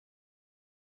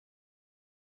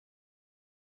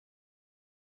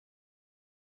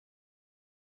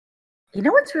You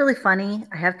know what's really funny?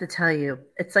 I have to tell you,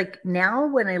 it's like now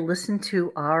when I listen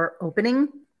to our opening,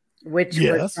 which was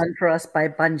Yes. done for us by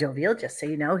Bon Jovial, just so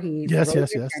you know, he Yes, wrote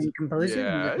yes, it yes. and he composed it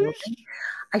and did the whole Yes. thing.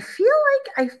 I feel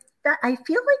I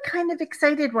feel like kind of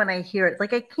excited when I hear it.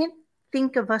 Like I can't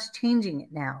think of us changing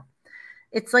it now.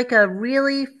 It's like a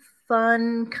really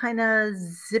fun kind of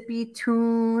zippy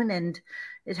tune and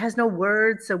it has no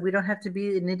words, so we don't have to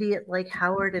be an idiot like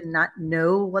Howard and not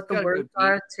know what the Got a words good beat.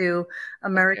 are to I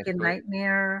can't American do it.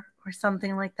 Nightmare or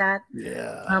something like that.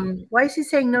 Yeah. Why is he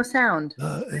saying no sound?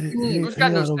 What does he mean? Who's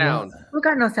got no sound? Who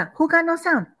got no sound? Who got no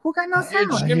sound? Who got no Yeah, just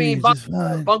sound? I give hear me you just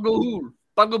fine. Bungaboo.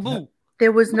 Bungaboo.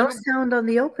 There was no Bungaboo. sound on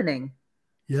the opening.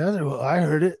 Yeah, I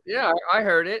heard it. Yeah, I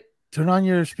heard it. Turn on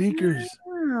your speakers.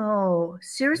 Oh,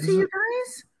 seriously, you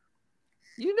guys?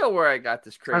 You know where I got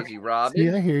this crazy, Okay. Robin. See,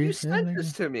 I hear you. You sent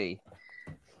this to me.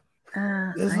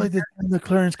 It's like the time the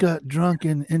Clarence got drunk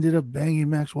and ended up banging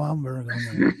Max Weinberg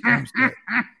on the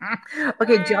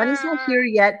Okay, Johnny's not here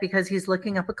yet because he's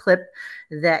looking up a clip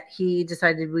that he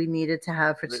decided we needed to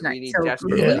have for That we tonight. need So,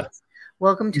 desperately. Yeah.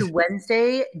 welcome to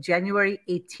Wednesday, January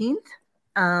 18th.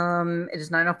 It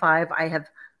is 9:05. I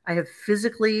have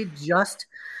physically just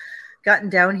gotten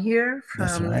down here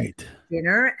That's from right.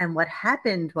 dinner, and what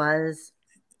happened was,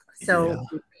 so Yeah.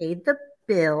 we paid the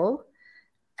bill,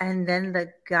 and then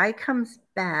the guy comes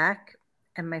back,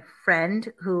 and my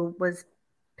friend who was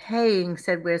paying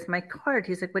said, "Where's my card?"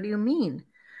 He's like, "What do you mean?"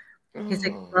 He's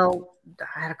like, "Well,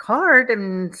 I had a card,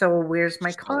 and so where's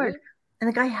my card?" And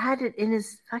the guy had it in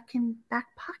his fucking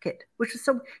back pocket, which is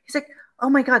so. He's like, "Oh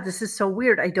my god, this is so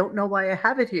weird. I don't know why I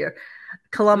have it here."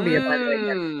 Colombia, by the way.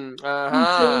 And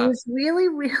so it was really,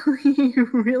 really,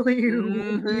 really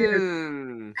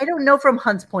weird. I don't know from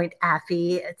Hunts Point,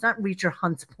 Affy. It's not Reacher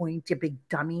Hunts Point, you big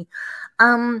dummy.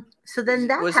 So then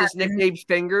that was happened. his nickname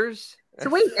Fingers? So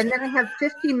wait, and then I have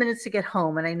 15 minutes to get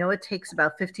home, and I know it takes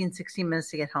about 15, 16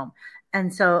 minutes to get home.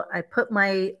 And so I put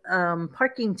my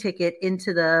parking ticket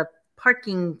into the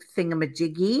parking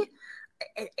thingamajiggy.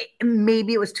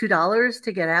 Maybe it was $2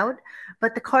 to get out,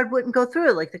 but the card wouldn't go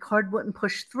through. Like the card wouldn't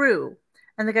push through.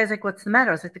 And the guy's like, "What's the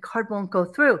matter?" I was like, "The card won't go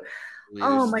through."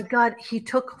 Oh my God. He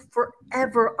took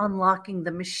forever unlocking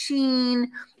the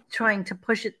machine, trying to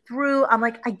push it through. I'm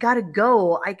like, I gotta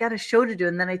go. I got a show to do.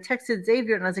 And then I texted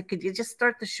Xavier and I was like, could you just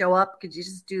start the show up? Could you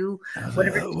just do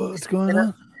whatever? What's going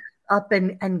on? Up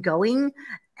and going.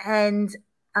 And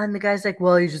the guy's like,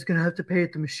 well, you're just gonna have to pay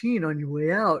at the machine on your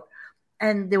way out.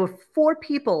 And there were 4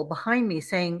 people behind me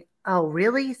saying, "Oh,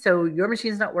 really? So your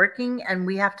machine's not working and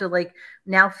we have to like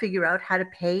now figure out how to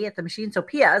pay at the machine." So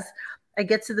P.S. I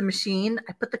get to the machine,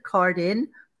 I put the card in,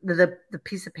 the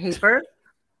piece of paper,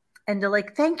 and they're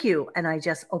like, "Thank you." And I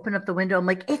just open up the window. I'm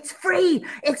like, "It's free.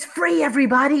 It's free,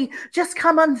 everybody. Just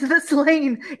come onto this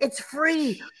lane. It's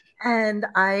free." And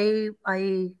I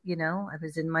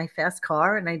was in my fast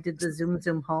car and I did the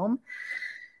zoom home.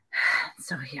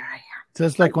 So here I am. So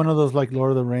it's like one of those like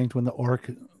Lord of the Rings when the orc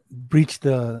breached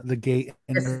the gate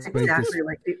and It's exactly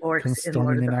like the orcs in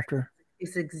Lord of the Rings. after.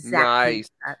 It's exactly like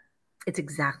that. It's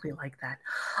exactly like that.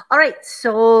 All right,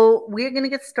 so we're going to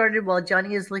get started while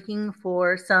Johnny is looking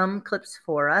for some clips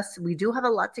for us. We do have a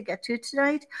lot to get to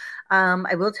tonight.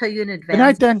 I will tell you in advance. Good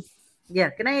night, then. Yeah,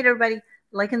 good night, everybody.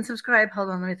 Like and subscribe. Hold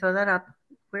on, let me throw that up.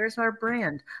 Where's our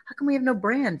brand? How come we have no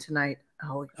brand tonight?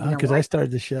 Oh, because I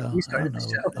started the show. You started the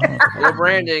show. No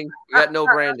branding. We got no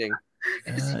branding.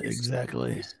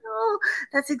 Exactly. Oh,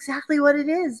 that's exactly what it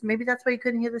is. Maybe that's why you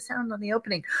couldn't hear the sound on the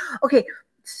opening. Okay,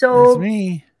 so that's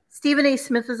me. Stephen A.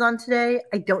 Smith is on today.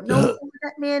 I don't know who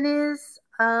that man is.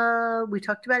 We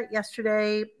talked about it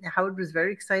yesterday. Howard was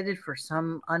very excited for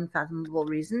some unfathomable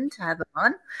reason to have him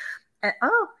on. And,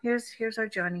 here's our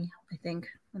Johnny, I think.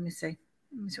 Let me see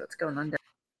what's going on there.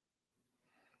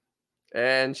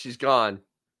 And she's gone.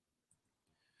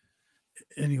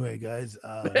 Anyway, guys.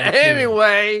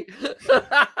 Anyway.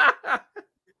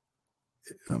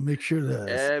 Make sure that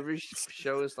every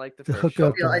show is like the first hook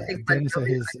show. up. I think Dennis at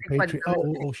his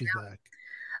Patreon. She's back.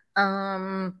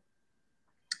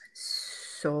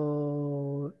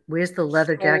 So where's the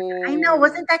leather jacket? I know,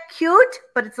 wasn't that cute?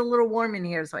 But it's a little warm in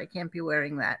here, so I can't be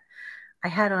wearing that. I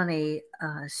had on a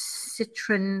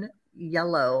citron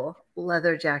yellow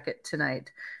leather jacket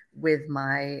tonight with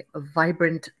my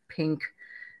vibrant pink.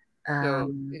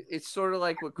 It's sort of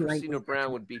like what Christina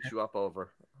Brown would beat you up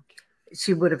over.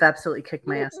 She would have absolutely kicked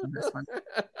my ass on this one.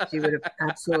 She would have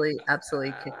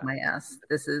absolutely kicked my ass.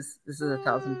 This is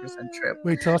 1,000% true.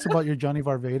 Wait, tell us about your Johnny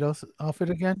Varvatos outfit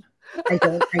again. I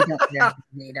don't wear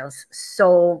Varvatos.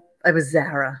 So I was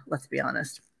Zara, let's be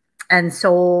honest. And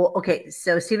so, okay,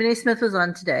 so Stephen A. Smith was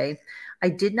on today. I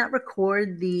did not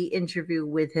record the interview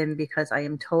with him because I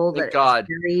am told Thank that God.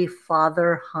 it's very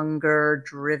father hunger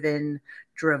driven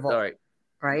drivel. All right.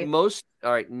 Right.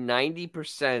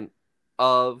 90%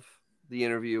 of the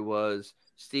interview was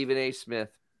Stephen A.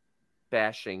 Smith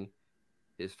bashing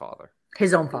his father.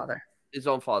 His own father. His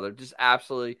own father. Just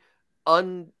absolutely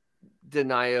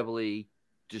undeniably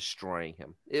destroying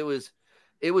him. It was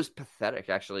pathetic,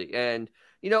 actually. And,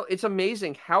 it's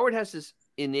amazing. Howard has this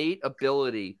innate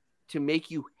ability to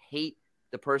make you hate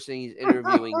the person he's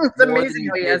interviewing more than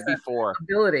you did before.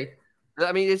 Ability.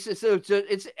 I mean,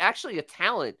 it's actually a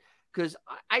talent, because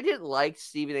I didn't like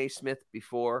Stephen A. Smith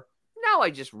before. Now I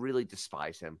just really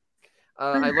despise him.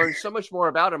 I learned so much more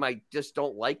about him. I just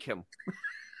don't like him.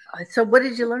 So what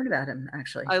did you learn about him,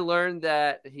 actually? I learned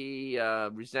that he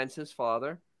resents his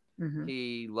father. Mm-hmm.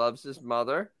 He loves his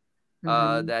mother.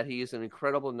 That he is an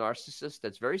incredible narcissist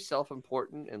that's very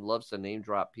self-important and loves to name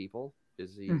drop people,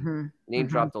 because he name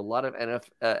dropped a lot of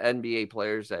NBA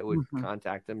players that would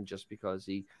contact him just because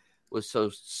he was so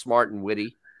smart and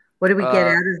witty. What did we get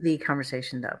out of the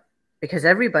conversation, though? Because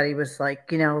everybody was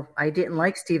like, I didn't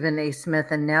like Stephen A.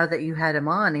 Smith, and now that you had him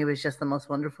on, he was just the most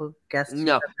wonderful guest.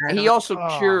 No, he also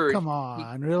cured. Come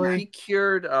on, really? He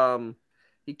cured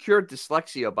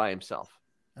dyslexia by himself.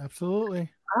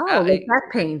 Absolutely. Oh, like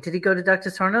back pain. Did he go to Dr.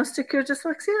 Sarnos to cure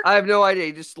dyslexia? I have no idea.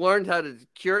 He just learned how to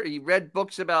cure. He read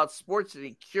books about sports and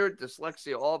he cured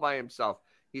dyslexia all by himself.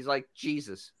 He's like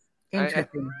Jesus.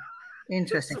 Interesting.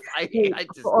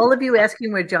 For all of you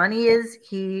asking where Johnny is,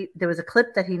 there was a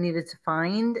clip that he needed to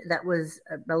find that was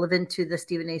relevant to the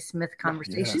Stephen A. Smith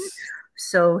conversation. Yes.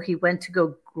 So he went to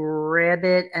go grab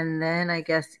it and then I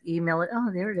guess email it.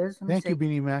 Oh, there it is. Thank you,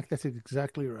 Beanie Mac. That's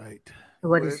exactly right.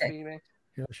 What did he say?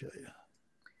 Yeah, I'll show you.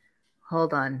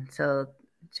 Hold on. So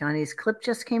Johnny's clip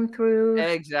just came through.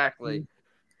 Exactly.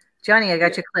 Johnny, I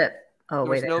got your clip. Oh,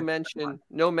 wait.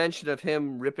 No mention of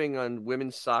him ripping on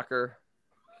women's soccer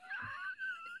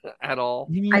at all.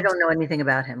 I don't know anything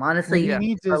about him. Honestly, he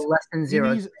needs less than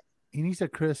zero. He needs a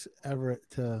Chris Everett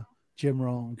to Jim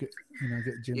Rome. Get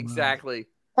Jim exactly.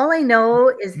 Rome. All I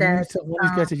know is that one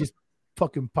of these guys to just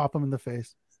fucking pop him in the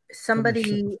face.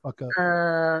 Somebody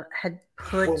had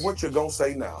put. Well, what you gonna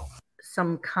say now?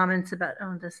 Some comments about.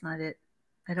 Oh, that's not it.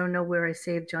 I don't know where I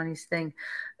saved Johnny's thing.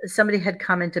 Somebody had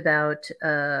commented about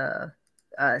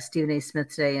Stephen A. Smith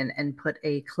today and put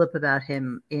a clip about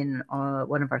him in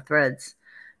one of our threads,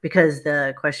 because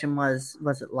the question was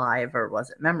it live or was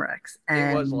it Memorex?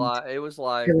 And it was live. It was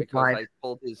live because I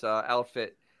pulled his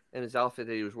outfit, and his outfit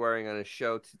that he was wearing on his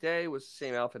show today was the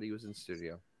same outfit he was in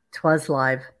studio. Twas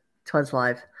live. That's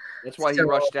why he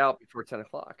rushed out before 10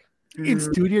 o'clock. In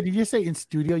studio? Did you say in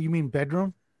studio? You mean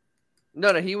bedroom?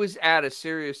 No, he was at a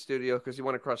Sirius studio because he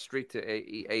went across the street to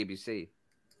ABC.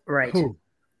 Right. Who?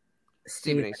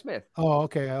 Stephen A. Smith. Oh,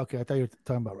 okay. I thought you were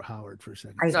talking about Howard for a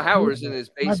second. No, Howard's in his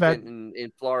basement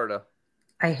in Florida.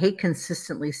 I hate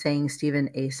consistently saying Stephen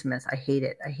A. Smith. I hate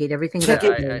it. I hate everything about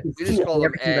it. We just call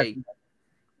him A.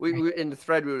 We in the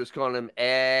thread we were just calling him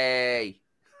A.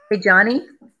 Hey, Johnny.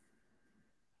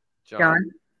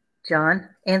 John.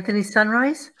 Anthony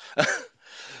Sunrise.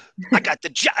 I got the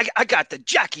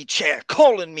Jackie chair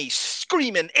calling me,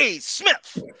 screaming A.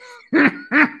 Smith.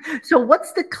 So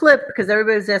what's the clip? Because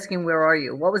everybody's asking, where are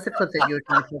you? What was the clip that you were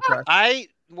trying to clip for us?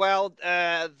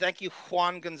 Thank you,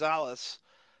 Juan Gonzalez,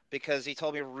 because he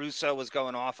told me Russo was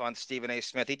going off on Stephen A.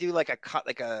 Smith. He do like a kind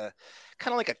of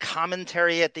like a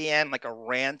commentary at the end, like a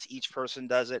rant. Each person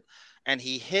does it, and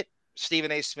he hit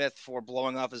Stephen A. Smith for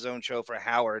blowing off his own show for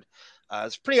Howard.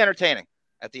 It's pretty entertaining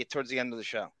towards the end of the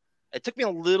show. It took me a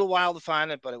little while to find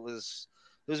it, but it was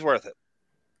worth it.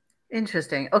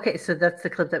 Interesting. Okay, so that's the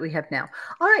clip that we have now.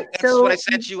 All right. That's what I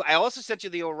sent you. I also sent you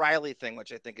the O'Reilly thing,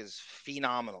 which I think is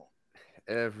phenomenal.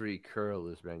 Every curl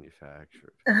is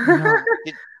manufactured.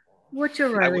 What's your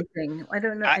O'Reilly thing? I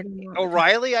don't know.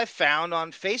 O'Reilly I found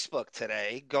on Facebook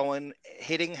today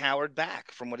hitting Howard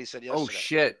back from what he said yesterday. Oh,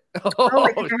 shit. I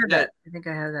think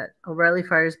I have that. O'Reilly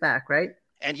fires back, right?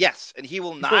 And yes, and he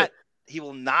will not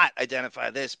identify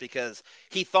this because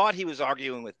he thought he was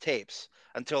arguing with tapes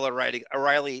until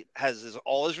O'Reilly has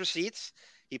all his receipts.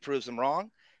 He proves them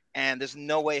wrong. And there's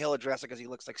no way he'll address it because he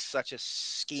looks like such a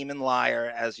scheming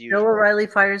liar as usual. Bill O'Reilly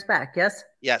fires back, yes?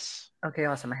 Yes. Okay,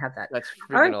 awesome. I have that. That's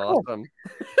freaking awesome.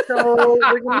 So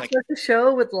we're going to start the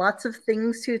show with lots of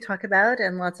things to talk about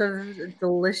and lots of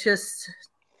delicious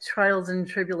trials and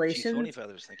tribulations. Pony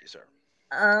feathers, thank you, sir.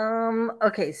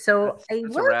 Okay, so I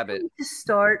wanted to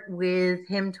start with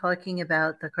him talking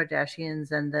about the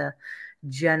Kardashians and the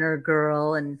Jenner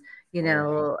girl and,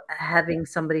 having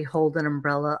somebody hold an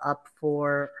umbrella up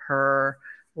for her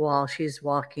while she's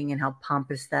walking and how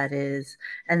pompous that is.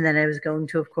 And then I was going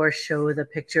to, of course, show the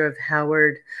picture of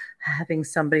Howard having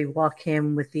somebody walk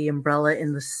him with the umbrella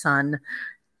in the sun,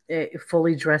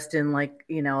 fully dressed in like,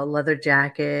 a leather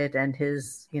jacket and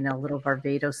his, little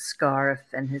Barbados scarf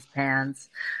and his pants,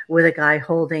 with a guy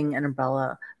holding an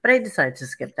umbrella. But I decided to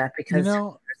skip that because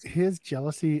his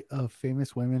jealousy of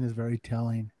famous women is very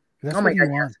telling. That's what he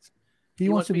wants. Yes. He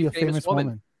wants to be a famous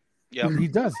woman. Yeah, he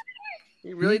does.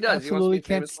 He really does. Absolutely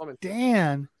can't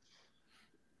stand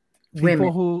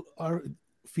people who are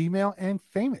female and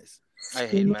famous. I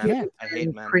hate men. I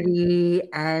hate men. Pretty.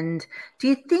 And do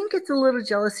you think it's a little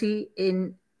jealousy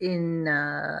in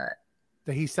that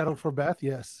he settled for Beth?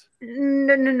 Yes.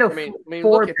 No. I mean,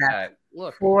 for Beth. That.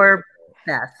 Look. For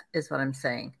Beth is what I'm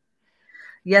saying.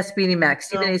 Yes, Beanie Mac.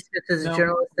 Stephen A. Smith is a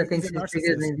journalist that thinks he's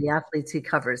bigger than the athletes he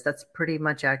covers. That's pretty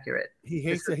much accurate. He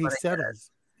hates that he settles.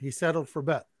 He settled for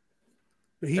Beth.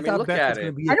 But he thought Beth was going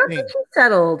to be I don't think he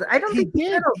settled. I don't think he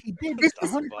settled. He did. This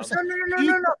is,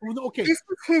 no. Okay. This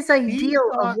is his ideal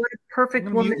of what a perfect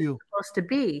woman is supposed to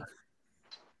be.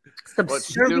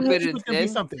 Subservient,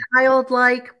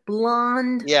 childlike,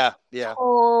 blonde. Yeah.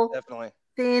 Tall, definitely.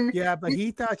 Thin. Yeah, but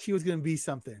he thought she was going to be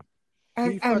something.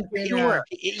 And pure.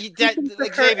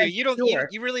 Xavier,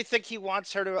 you really think he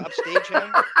wants her to upstage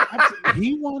him?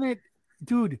 He wanted,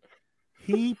 dude.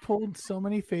 He pulled so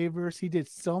many favors. He did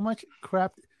so much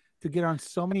crap to get on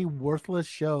so many worthless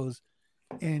shows,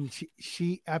 and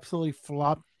she absolutely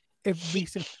flopped.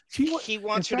 He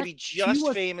wants her to be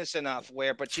just famous enough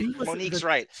Monique's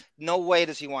right. No way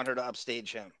does he want her to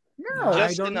upstage him. No,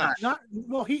 just enough.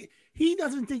 He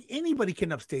doesn't think anybody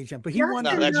can upstage him, but he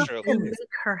wanted her to make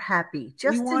her happy.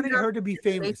 He wanted her to be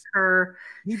famous.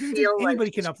 He didn't think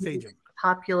anybody can upstage him.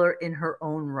 Popular in her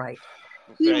own right.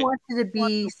 He wanted to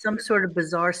be some sort of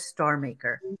bizarre star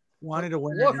maker. Wanted to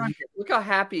win. Look how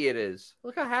happy it is.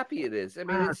 Look how happy it is. I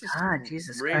mean, it's just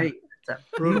Jesus great. Christ.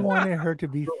 He wanted her to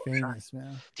be famous,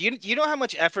 man. Do you know how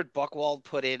much effort Buchwald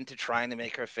put into trying to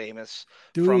make her famous?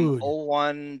 Dude, from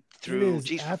 01 through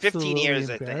 15 years,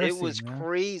 I think. It was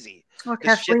crazy. Well,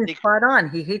 Kathleen's spot on.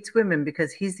 He hates women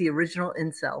because he's the original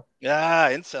incel.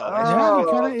 Yeah, incel. Yeah, he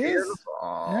kind of is.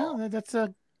 Yeah, that's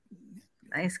a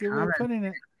nice good way of putting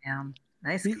it. Yeah.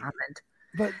 Nice comment.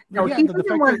 But no, he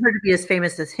didn't want her to be as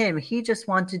famous as him. He just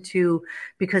wanted to,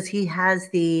 because he had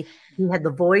the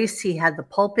voice, he had the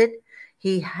pulpit,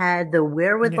 he had the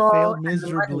wherewithal. And it failed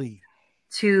miserably.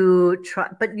 To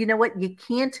try, but you know what? You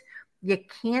can't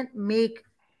make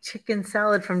chicken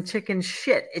salad from chicken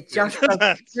shit. It just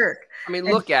doesn't work. I mean,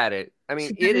 look at it. I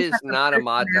mean, it is not a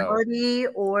motto or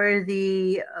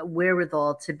the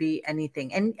wherewithal to be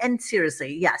anything. And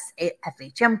seriously, yes,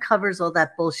 FHM covers all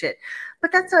that bullshit,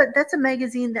 but that's a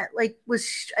magazine that like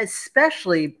was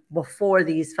especially before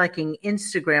these fucking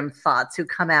Instagram thoughts who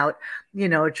come out,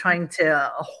 trying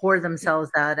to whore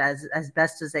themselves out as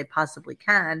best as they possibly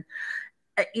can.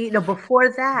 Before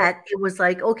that, it was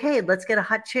like, okay, let's get a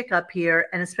hot chick up here.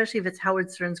 And especially if it's Howard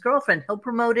Stern's girlfriend, he'll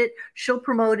promote it. She'll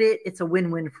promote it. It's a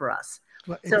win-win for us.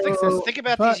 Think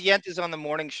about these yentas on the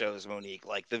morning shows, Monique,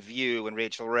 like The View and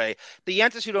Rachel Ray. The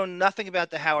yentas who know nothing about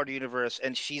the Howard universe,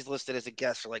 and she's listed as a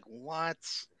guest. Are like, what?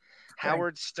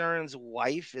 Howard Stern's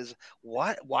wife is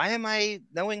what? Why am I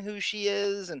knowing who she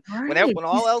is? And when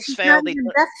all else failed, they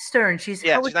Beth Stern. She's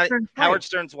Howard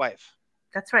Stern's wife.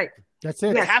 That's right. That's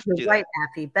it. Yes, have to do right,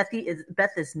 Affy. Beth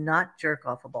is not jerk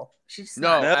offable. She's no,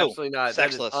 absolutely not.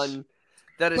 Sexless.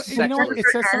 That is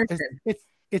sexless.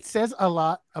 It says a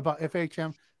lot about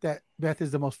FHM that Beth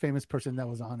is the most famous person that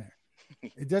was on there.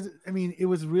 It doesn't. I mean, it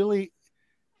was really.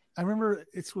 I remember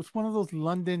it was one of those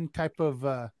London type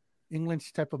of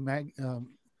English type of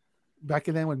back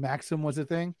then when Maxim was a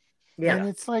thing. Yeah, and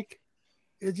it's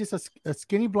just a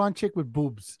skinny blonde chick with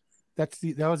boobs. That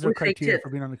was their criteria for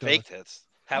being on the cover. Fake tits.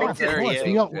 Howard Stern.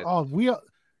 We are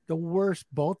the worst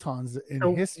bolt-ons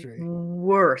in history. The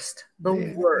worst.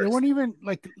 They weren't even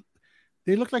like.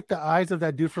 They look like the eyes of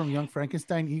that dude from Young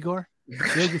Frankenstein, Igor.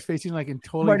 They're just facing like in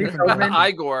totally different.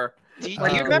 Igor. Do you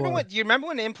remember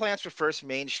when implants were first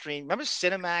mainstream? Remember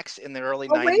Cinemax in the early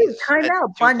 90s? Wait, time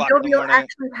out. Bon Jovi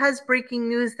actually has breaking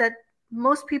news that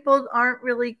most people aren't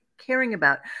really caring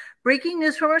about. Breaking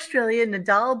news from Australia: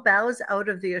 Nadal bows out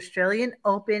of the Australian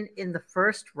Open in the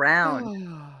first round.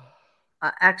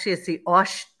 Actually, it's the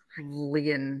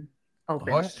Australian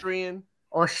Open. Australian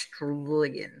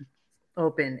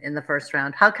Open in the first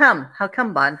round. How come?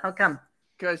 Bon? How come?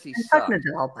 Because he sucks.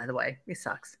 Nadal, by the way, he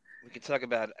sucks. We can talk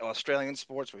about Australian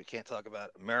sports, but we can't talk about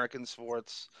American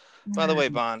sports. By the way,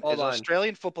 Bon,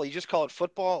 Australian football, you just call it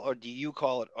football, or do you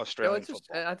call it Australian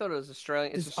football? I thought it was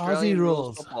Australian. It's Australian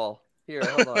rules football. Here,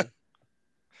 hold on.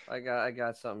 I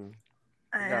got something.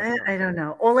 I don't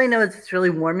know. All I know is it's really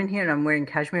warm in here, and I'm wearing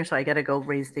cashmere, so I got to go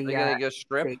raise the. Are you gonna go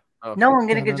strip? Okay. No, I'm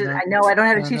gonna get. I know I don't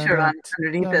have a t-shirt on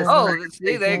underneath this. Oh,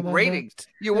 see, they had ratings.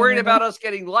 You're worried about us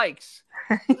getting likes.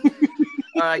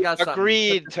 I got something.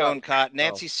 Agreed, Tonecott.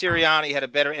 Nancy Sirianni had a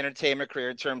better entertainment career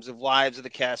in terms of lives of the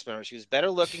cast members. She was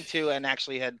better looking too, and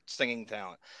actually had singing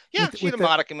talent. Yeah, she had a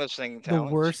modicum of singing talent.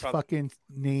 The worst fucking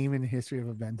name in the history of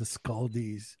a band, the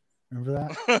Skuldies. Remember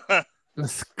that? The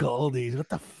Skuldies. What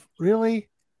the? Really?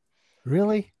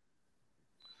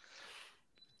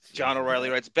 John O'Reilly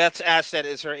writes, Beth's asset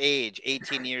is her age,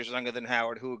 18 years younger than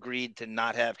Howard, who agreed to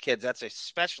not have kids. That's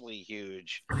especially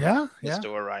huge. Yeah. Mr.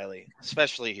 O'Reilly,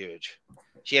 especially huge.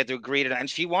 She had to agree to that, and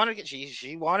she wanted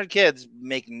kids.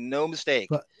 Make no mistake.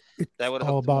 But it's that would have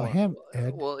all about him,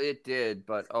 Ed. Well, it did,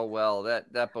 but oh well,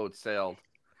 that boat sailed.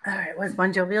 All right, what's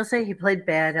Bon Jovi will say? He played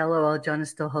bad. LOL. John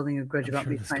is still holding a grudge about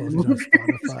me finding the movie.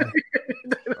 All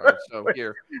right, so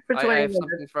here, I have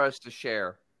something for us to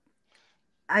share.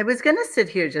 I was gonna sit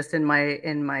here just in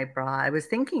my bra. I was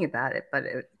thinking about it, but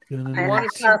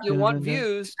you want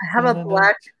views. I have a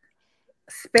black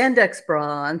spandex bra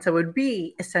on, so it would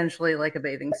be essentially like a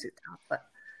bathing suit top, but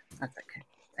that's okay.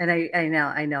 And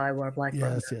I know I wore a black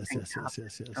bra.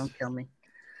 Yes. Don't kill me.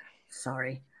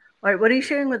 Sorry. All right, what are you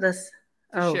sharing with us?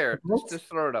 Share. Just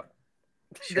throw it up.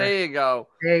 Sure. There you go.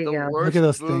 Worst Look at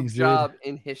those things, job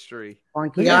in history.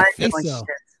 Wonky eyes.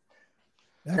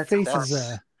 That face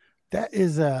is that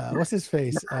is what's his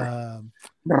face? Ron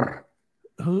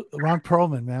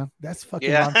Perlman, man. That's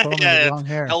fucking Ron Perlman with long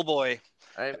hair. Hellboy.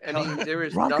 I mean, there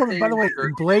is Ron nothing. Perlman, by the way,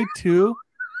 Blade 2,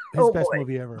 his best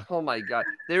movie ever. Oh my god,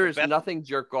 there is nothing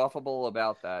jerk-offable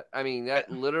about that. I mean, that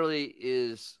literally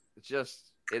is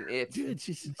just an it. Dude,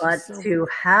 but to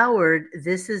Howard,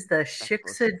 this is the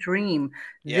Shiksa dream.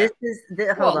 Yeah. This is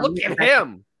look at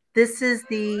him. This is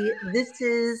the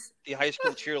high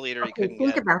school cheerleader. Okay,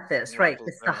 think about this, right?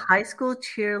 It's the high school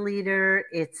cheerleader.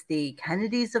 It's the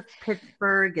Kennedys of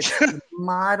Pittsburgh. It's the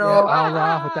model.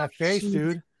 With that face,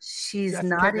 dude. She's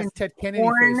not in Ted Kennedy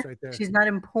porn. face right there. She's not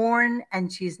in porn,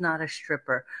 and she's not a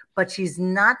stripper. But she's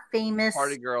not famous.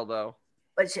 Party girl, though.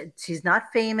 But she's not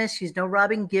famous. She's no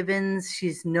Robin Givens.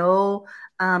 She's no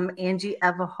Angie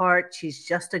Everhart. She's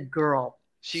just a girl.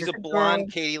 She's a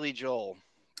blonde Katie Lee Joel.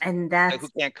 And that's who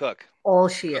can't cook. All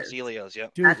she is. Zelios, yeah.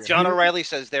 Dude, John O'Reilly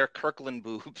says they're Kirkland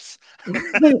boobs.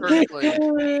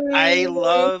 I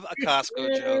love a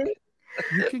Costco joke.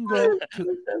 You can go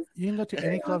to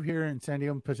any club here in San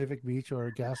Diego Pacific Beach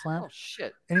or Gaslamp. Oh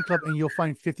shit! Any club, and you'll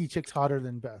find 50 chicks hotter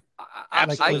than Beth. I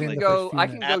can go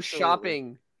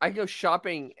shopping. I can go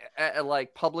shopping at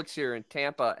like Publix here in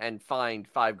Tampa and find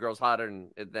 5 girls hotter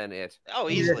than it. Oh,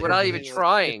 easily. Without even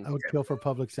trying. I would kill for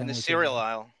Publix in the cereal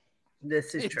aisle.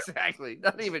 This is true. Exactly.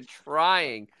 Not even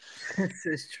trying. This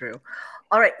is true.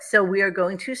 All right. So we are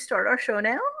going to start our show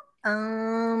now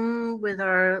with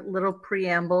our little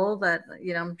preamble that,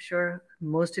 I'm sure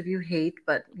most of you hate,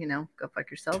 but, go fuck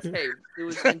yourselves. Hey, it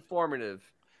was informative.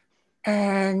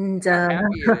 And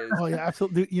oh, yeah,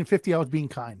 absolutely. 50 hours being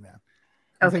kind, man.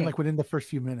 I think like within the first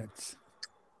few minutes.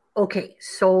 Okay,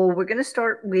 so we're going to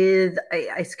start with,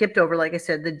 I skipped over, like I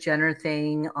said, the Jenner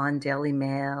thing on Daily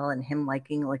Mail and him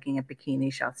looking at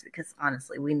bikini shots, because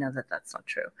honestly, we know that that's not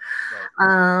true.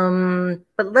 Right.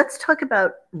 But let's talk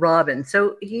about Robin.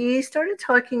 So he started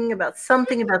talking about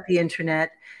something about the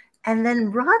internet, and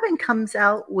then Robin comes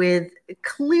out with,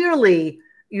 clearly,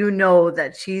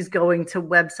 that she's going to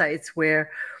websites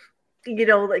where,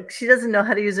 like she doesn't know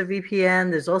how to use a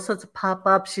VPN. There's all sorts of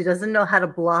pop-ups. She doesn't know how to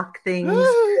block things.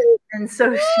 And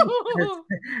so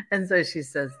she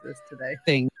says this today.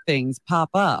 Things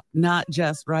pop up, not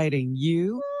just writing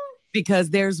you, because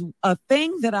there's a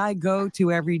thing that I go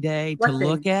to every day to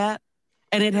look at,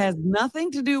 and it has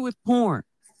nothing to do with porn.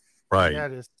 Right. Yeah,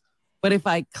 it is. But if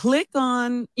I click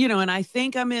on, and I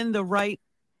think I'm in the right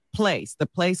place, the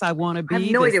place I want to be. I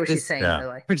have no idea what she's saying, by the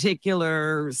way.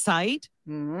 Particular site.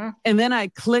 Mm-hmm. And then I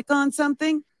click on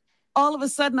something, all of a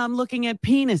sudden I'm looking at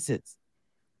penises.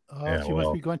 Oh, yeah, she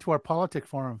must be going to our politic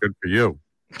forum. Good for you.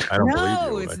 I don't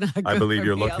believe you. It's not good. I believe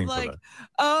you're looking for that.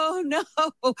 Oh no.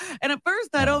 And at first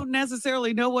I don't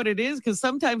necessarily know what it is, because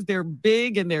sometimes they're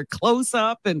big and they're close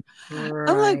up, and right.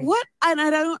 I'm like, what? And I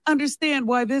don't understand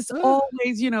why this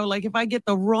always, like if I get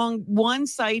the wrong, one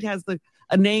site has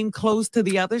a name close to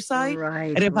the other site.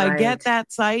 Right. And if I get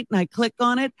that site and I click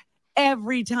on it,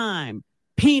 every time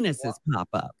penises pop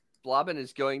up. Blobbin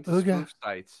is going to spoof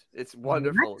sites. It's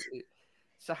wonderful. What?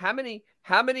 So how many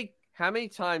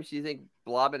times do you think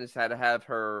Blobbin has had to have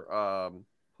her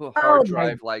hard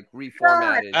drive like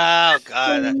reformatted. Oh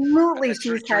God! Absolutely, That's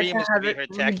her she's had dream to is to have be it her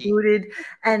techie. rebooted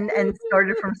and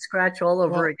started from scratch all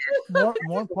over Well, again.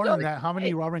 More important than that, how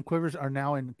many Robin Quivers are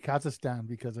now in Kazakhstan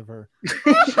because of her?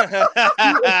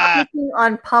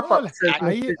 On pop-ups.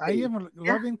 I am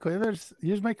Robin Quivers.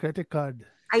 Here's my credit card.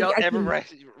 Don't I ever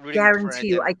can guarantee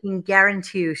you. I can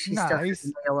guarantee you she still has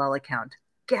an AOL account.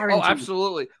 Guarantee. Oh,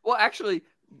 absolutely. Well, actually,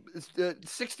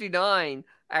 69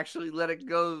 actually let it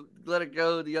go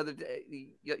the other day.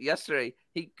 Yesterday,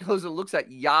 he goes and looks at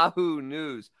Yahoo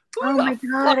News. Oh my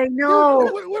God, I know.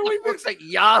 What looks at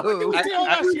Yahoo? What did we say all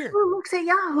last year? Who looks at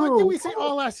Yahoo? What did we say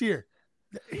all last year?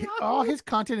 All his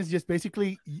content is just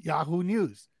basically Yahoo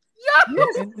News. Yahoo!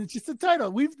 And it's just the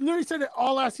title. We've literally said it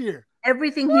all last year.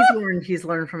 Everything he's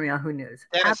learned from Yahoo News.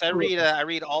 Dennis, I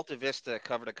read Alta Vista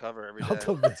cover to cover every day.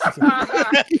 Alta Vista.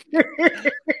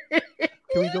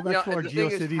 Can we go back to our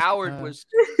GeoCities? Howard was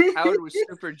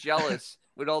super jealous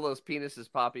with all those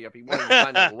penises popping up. He wanted to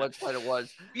find out what website it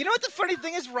was. You know what the funny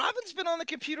thing is? Robin's been on the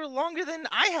computer longer than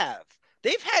I have.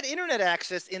 They've had internet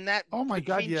access in that. Oh my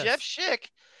God! Yes. Jeff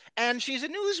Schick. And she's a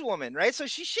newswoman, right? So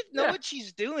she should know what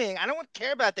she's doing. I don't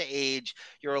care about the age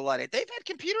you're allotted. They've had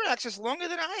computer access longer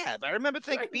than I have. I remember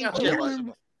being jealous.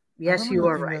 Yes, you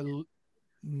are right.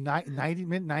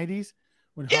 Mid-90s.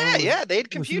 When they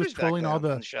had computers he was trolling all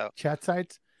the chat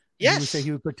sites. Yes. He would say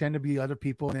he would pretend to be other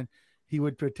people, and then he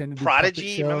would pretend to be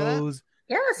Prodigy shows.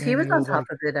 Yes, he was on top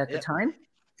of it at the time.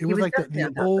 It was like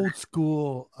the old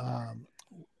school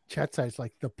chat sites,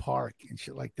 like The Park and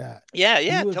shit like that.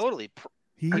 Yeah, totally.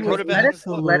 Let us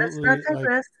not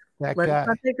digress. Let's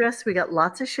not digress. We got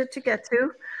lots of shit to get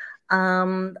to.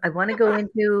 I want to go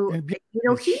into,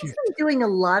 he's been doing a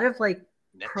lot of like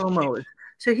promos.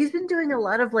 So he's been doing a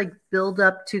lot of like build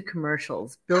up to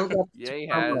commercials, build up to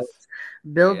promos,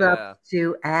 build up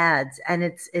to ads, and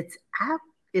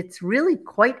it's really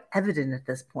quite evident at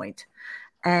this point.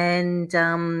 And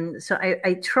so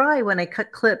I try when I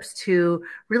cut clips to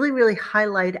really, really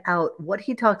highlight out what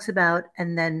he talks about,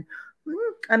 and then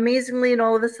amazingly and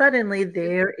all of a suddenly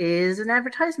there is an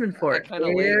advertisement for it.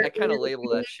 I kind of label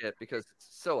that shit because it's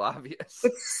so obvious.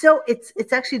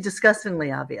 It's actually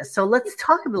disgustingly obvious. So let's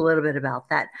talk a little bit about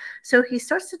that. So he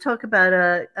starts to talk about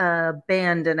a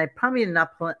band, and I probably am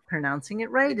not pronouncing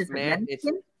it right. It's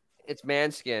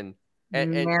Manskin.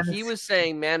 And he was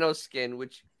saying Manoskin,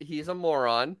 which he's a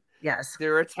moron. Yes,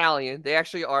 they're Italian. They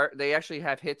actually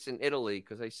have hits in Italy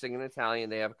because they sing in Italian.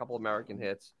 They have a couple American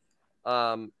hits.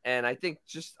 And I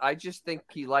just think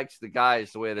he likes the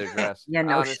guys the way they're dressed. Yeah,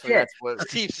 no honestly, shit. That's what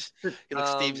Steve's goes.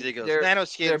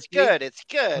 Nanoskin's good. It's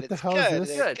good. It's good.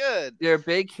 It's good. Their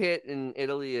big hit in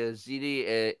Italy is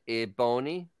Ziti e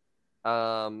Boni.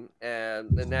 And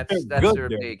that's their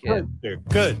big hit. They're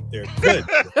good. They're good.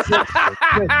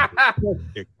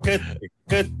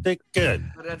 They're good.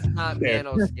 But that's not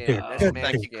Manoskin. That's Manskin.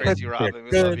 Thank you, Crazy Robin.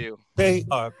 We love you. They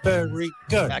are very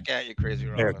good. Back at you, Crazy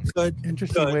Robin. They're good.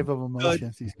 Interesting wave of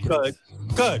emotions. Good.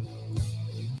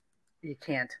 You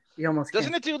can't. You almost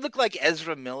doesn't can't. the dude look like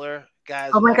Ezra Miller,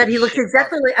 guys? Oh my God, he looks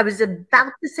exactly like. I was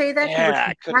about to say that. Yeah, he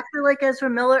looks exactly like Ezra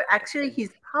Miller. Actually, he's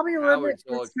probably a little bit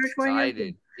more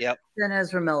excited. Than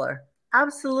Ezra Miller.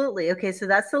 Absolutely. Okay, so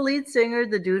that's the lead singer,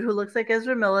 the dude who looks like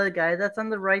Ezra Miller, the guy that's on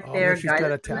the right there, guy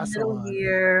that's in the middle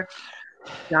here,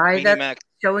 guy that's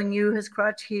showing you his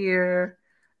crotch here.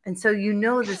 And so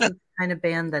this is the kind of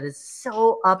band that is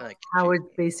so up Howard's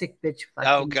basic bitch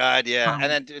fucking. Oh God, yeah. And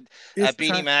then dude,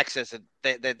 Beanie Max has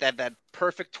that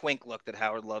perfect twink look that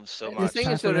Howard loves so much. The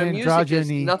thing is, the music is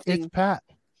nothing. It's Pat.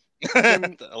 I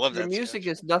love that. The music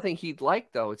is nothing he'd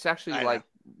like, though. It's actually like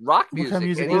rock music, and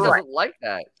he doesn't like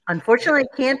that. Unfortunately,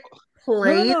 I can't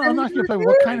play. No, I'm not going to play.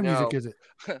 What kind of music is it?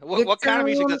 What kind of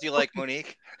music does he like,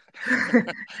 Monique?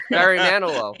 Barry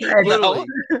Manilow.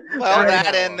 Well,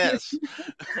 that and this.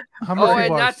 And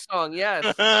that song,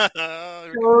 yes.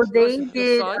 So they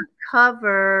did a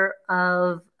cover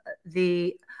of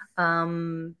the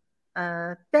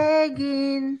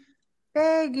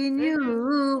Begging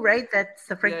You, right? That's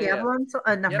the Frankie Avalon song.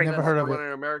 Not Frankie. Never heard of it. One of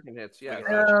their American hits, yeah.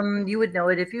 You would know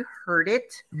it if you heard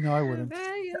it. No, I wouldn't.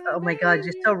 Oh my God,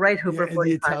 you're so right, Hooper. Yeah,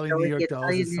 the Italian New York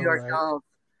Dolls is so right.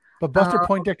 But Buster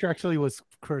Poindexter actually was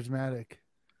charismatic.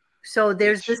 So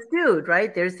there's this dude,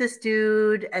 right? There's this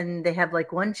dude, and they have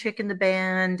like one chick in the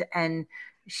band, and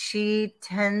she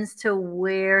tends to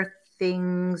wear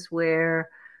things where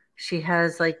she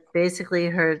has like basically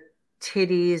her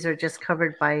titties are just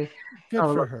covered by. Good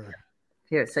for her.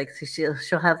 Here, it's like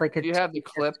she'll have like a. Do you have the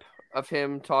clip of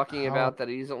him talking about that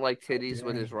he doesn't like titties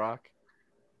with his rock?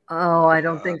 Oh, I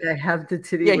don't think I have the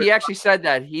titties. Yeah, he actually said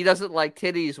that he doesn't like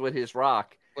titties with his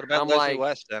rock. What about Leslie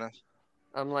West, Dennis?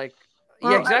 I'm like,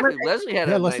 Yeah, exactly. Leslie had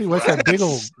a Leslie nice West had big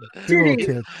old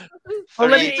tip. Well,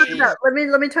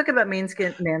 let me talk about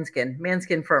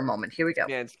manskin for a moment. Here we go.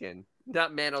 Manskin,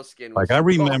 not manoskin. Like I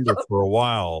remember for a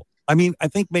while. I mean, I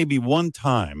think maybe one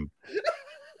time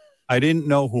I didn't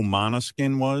know who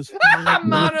Måneskin was.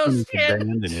 Måneskin is a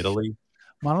band in Italy.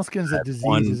 Måneskin's a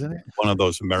disease, isn't it? One of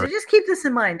those So American. just keep this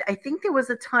in mind. I think there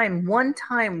was one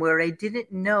time where I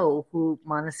didn't know who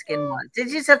Måneskin was. Did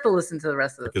you just have to listen to the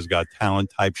rest of it? America's Got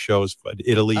Talent type shows, but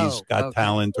Italy's Got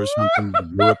Talent or something.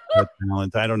 Europe Got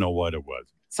Talent. I don't know what it was.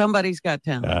 Somebody's Got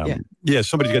Talent. Yeah,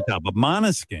 Somebody's Got Talent. But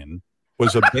Måneskin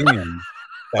was a band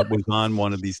that was on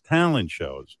one of these talent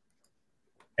shows.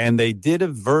 And they did a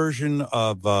version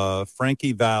of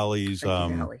Frankie Valli's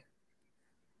the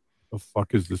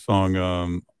fuck is the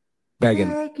song? Begging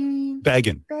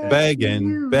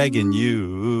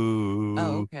you.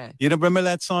 Oh, okay. You don't remember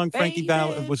that song, Frankie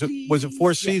Valli? Was it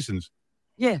Four Seasons?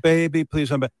 Yeah. Baby, please.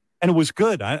 And it was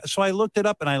good. So I looked it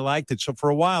up and I liked it. So for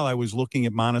a while I was looking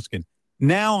at Måneskin.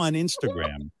 Now on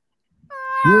Instagram,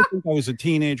 you would think I was a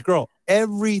teenage girl.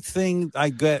 Everything I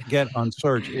get on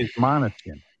search is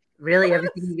Måneskin. Really,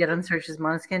 everything you get on search is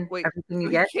Måneskin. Wait, everything you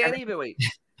you get. can't even wait.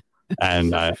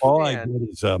 And all I get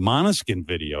is Måneskin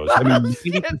videos. I mean,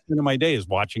 80% of my day is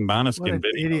watching Måneskin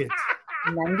videos.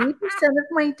 90% of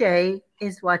my day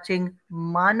is watching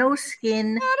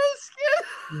Måneskin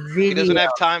videos. He doesn't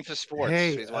have time for sports.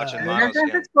 He's watching He doesn't have time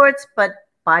Måneskin. for sports, but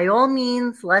by all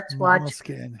means, let's watch.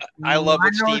 I love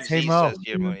what Steve Z Mo. says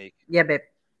here, Monique. Yeah, babe.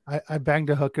 I banged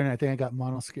a hooker and I think I got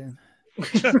Måneskin.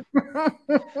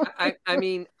 I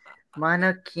mean,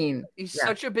 Måneskin. He's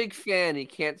such a big fan, he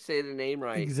can't say the name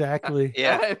right. Exactly.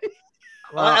 Yeah.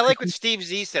 Well, I like what Steve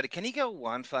Z said. Can he go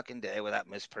one fucking day without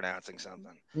mispronouncing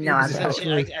something? No,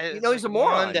 exactly. He's a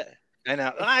moron. I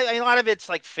know. A lot of it's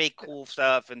like fake cool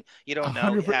stuff, and you don't know.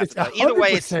 100%. Either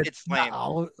way, it's lame.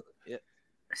 No.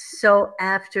 So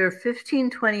after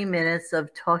 15-20 minutes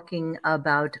of talking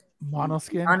about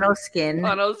Måneskin,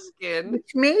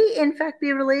 which may in fact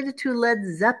be related to Led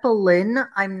Zeppelin,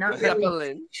 I'm not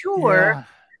really sure. Yeah.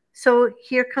 So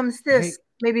here comes this.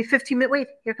 Maybe 15 minutes. Wait,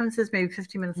 here comes this. Maybe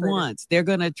 15 minutes later. Once they're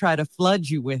going to try to flood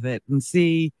you with it and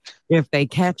see if they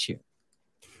catch you.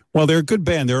 Well, they're a good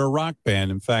band. They're a rock band.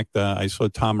 In fact, I saw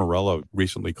Tom Morello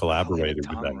recently collaborated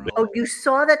with them. Oh, you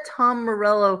saw that Tom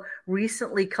Morello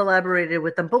recently collaborated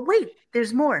with them. But wait,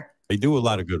 there's more. They do a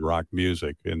lot of good rock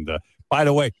music. And by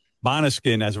the way,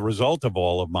 Måneskin, as a result of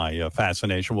all of my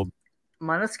fascination, will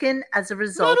Måneskin, as a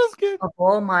result of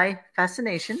all my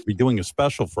fascination, be doing a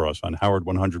special for us on Howard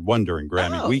 101 during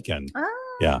Grammy weekend.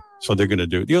 Oh. Yeah, so they're going to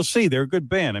do it. You'll see, they're a good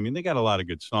band. I mean, they got a lot of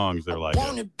good songs. They're like,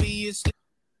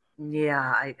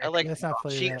 yeah, I like. Let's not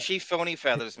play that. She phony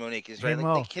feathers. Monique is right. Hey, Like,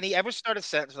 Mo. can he ever start a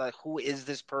sentence like, "Who is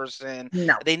this person?"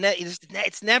 No.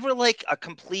 It's never like a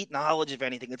complete knowledge of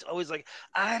anything. It's always like,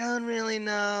 I don't really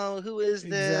know who is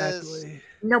this. Exactly.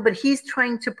 No, but he's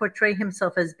trying to portray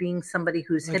himself as being somebody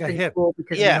who's Like hip a and hip. cool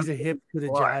because He's a hip to the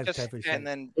jive Just- type of shit. and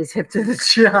then he's hip to the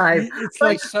jive. It's But-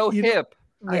 like so you know, hip.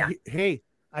 Yeah.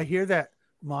 I hear that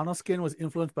Måneskin was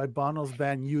influenced by Bono's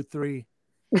band U3.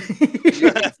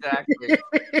 Exactly.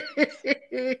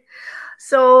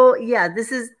 So yeah,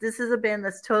 this is a band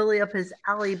that's totally up his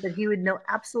alley, but he would know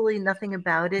absolutely nothing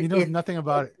about it. He knows nothing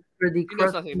about it. For the He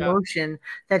knows cross nothing about it. promotion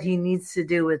that he needs to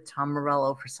do with Tom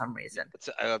Morello for some reason. it's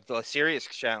the Sirius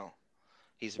channel.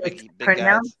 He's a It's big guy.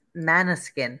 pronounced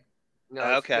Maneskin. No,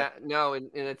 Okay. No, in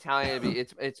Italian,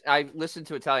 it's. I listened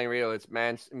to Italian radio. It's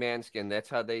manskin.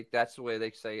 That's the way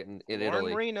they say it in Warren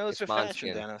Italy. Marie knows It's her fashion,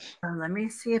 Måneskin. Dennis. Let me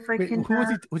see if I Wait, can. who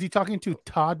was he talking to?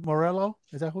 Todd Morello?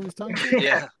 Is that who he's talking to?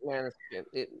 Yeah.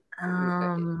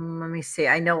 Manskin. Let me see.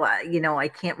 I know. I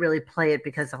can't really play it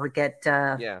because I'll get.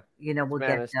 Yeah. We'll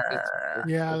Manis- get.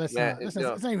 Yeah, that's not. It's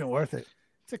not even worth it.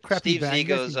 It's a crappy Steve band. Z You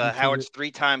guys goes, can keep Howard's it.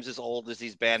 3 times as old as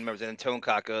these band members. And then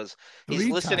Tonecott goes, he's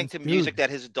 3 listening times, to music dude. that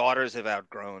his daughters have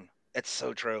outgrown. It's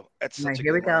so true. That's All right, such a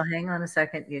here we good go. one. Hang on a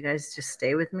second. You guys just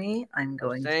stay with me. I'm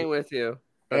going Staying to with you.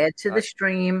 add to the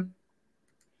stream.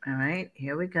 All right,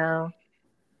 here we go.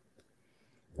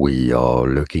 We are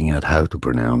looking at how to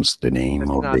pronounce the name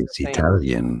That's of not this the same.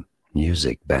 Italian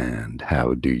music band.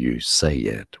 How do you say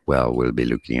it? Well, we'll be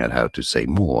looking at how to say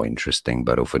more interesting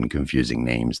but often confusing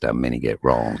names that many get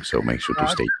wrong, so make sure to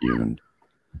stay tuned.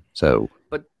 So,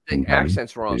 But the in Italian,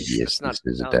 accent's wrong. yes, It's not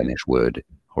this is a Italian. Danish word,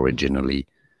 originally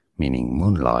meaning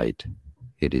moonlight.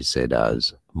 It is said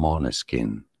as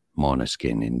Måneskin,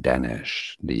 Måneskin in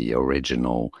Danish, the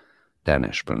original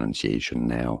Danish pronunciation.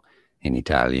 Now, in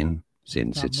Italian,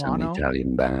 since Not it's mono? an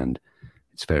Italian band,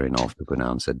 it's fair enough to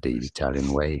pronounce it the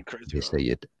Italian way. They say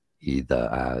it either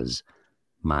as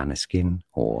Måneskin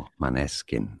or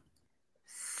Maneskin.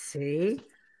 See?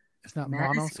 It's not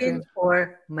Maneskin Monoskin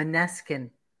or Maneskin.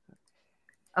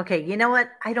 Okay, you know what?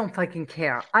 I don't fucking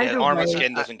care. Either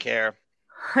Armaskin doesn't care.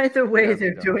 Either way,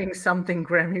 they're doing something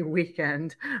Grammy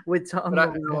weekend with Tom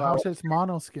Morello. How it's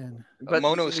Monoskin? But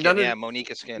Monoskin,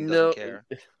 Monica Skin doesn't care.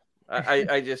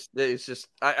 I just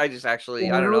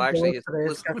actually I don't know. Actually, it's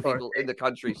listen to people in the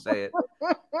country say it.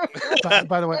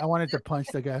 By the way, I wanted to punch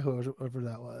the guy whoever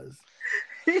that was.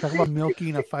 Talk about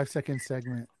milking a 5-second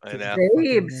segment. I know.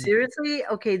 Babe, seriously?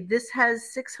 Okay, this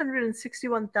has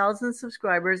 661,000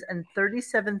 subscribers and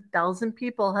 37,000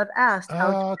 people have asked.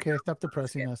 Okay, stop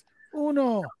depressing us.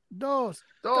 Uno, dos,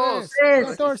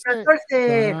 tres, catorce.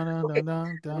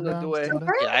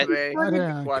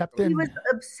 He was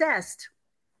obsessed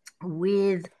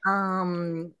with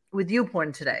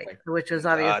YouPorn today, which was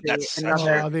obviously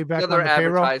another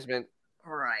advertisement.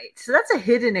 Right. So that's a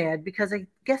hidden ad because I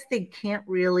guess they can't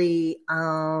really buy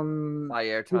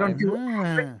airtime. We don't do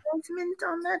advertisement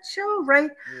on that show, right?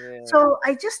 Yeah. So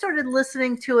I just started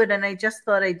listening to it and I just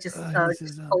thought I'd just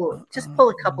pull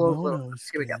a couple of little.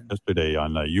 Here we go. Yesterday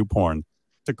on YouPorn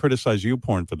to criticize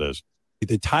YouPorn for this.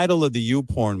 The title of the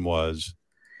YouPorn was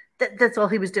that's all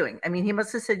he was doing. I mean, he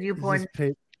must have said YouPorn.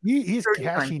 He's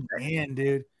cashing in,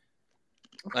 dude.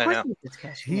 Of course he's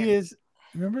cashing in. He is.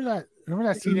 Remember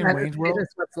that scene in Wayne's World?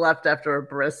 What's left after a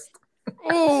bris.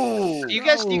 Oh, do you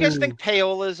guys think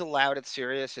payola is allowed at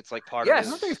Sirius? It's like part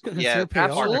of this. Yeah,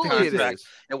 absolutely.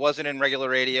 It wasn't in regular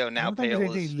radio. Now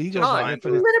payola is legal. It's a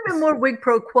little bit more wig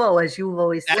pro quo, as you've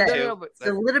always said. It's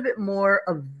a little bit more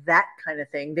of that kind of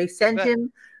thing. They send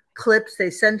him clips, they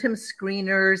send him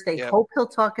screeners, they hope he'll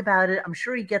talk about it. I'm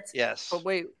sure he gets but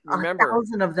wait, remember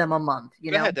 1,000 of them a month.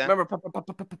 You know, remember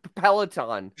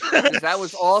Peloton, because that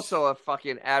was also a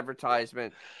fucking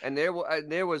advertisement, and there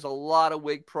was a lot of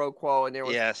wig pro quo, and there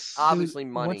was obviously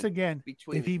money. Once again,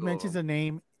 if he mentions a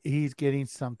name, he's getting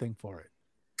something for it.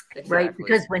 Exactly. Right,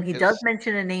 because when he does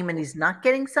mention a name and he's not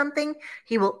getting something,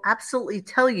 he will absolutely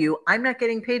tell you, "I'm not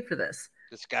getting paid for this."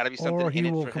 There's got to be something in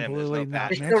it for him. You're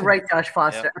still right, Josh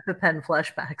Foster. EpiPen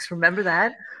flashbacks. Remember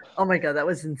that? Oh my god, that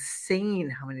was insane!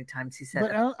 How many times he said?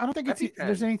 But that. I don't think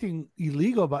there's anything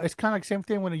illegal about it. It's kind of like the same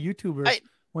thing when a YouTuber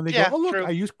when they go, "Oh look, I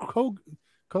use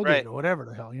Colgate or whatever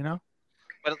the hell," you know.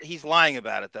 But he's lying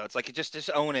about it though. It's like you just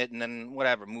own it and then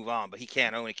whatever, move on. But he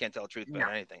can't own it. He can't tell the truth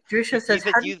about anything. Drisha says,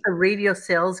 "How does the radio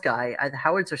sales guy, either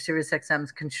Howard's or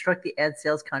SiriusXM's, construct the ad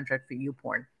sales contract for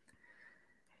YouPorn?"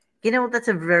 You know, that's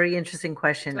a very interesting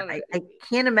question. I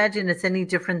can't imagine it's any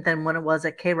different than when it was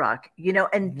at K-Rock. You know,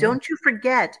 and don't you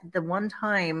forget the one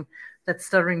time that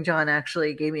Stuttering John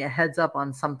actually gave me a heads up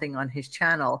on something on his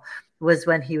channel was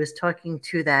when he was talking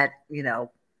to that, you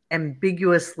know,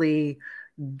 ambiguously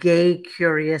gay,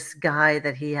 curious guy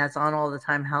that he has on all the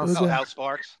time, Hal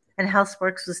Sparks. And Hal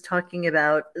Sparks was talking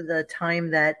about the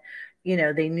time that, you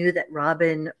know, they knew that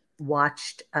Robin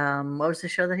watched what was the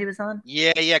show that he was on?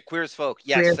 Queer as Folk.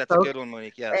 Yes, that's a good one,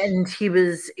 Monique. Yes. And he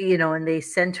was, you know, and they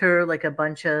sent her like a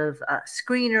bunch of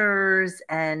screeners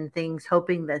and things,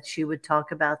 hoping that she would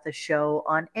talk about the show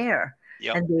on air.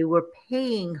 Yep. And they were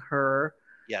paying her.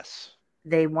 Yes.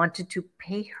 They wanted to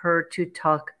pay her to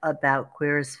talk about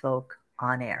Queer as Folk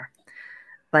on air,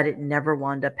 but it never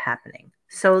wound up happening.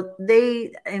 So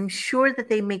I'm sure that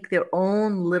they make their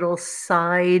own little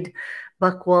side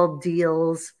Buchwald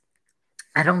deals.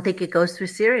 I don't think it goes through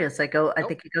Sirius. I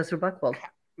think it goes through Buchwald.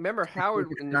 Remember Howard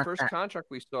in the first contract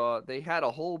we saw, they had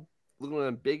a whole little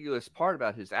ambiguous part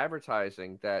about his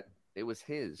advertising that it was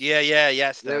his.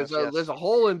 Yes. There's a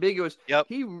whole ambiguous. Yep.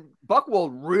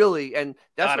 Buchwald really, and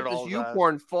that's what this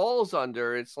YouPorn falls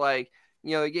under. It's like,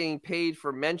 you know, getting paid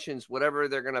for mentions, whatever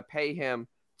they're going to pay him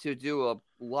to do a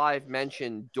live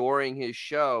mention during his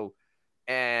show,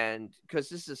 and because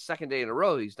this is the second day in a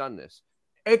row he's done this.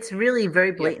 It's really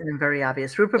very blatant and very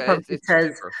obvious. Rupert Pumpkin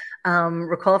says,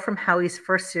 recall from Howie's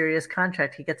first Sirius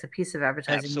contract, he gets a piece of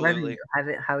advertising revenue.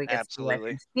 How he gets to let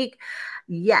him speak.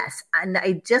 Yes. And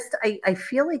I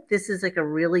feel like this is like a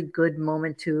really good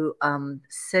moment to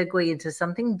segue into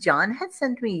something John had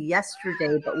sent me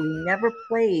yesterday, but we never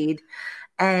played.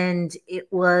 And it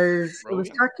was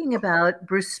talking about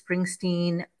Bruce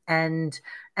Springsteen and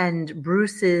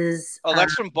Bruce's. Oh,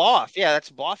 that's from Boff. Yeah,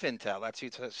 that's Boff Intel. That's who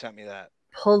sent me that.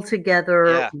 Pulled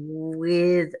together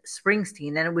with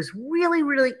Springsteen, and it was really,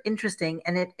 really interesting.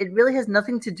 And it really has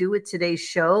nothing to do with today's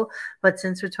show, but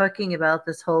since we're talking about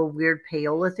this whole weird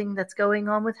payola thing that's going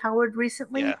on with Howard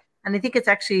recently, and I think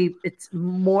it's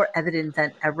more evident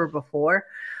than ever before.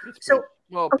 So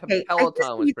Well, Okay,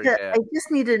 Peloton was pretty bad. I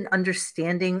just need an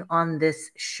understanding on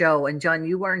this show. And John,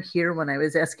 you weren't here when I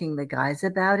was asking the guys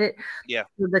about it. Yeah.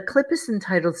 So the clip is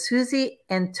entitled Susie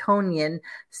Antonian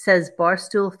Says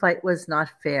Barstool Fight Was Not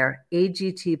Fair,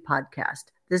 AGT Podcast.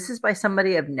 This is by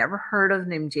somebody I've never heard of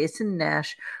named Jason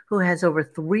Nash, who has over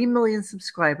 3 million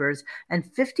subscribers, and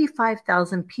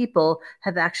 55,000 people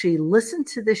have actually listened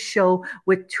to this show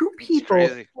with two people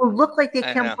who look like they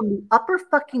come from the upper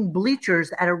fucking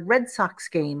bleachers at a Red Sox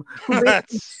game, who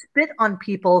basically spit on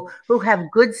people who have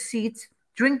good seats,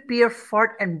 drink beer,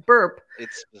 fart, and burp,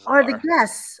 are the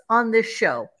guests on this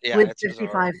show with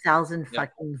 55,000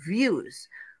 fucking views.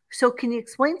 So can you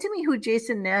explain to me who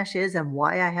Jason Nash is and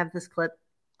why I have this clip?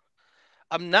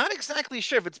 I'm not exactly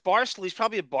sure if it's Barstool. He's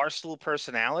probably a Barstool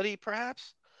personality,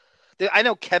 perhaps. I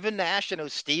know Kevin Nash. I know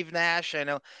Steve Nash.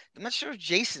 I'm not sure if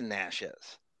Jason Nash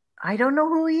is. I don't know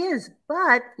who he is,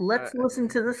 but let's listen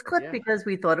to this clip because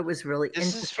we thought it was really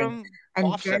interesting. Is from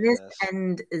and Dennis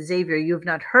and Xavier, you have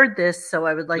not heard this, so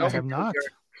I would like to know your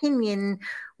opinion.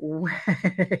 Words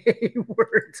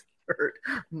heard,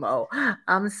 Mo.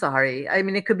 I'm sorry. I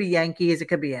mean, it could be Yankees, it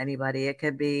could be anybody, it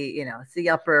could be, it's the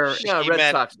upper. Yeah,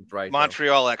 Red Sox is right.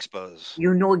 Montreal Expos.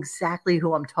 You know exactly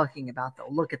who I'm talking about, though.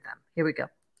 Look at them. Here we go.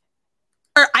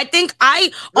 I think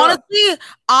honestly,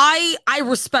 I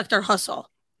respect their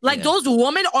hustle. Like those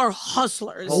women are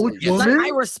hustlers. Like,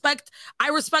 I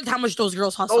respect how much those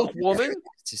girls hustle. Oh, woman.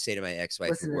 To say to my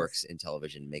ex-wife who works in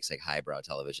television, makes like highbrow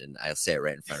television, I'll say it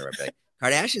right in front of her. Like,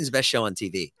 Kardashian's the best show on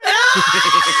TV.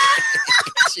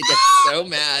 She gets so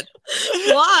mad.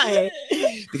 Why?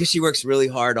 Because she works really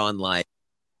hard on like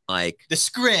the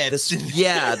script. The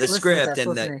script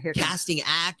and the casting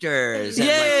actors and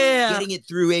getting it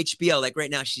through HBO. Like right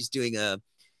now, she's doing a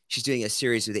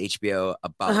series with HBO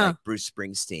about like Bruce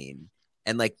Springsteen,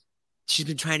 and like she's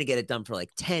been trying to get it done for like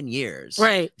 10 years.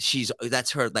 Right.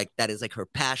 That is like her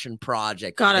passion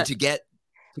project. Got and it. to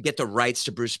get the rights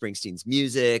to Bruce Springsteen's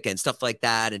music and stuff like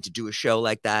that, and to do a show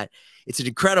like that, it's an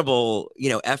incredible,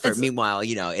 effort. Meanwhile,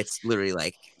 it's literally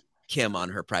like Kim on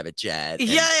her private jet.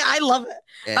 I love it.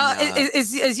 And,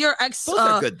 is your ex? Both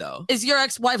are good though. Is your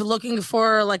ex-wife looking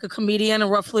for like a comedian,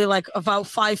 roughly like about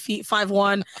 5 feet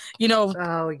 5'1"?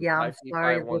 Oh yeah, I'm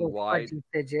sorry, little fudgy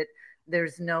fidget.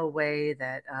 There's no way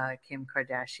that Kim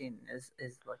Kardashian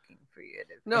is looking for you.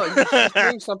 No, she's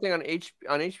doing something on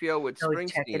HBO with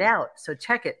Springsteen. Check it out. So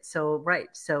check it.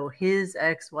 So his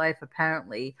ex-wife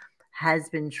apparently has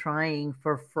been trying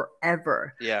for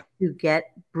forever to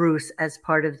get Bruce as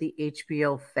part of the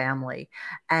HBO family.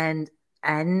 And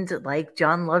like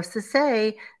John loves to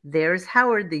say, there's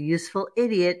Howard, the useful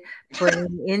idiot,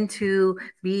 playing into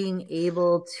being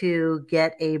able to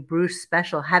get a Bruce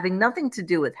special, having nothing to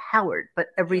do with Howard, but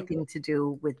everything to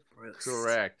do with Bruce.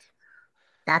 Correct.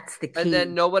 That's the key. And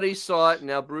then nobody saw it.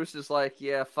 Now Bruce is like,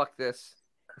 yeah, fuck this.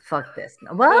 Fuck this.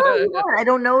 Well, I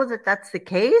don't know that that's the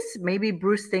case. Maybe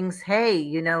Bruce thinks, hey,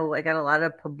 I got a lot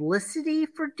of publicity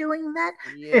for doing that.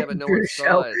 Yeah, but no one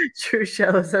saw it. True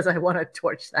Show says, I want to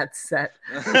torch that set.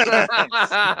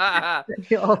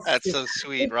 That's so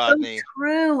sweet, Rodney. So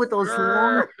true, with those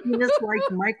long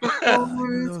penis-like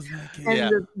microphones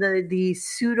and the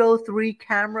pseudo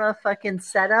 3-camera fucking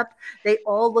setup. They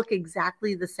all look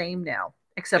exactly the same now.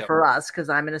 Except for us, because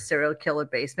I'm in a serial killer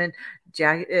basement.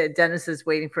 Dennis is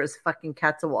waiting for his fucking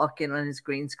cat to walk in on his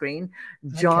green screen.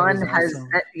 John has,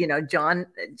 John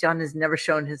has never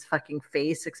shown his fucking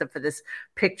face except for this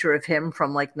picture of him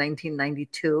from like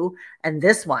 1992, and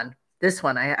this one,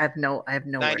 I have no.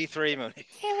 93 movie.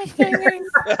 It's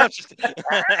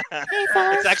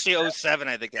actually 07,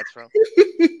 I think that's from.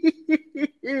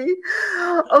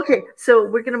 Okay, so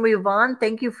we're gonna move on.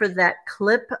 Thank you for that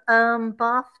clip,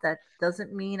 Boff. That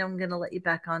doesn't mean I'm gonna let you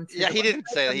back on. He didn't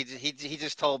say that. He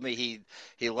just told me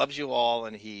he loves you all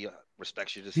and he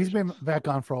respects your decision. He's been back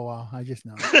on for a while. I just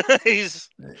know. It's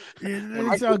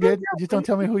all good. Just don't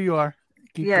tell me who you are.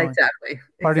 Keep going. Exactly.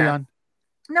 Party on.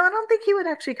 No, I don't think he would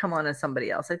actually come on as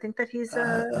somebody else. I think that he's.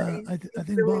 I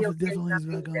think really Bob definitely is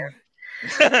back on.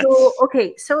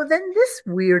 So then this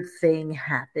weird thing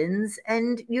happens,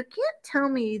 and you can't tell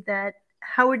me that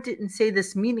Howard didn't say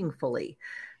this meaningfully,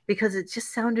 because it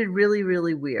just sounded really,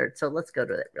 really weird. So let's go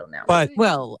to it real now. But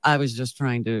I was just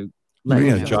trying to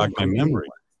jog my memory.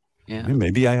 Yeah,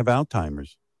 maybe I have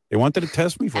Alzheimer's. They wanted to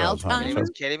test me for Alzheimer's.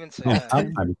 Can't even say that.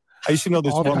 Alzheimer's. I used to know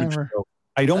this woman.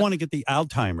 I don't want to get the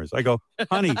Alzheimer's. I go,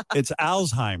 honey, it's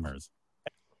Alzheimer's.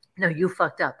 No, you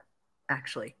fucked up.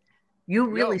 Actually, you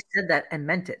really said that and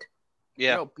meant it.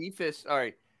 Yeah. No, Beefus. All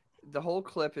right. The whole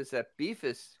clip is that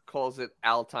Beefus calls it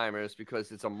Alzheimer's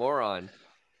because it's a moron.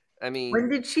 I mean, when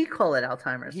did she call it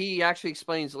Alzheimer's? He actually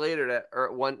explains later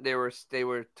that when they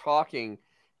were talking,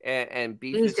 and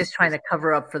Beefus he's just trying to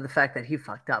cover up for the fact that he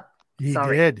fucked up. He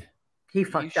did. He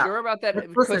fucked up. Sure about that? But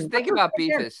Because listen, think about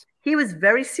Beefus. He was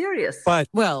very serious. But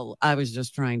well, I was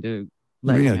just trying to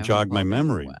jog my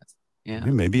memory. Yeah,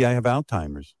 maybe I have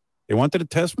Alzheimer's. They wanted to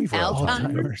test me for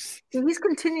Alzheimer's. So he's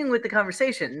continuing with the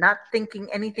conversation, not thinking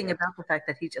anything about the fact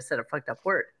that he just said a fucked up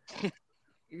word.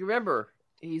 You remember,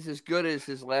 he's as good as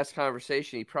his last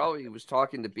conversation. He probably was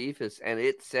talking to Beefus, and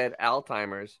it said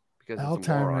Alzheimer's because it's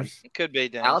a moron. It could be,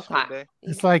 Dennis.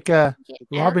 It's like,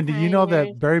 Robin, do you know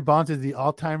that Barry Bonds is the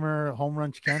all-timer home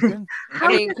run champion? I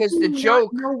mean, because the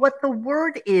joke. Know what the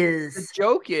word is? The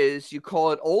joke is you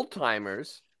call it old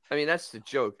timers. I mean, that's the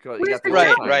joke. Right.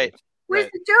 Where's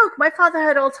the joke? My father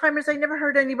had Alzheimer's. I never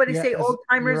heard anybody say old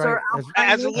timers or Alzheimer's.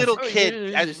 As a little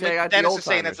kid, as Dennis is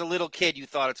saying, as a little kid, you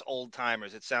thought it's old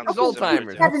timers. It sounds old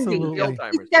timers. 70.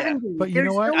 He's 70. But you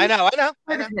know what? I know.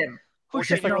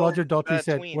 Just like Roger Daltrey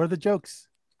said, where are the jokes?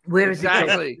 Where's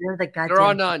exactly? Where are the goddamn? There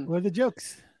are none. Where are the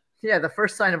jokes? Yeah, the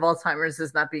first sign of Alzheimer's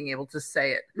is not being able to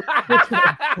say it. That's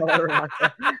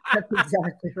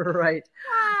exactly right.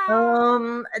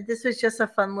 This was just a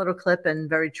fun little clip and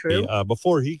very true. Hey,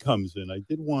 before he comes in, I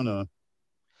did want to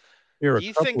hear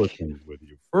a couple of things with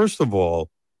you. First of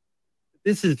all,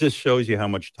 this just shows you how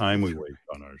much time we waste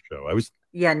on our show.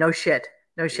 No shit.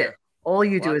 All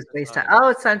you do is waste time. Oh,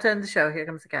 it's time to end the show. Here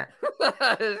comes the cat.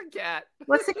 There's a cat.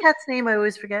 What's the cat's name? I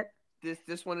always forget.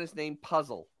 This one is named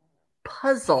Puzzle.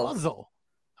 Puzzle.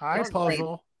 Hi,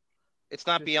 Puzzle. It's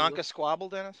not Bianca Squabble,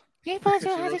 Dennis? Hey,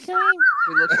 Puzzle, how's it going?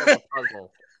 He looks like a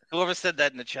puzzle. Whoever said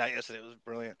that in the chat yesterday was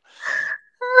brilliant.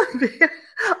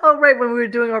 Oh, right, when we were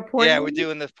doing our porn. Yeah, we're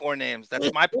doing the porn names.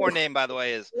 That's my porn name, by the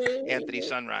way, is Anthony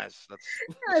Sunrise.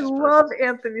 I love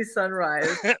Anthony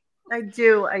Sunrise. I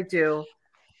do.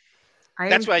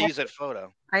 That's why I use that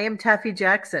photo. I am Taffy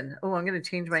Jackson. Oh, I'm going to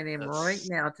change my name right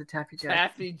now to Taffy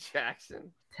Jackson.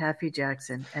 Taffy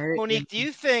Jackson. Monique, do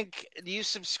you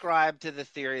subscribe to the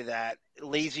theory that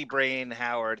lazy brain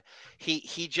Howard,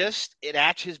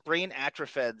 his brain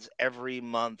atrophies every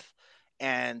month,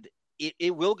 and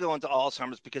it will go into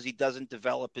Alzheimer's because he doesn't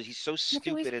develop, he's so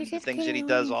stupid in the things that he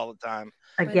does all the time.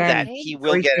 Again, that he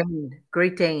will get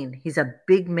Great Dane. He's a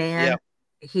big man. Yeah.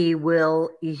 He will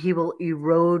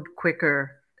erode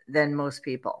quicker than most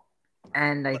people.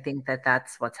 And I think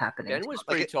that's what's happening. Ben was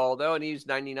pretty tall though, and he's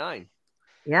 99.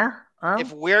 Yeah.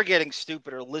 If we're getting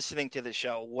stupider listening to the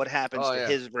show, what happens to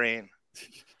his brain?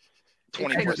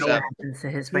 24/7. What happens to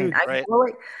his brain? Right.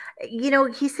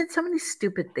 He said so many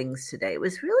stupid things today. It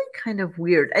was really kind of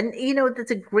weird. And, that's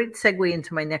a great segue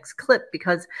into my next clip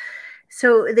because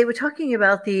so they were talking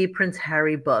about the Prince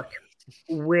Harry book,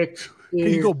 which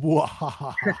is the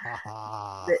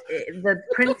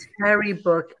Prince Harry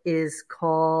book is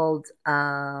called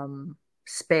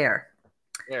Spare.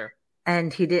 Yeah.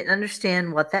 And he didn't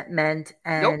understand what that meant.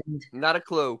 And not a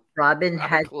clue. Robin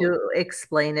had to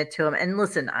explain it to him. And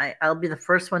listen, I'll be the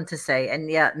first one to say, and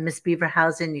Miss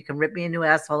Beaverhausen, you can rip me a new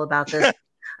asshole about this.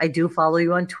 I do follow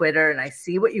you on Twitter, and I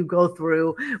see what you go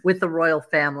through with the royal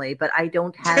family, but I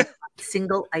don't have a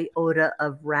single iota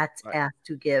of rat's ass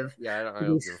to give to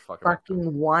these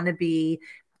fucking wannabe,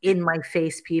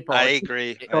 in-my-face people. I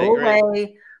agree. Go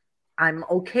away. I'm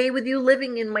okay with you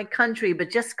living in my country,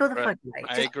 but just go the fuck away.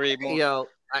 I agree more.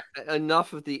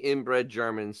 Enough of the inbred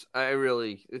Germans.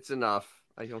 It's enough.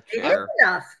 I don't care.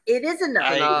 It is enough.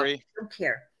 I agree.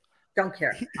 Don't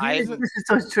care. This is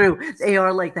so true. They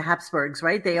are like the Habsburgs,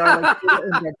 right? They are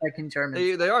like in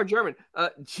Germans. They are German.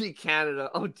 Canada.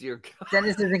 Oh dear God.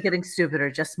 Dennis isn't getting stupider,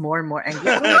 just more and more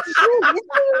angry.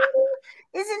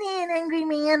 Isn't he an angry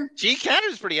man?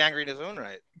 Canada's pretty angry in his own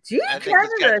right.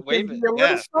 Canada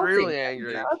is really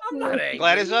angry. I'm not angry.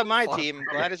 Glad he's on my team.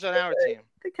 Glad he's on our team.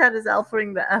 The cat is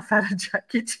alphaing the F out of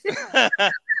Jackie G.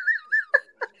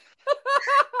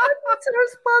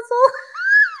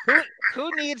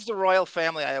 Who needs the royal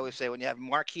family? I always say when you have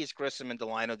Marquise Grissom and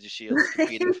Delino DeShields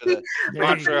competing for the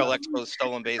Montreal Expos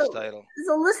stolen base title.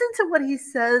 So listen to what he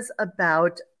says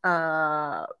about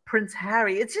Prince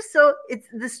Harry. It's just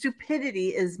the stupidity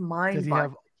is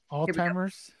mind-boggling. Does he have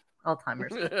Alzheimer's?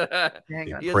 Alzheimer's.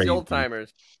 Hang on. He has the old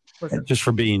timers. Just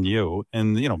for being you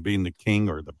and being the king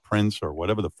or the prince or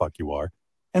whatever the fuck you are.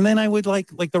 And then I would like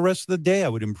the rest of the day I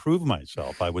would improve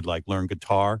myself. I would learn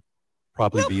guitar,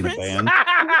 probably be in a band.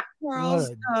 Charles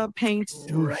paints.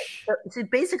 Right. So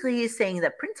basically he's saying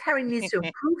that Prince Harry needs to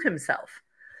improve himself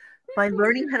by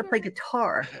learning how to play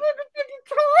guitar.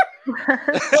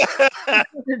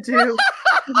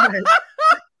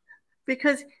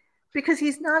 Because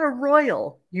he's not a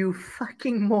royal, you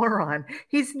fucking moron.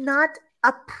 He's not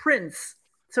a prince.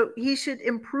 So he should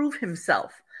improve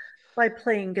himself by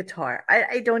playing guitar.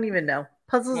 I don't even know.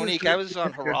 Puzzles. Monique, I was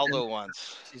on Geraldo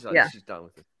once. She's done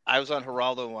with it. I was on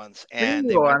Geraldo once, and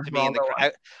they wanted to be in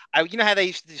the. You know how they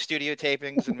used to do studio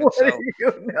tapings, and so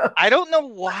I don't know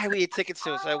why we had tickets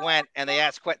to it. So I went, and they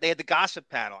asked. They had the gossip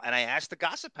panel, and I asked the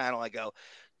gossip panel. I go,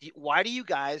 "Why do you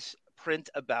guys print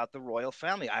about the royal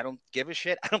family? I don't give a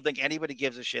shit. I don't think anybody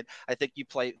gives a shit. I think you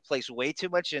place way too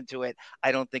much into it.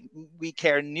 I don't think we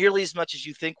care nearly as much as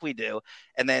you think we do."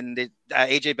 And then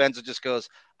AJ Benzo just goes,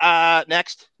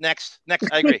 next. I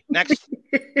agree. Next.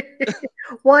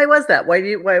 Why was that? Why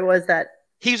was that?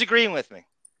 He was agreeing with me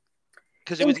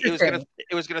because it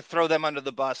was gonna throw them under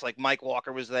the bus. Like Mike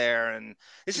Walker was there, and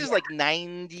this is like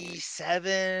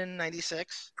 97,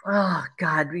 96. Oh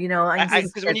God, you know,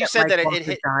 because when you said that it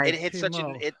hit such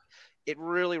an it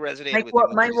really resonated with me.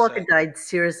 Mike Walker died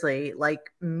seriously. Like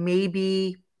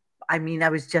maybe. I mean, I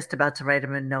was just about to write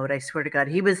him a note. I swear to God,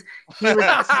 he was. we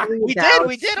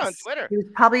did on Twitter. He was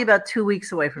probably about 2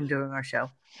 weeks away from doing our show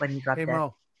when he dropped dead.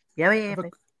 Mo, yeah. I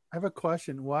have a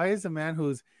question. Why is a man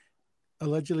who's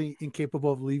allegedly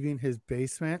incapable of leaving his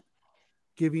basement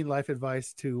giving life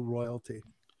advice to royalty?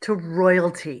 To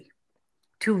royalty.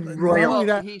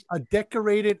 A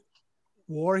decorated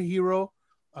war hero,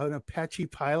 an Apache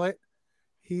pilot.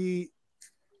 And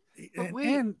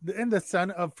the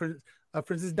son of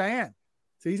Princess Diane.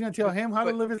 So he's going to tell him how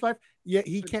to live his life. Yet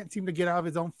he can't seem to get out of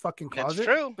his own fucking closet.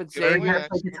 That's true. But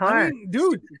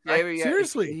dude,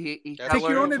 seriously, take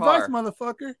your own advice,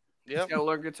 motherfucker. Yeah, gotta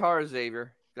learn guitar,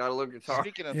 Xavier. Gotta learn guitar.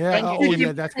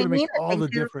 That's going to make all the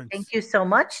difference. Thank you so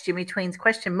much, Jimmy Twain's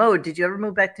question. Mo, did you ever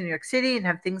move back to New York City and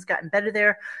have things gotten better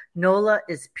there? NOLA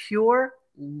is pure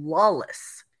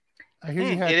lawless. I hear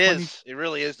you had It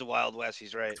really is the Wild West.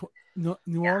 He's right.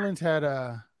 New Orleans had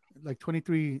like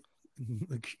 23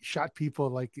 shot people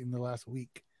like in the last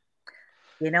week.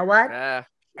 You know what? I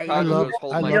love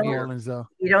New Orleans though.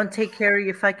 You don't take care of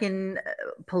your fucking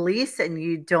police, and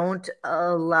you don't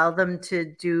allow them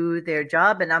to do their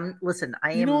job. And I am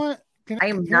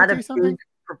not a big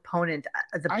proponent.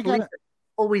 The police have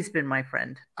always been my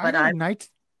friend. But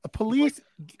police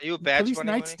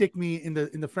nightstick me in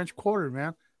the French Quarter,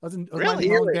 man. I was really?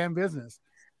 my own damn business.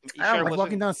 I was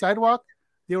walking down the sidewalk.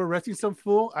 They were arresting some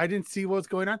fool. I didn't see what was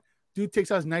going on. Dude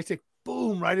takes out his nightstick,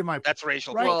 boom, right in my. That's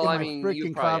racial. Right in my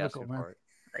freaking clavicle, man.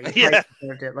 You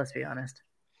deserved it. Let's be honest.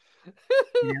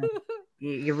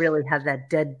 You really have that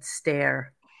dead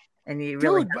stare, and you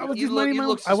really. Dude, I was just minding my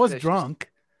own. I was drunk.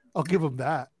 I'll give him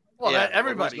that. Well,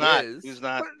 everybody is. Who's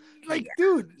not? Like,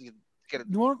 dude.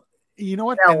 You know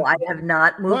what? No, I have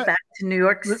not moved back to New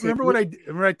York City.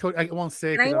 Remember I told. I won't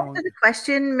say. Can I answer the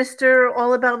question, Mr.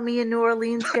 All About Me in New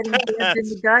Orleans getting stabbed in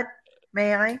the gut?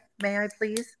 May I? May I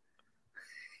please?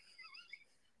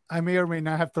 I may or may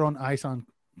not have thrown ice on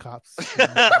cops. Waste of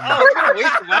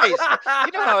ice.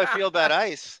 You know how I feel about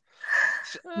ice.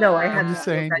 No, I have. I'm just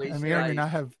saying. I may or may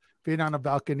not have been on a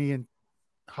balcony and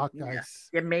hawked ice.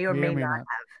 You may or may not have.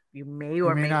 You may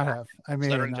or may not have. I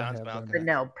may or not have. But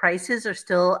no, prices are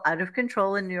still out of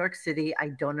control in New York City. I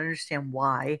don't understand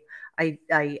why.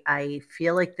 I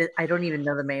feel like that. I don't even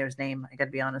know the mayor's name. I got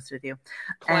to be honest with you.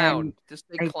 Clown. Just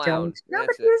say clown. No,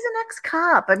 but he was an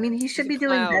ex-cop. I mean, he should be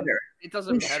doing better. It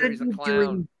doesn't matter. He's a clown.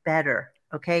 Doing better.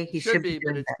 Okay, he should be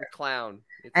doing better. It's a clown.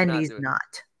 And he's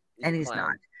not. And he's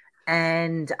not.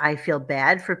 And I feel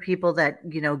bad for people that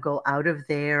go out of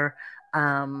their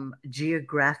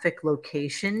geographic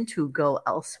location to go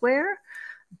elsewhere.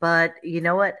 But you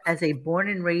know what? As a born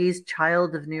and raised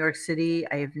child of New York City,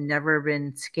 I have never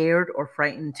been scared or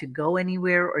frightened to go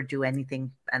anywhere or do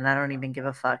anything, and I don't even give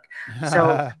a fuck.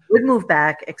 So would move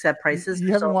back, except prices.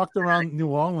 You haven't walked around New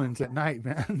Orleans at night,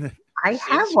 man. I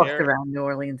have walked around New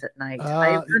Orleans at night.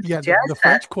 The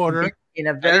French Quarter in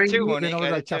a very a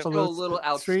little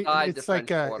outside. It's like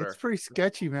it's pretty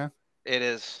sketchy, man. It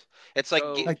is. It's like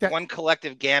one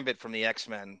collective gambit from the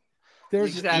X-Men.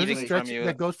 There's a stretch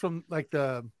that goes from like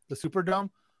the Superdome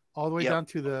all the way down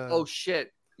to the. Oh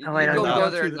shit! I don't know.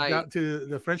 Down to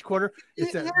the French Quarter.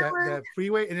 It's that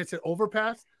freeway, and it's an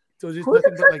overpass. So it's just Who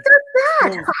nothing the but fuck like. does that? How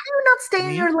do you not stay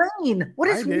in your lane? What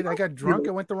is? I did. I got drunk.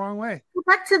 I went the wrong way. Go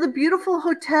back to the beautiful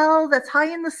hotel that's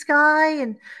high in the sky,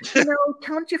 and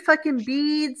count your fucking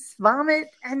beads, vomit,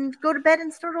 and go to bed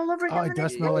and start all over again. Oh, it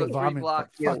does smell like vomit. Fuck,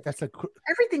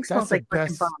 everything smells like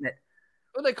fucking vomit.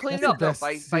 Well, they clean it up though.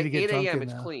 By 8 a.m.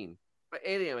 it's clean. By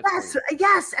 8 a.m. it's clean.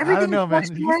 Yes, everything. I don't know, man.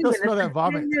 You still smell that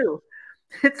vomit.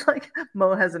 It's like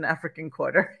Mo has an African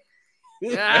quarter.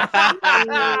 Jimmy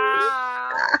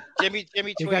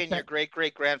Twain, your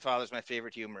great grandfather is my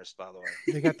favorite humorist, by the way.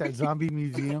 They got that zombie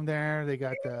museum there. They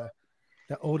got the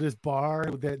the oldest bar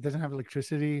that doesn't have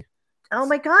electricity. Oh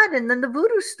my God! And then the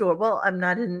Voodoo store. Well, I'm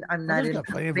not in.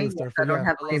 Plenty of Voodoo stores. I don't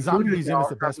have the Zombie Museum is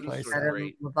the best place.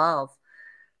 Laval's.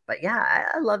 But yeah,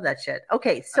 I love that shit.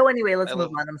 Okay, so anyway, let's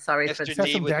move on. I'm sorry for some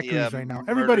daiquiris right now.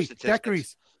 Everybody,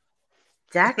 daiquiris.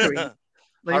 Daiquiri.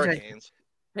 Hurricanes.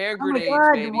 Hand oh grenades, my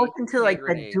God! baby. You walk into like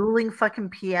grenade. that dueling fucking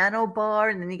piano bar,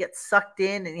 and then you get sucked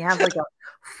in, and you have like a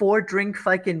 4-drink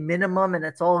fucking minimum, and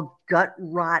it's all gut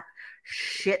rot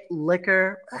shit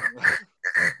liquor.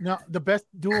 No, the best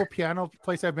dual piano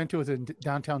place I've been to was in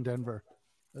downtown Denver.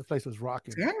 That place was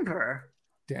rocking. Denver.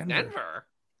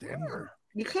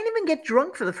 You can't even get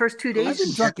drunk for the first 2 days. I've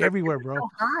been drunk everywhere, bro. So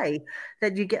high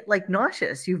that you get like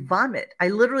nauseous. You vomit. I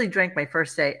literally drank my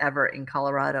first day ever in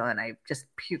Colorado, and I just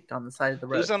puked on the side of the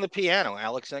road. Who's on the piano?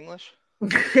 Alex English?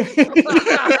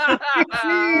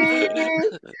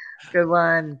 Good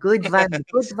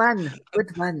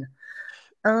one.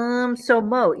 So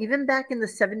Mo, even back in the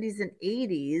 70s and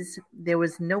 80s, there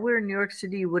was nowhere in New York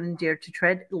City you wouldn't dare to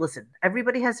tread. Listen,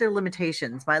 everybody has their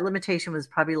limitations. My limitation was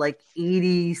probably like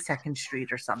 82nd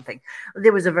Street or something.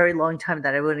 There was a very long time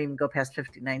that I wouldn't even go past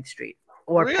 59th Street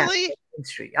or past 59th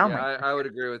Street. Oh my! I would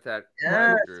agree with that.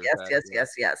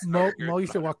 Yes. Mo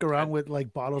used to walk around with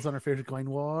like bottles on her face, going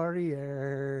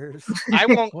 "Warriors." I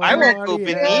won't go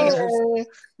beneath.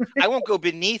 I won't go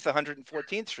beneath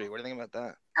 114th Street. What do you think about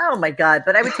that? Oh my God!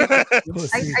 But I would take. I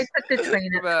took the train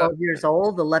at 12 years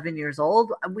old, 11 years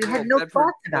old. We had no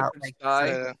thoughts about like.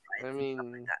 I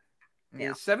mean, in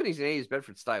the 70s and 80s,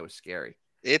 Bedford-Stuyvesant was scary.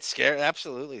 It's scary,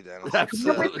 absolutely, Dennis.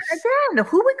 Absolutely. Again,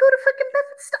 who would go to fucking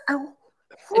Bedford-Stuyvesant?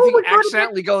 If you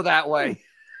accidentally go that way.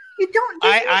 You don't.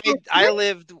 I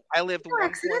lived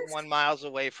 1.1 miles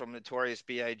away from Notorious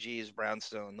B.I.G.'s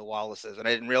Brownstone, the Wallaces, and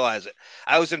I didn't realize it.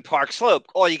 I was in Park Slope.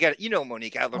 All you got,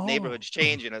 Monique, how the neighborhoods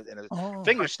change in a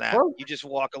finger snap. You just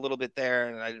walk a little bit there,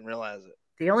 and I didn't realize it.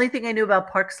 The only thing I knew about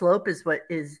Park Slope is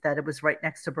that it was right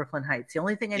next to Brooklyn Heights. The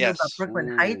only thing I knew about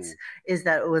Brooklyn Heights is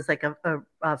that it was like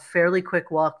a fairly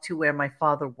quick walk to where my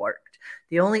father worked.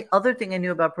 The only other thing I knew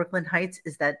about Brooklyn Heights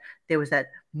is that there was that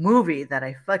movie that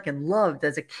I fucking loved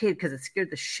as a kid because it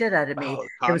scared the shit out of me.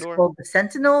 It was called The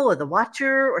Sentinel or The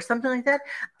Watcher or something like that.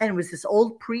 And it was this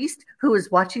old priest who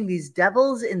was watching these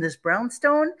devils in this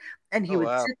brownstone, and he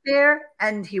would sit there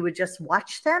and he would just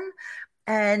watch them.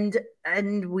 And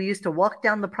we used to walk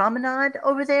down the promenade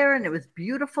over there, and it was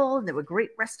beautiful, and there were great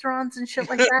restaurants and shit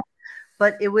like that.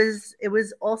 But it was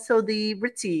also the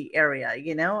ritzy area, I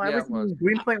was in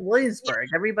Greenpoint, Williamsburg.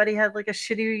 Everybody had like a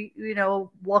shitty,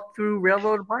 walk through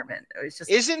railroad apartment. It was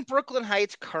just. Isn't Brooklyn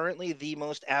Heights currently the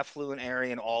most affluent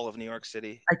area in all of New York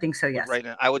City? I think so. Yes. Right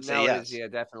now, I would say yes. Yeah,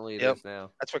 definitely it is now.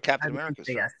 That's where Captain America's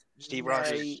from. Yes. Steve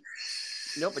Rogers.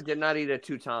 Nope, I did not eat at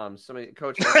Two Toms.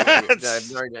 Coach.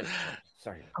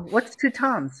 Sorry. What's Two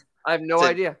Toms? I have no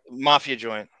idea. Mafia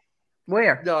joint.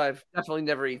 Where? No, I've definitely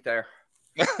never eat there.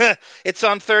 It's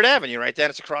on 3rd Avenue, right? Then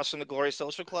it's across from the Glory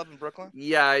Social Club in Brooklyn.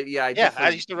 Yeah. I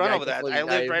used to run over that. I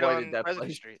lived right on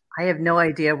President Street. I have no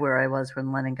idea where I was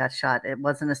when Lennon got shot. It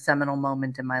wasn't a seminal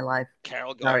moment in my life.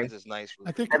 Carol Gardens is nice.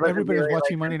 I think everybody was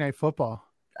watching Monday Night Football.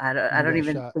 I don't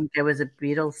even think I was a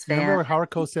Beatles fan. Remember when Howard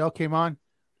Cosell came on?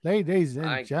 Ladies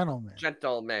and gentlemen.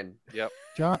 Gentlemen. Yep.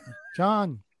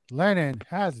 John Lennon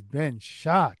has been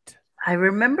shot. I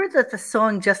remember that the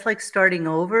song Just Like Starting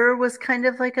Over was kind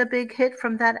of like a big hit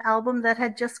from that album that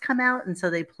had just come out. And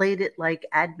so they played it like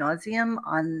ad nauseum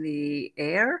on the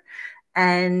air.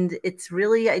 And it's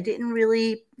really, I didn't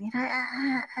really,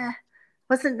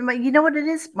 wasn't my, what it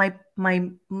is?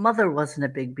 My mother wasn't a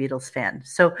big Beatles fan.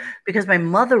 So because my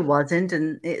mother wasn't,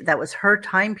 and that was her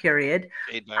time period,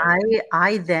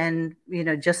 I then,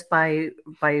 just by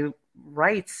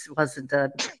rights wasn't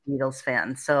a Beatles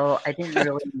fan, so I didn't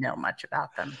really know much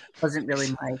about them. It wasn't really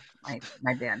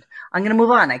my band. I'm gonna move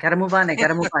on. I gotta move on.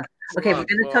 Okay, we're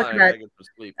gonna talk about.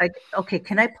 Okay,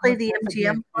 can I play the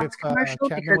MGM commercial?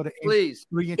 Because please,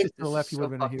 3 inches to the left, you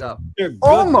would have been a hero. They're good.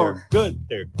 Almost.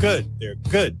 They're good.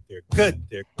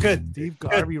 Steve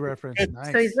Garvey reference.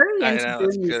 Nice. So he's very into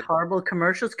doing these horrible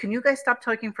commercials. Can you guys stop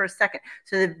talking for a second?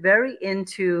 So they're very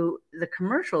into the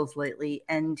commercials lately,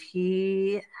 and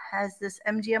he has this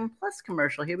MGM Plus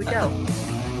commercial. Here we go.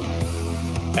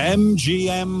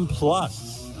 MGM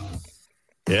Plus.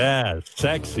 Yeah,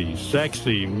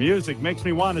 sexy music makes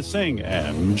me want to sing.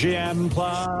 MGM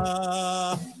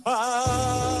Plus.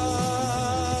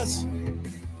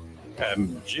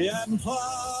 MGM Plus.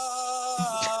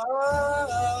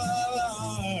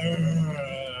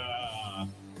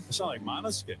 I sound like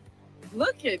Måneskin.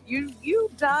 Look at you! You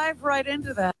dive right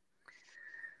into that.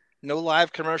 No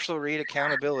live commercial read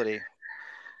accountability.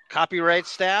 Copyright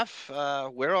staff,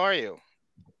 where are you?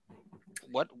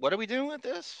 What are we doing with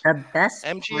this? The best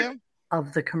MGM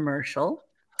of the commercial.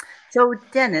 So,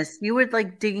 Dennis, you were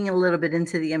like digging a little bit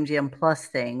into the MGM Plus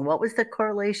thing. What was the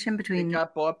correlation between? They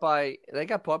got bought by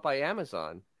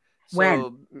Amazon.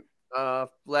 When?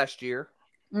 Last year,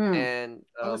 and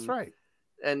that's right.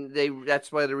 And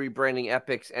that's why they're rebranding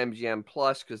Epix MGM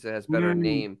Plus, because it has better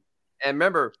name. And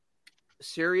remember,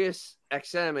 Sirius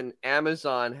XM and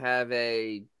Amazon have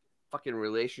a fucking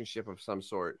relationship of some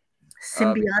sort.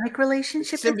 Symbiotic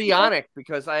relationship? Symbiotic,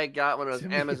 because I got one of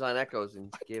those Amazon Echoes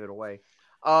and gave it away.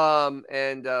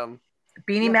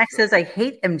 Beanie Mac says, I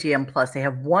hate MGM Plus. They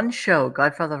have one show,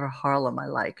 Godfather of Harlem, I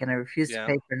like, and I refuse to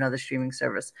pay for another streaming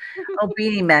service. Oh,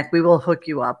 Beanie Mac, we will hook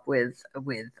you up with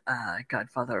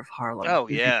Godfather of Harlem. Oh,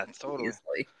 yeah, totally.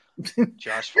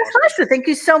 Josh Foster, thank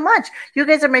you so much. You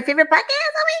guys are my favorite podcast.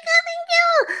 Oh my God, thank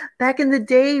you. Back in the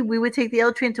day, we would take the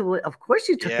L train to, of course,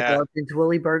 you took the L train to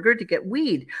Willy Burger to get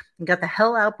weed and got the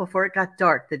hell out before it got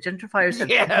dark. The gentrifiers said,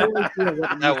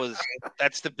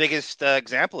 that's the biggest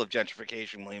example of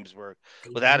gentrification, Williamsburg.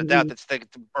 Without a doubt, that's the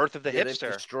birth of the hipster. They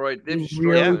destroyed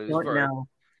really don't know.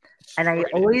 And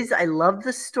I love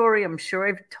the story. I'm sure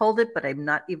I've told it, but I'm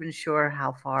not even sure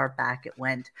how far back it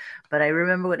went. But I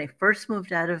remember when I first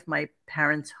moved out of my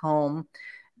parents' home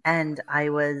and I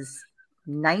was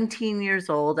 19 years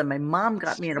old and my mom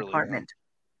got me an apartment.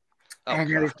 I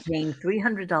was paying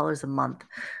 $300 a month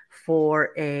for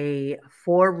a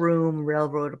 4-room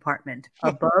railroad apartment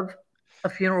above a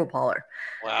funeral parlor.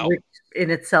 Wow. Which in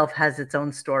itself has its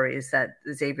own stories that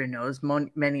Xavier knows,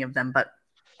 many of them, but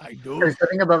I was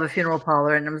living above a funeral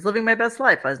parlor and I was living my best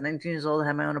life. I was 19 years old, I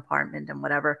had my own apartment and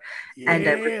whatever. Yeah. And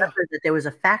I remember that there was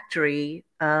a factory.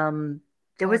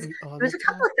 There was a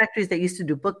couple of factories that used to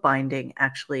do bookbinding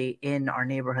actually in our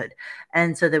neighborhood.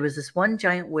 And so there was this one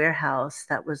giant warehouse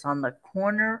that was on the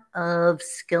corner of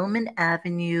Skillman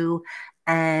Avenue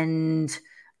and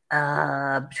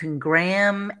between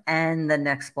Graham and the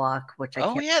next block, which I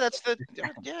can't. That's the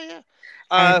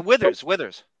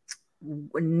Withers.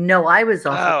 No, I was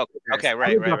off. Oh, okay,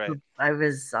 right. I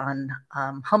was on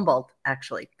Humboldt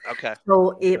actually. Okay.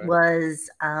 So it was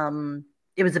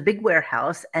a big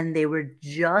warehouse, and they were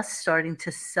just starting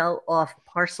to sell off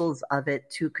parcels of it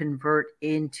to convert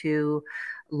into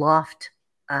loft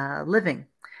living. Wow.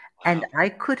 And I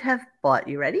could have bought.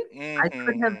 You ready? I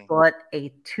could have bought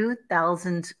a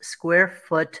 2,000 square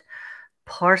foot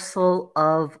parcel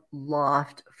of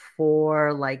loft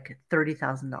for like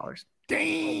 $30,000.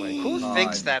 Dang. Who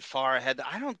thinks that far ahead?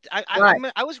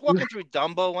 I was walking through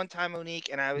Dumbo one time, Monique,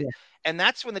 and and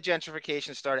that's when the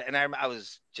gentrification started. And I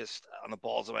was just on the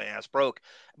balls of my ass broke.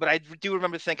 But I do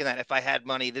remember thinking that if I had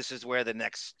money, this is where the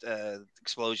next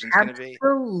explosion's going to be.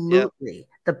 Absolutely. Yep.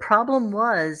 The problem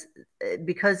was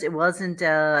because it was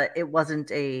a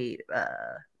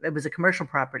commercial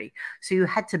property, so you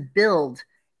had to build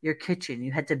your kitchen,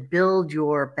 you had to build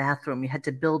your bathroom, you had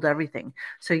to build everything.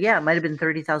 So yeah, it might have been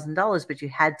 $30,000, but you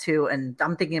had to. And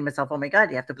I'm thinking to myself, oh my God,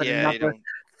 you have to put another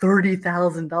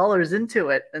 $30,000 into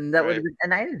it, and that would have been.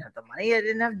 And I didn't have the money. I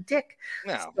didn't have dick.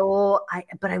 No. So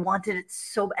but I wanted it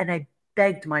so, and I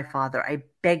begged my father. I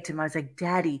begged him. I was like,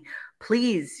 Daddy,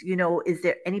 please, is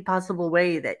there any possible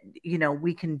way that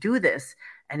we can do this?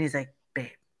 And he's like,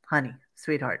 babe, honey,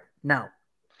 sweetheart, no.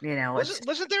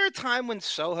 Wasn't there a time when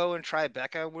Soho and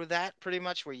Tribeca were that pretty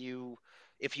much where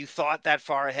if you thought that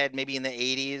far ahead, maybe in the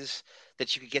 80s,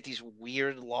 that you could get these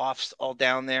weird lofts all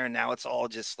down there, and now it's all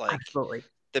just like absolutely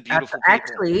the beautiful people.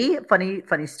 Actually,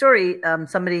 funny story.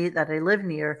 Somebody that I live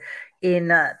near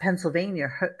in Pennsylvania,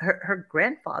 her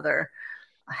grandfather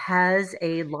has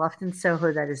a loft in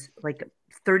Soho that is like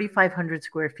 3,500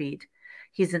 square feet.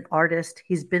 He's an artist.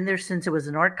 He's been there since it was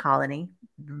an art colony,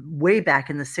 way back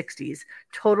in the 60s.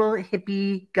 Total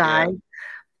hippie guy. Yeah.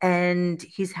 And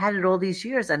he's had it all these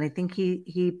years. And I think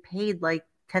he paid like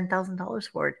 $10,000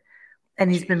 for it. And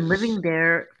he's been living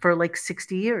there for like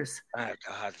 60 years. Oh,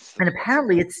 God. And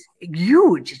apparently it's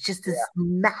huge. It's just this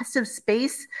massive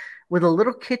space with a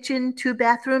little kitchen, 2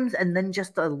 bathrooms, and then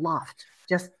just a loft,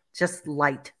 just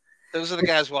light. Those are the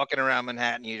guys walking around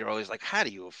Manhattan. You're always like, how do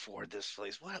you afford this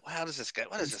place? How does this guy?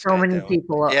 What is this? So many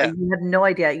people. Yeah. You have no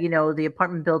idea. The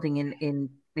apartment building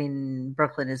in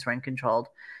Brooklyn is rent controlled.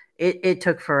 It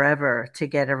took forever to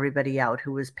get everybody out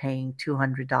who was paying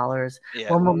 $200. Yeah.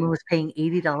 One woman was paying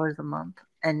 $80 a month,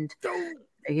 and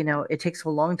it takes a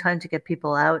long time to get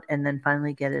people out and then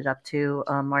finally get it up to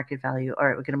market value. All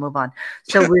right, we're going to move on.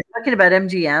 So we're talking about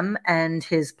MGM and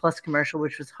his Plus commercial,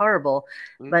 which was horrible.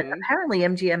 But apparently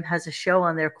MGM has a show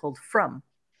on there called From.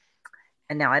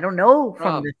 And now I don't know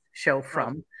from the show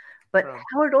From, But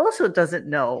Howard also doesn't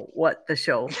know what the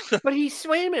show. But wait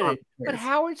a minute. But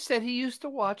Howard said he used to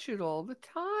watch it all the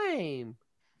time.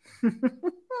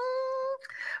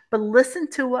 But listen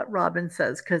to what Robin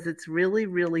says, because it's really,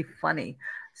 really funny.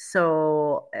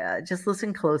 So just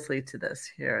listen closely to this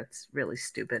here. It's really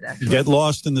stupid. Actually. Get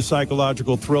lost in the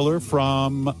psychological thriller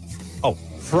From.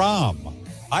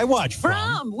 I watch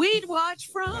From. We'd watch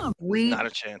From. Not a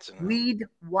chance. We'd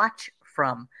watch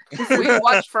From. We'd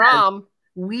watch From.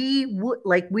 We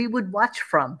would watch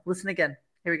From. Listen again.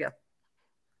 Here we go.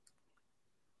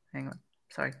 Hang on.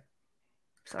 Sorry.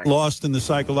 Lost in the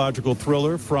psychological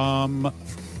thriller From.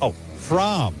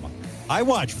 I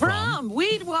watch From.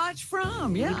 We'd watch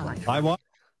From. Yeah.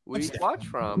 We'd watch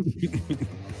From.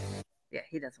 Yeah,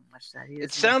 he doesn't watch that.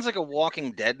 It sounds like a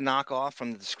Walking Dead knockoff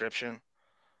from the description.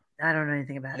 I don't know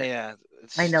anything about it. Yeah.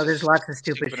 I know there's lots of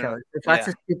stupid shows. There's lots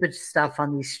of stupid stuff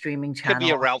on these streaming channels. Could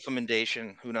be a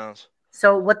Ralph-emendation. Who knows?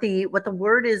 So what the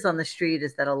word is on the street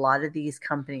is that a lot of these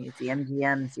companies, the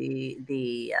MGMs,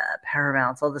 the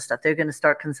Paramounts, all this stuff, they're going to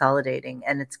start consolidating,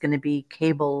 and it's going to be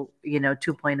cable,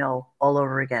 2.0 all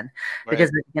over again. Right. Because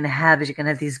what you're going to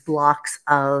have these blocks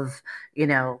of,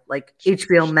 like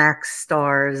HBO Max,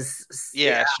 Stars.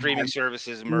 Yeah, streaming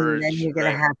services merge. And then you're going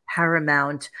to have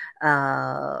Paramount,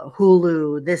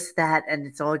 Hulu, this, that, and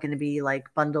it's all going to be like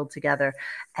bundled together.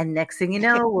 And next thing you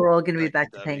know, we're all going to be back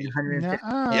to paying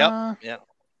 $150.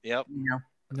 Yep.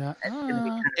 Kind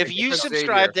if you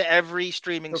subscribe to every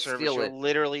streaming service, you're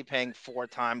literally paying 4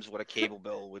 times what a cable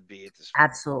bill would be at this point.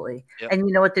 Absolutely. Yep. And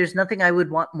you know what? There's nothing I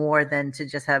would want more than to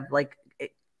just have like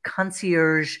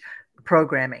concierge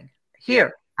programming.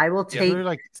 Here, I will take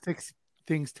like 6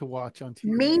 things to watch on TV.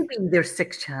 Maybe there's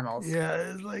 6 channels.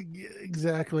 Yeah,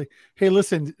 exactly. Hey,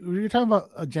 listen, you're talking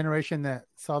about a generation that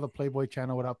saw the Playboy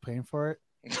channel without paying for it.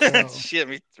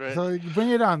 So bring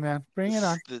it on, man. Bring it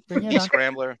on. Bring it on.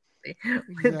 Scrambler.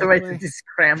 Exactly. The right to the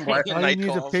scrambler. All you need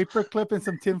is a paper clip and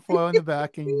some tinfoil in the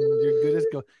back, and you're good as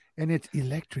go. And it's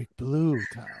electric blue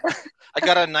time. I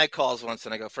got on night calls once,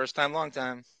 and I go, first time, long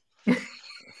time.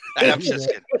 I'm just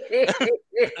kidding.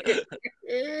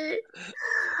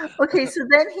 Okay, so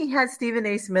then he had Stephen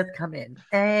A. Smith come in,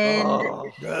 and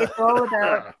it's all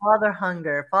about father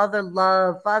hunger, father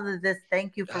love, father this.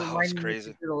 Thank you for reminding me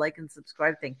to do the like and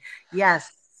subscribe thing. Yes,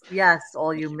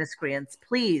 all you miscreants,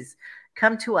 please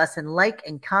come to us and like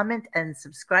and comment and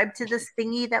subscribe to this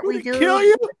thingy that we do. Kill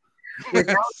you.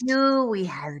 Without you, we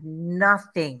have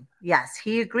nothing. Yes,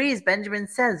 he agrees. Benjamin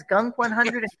says Gunk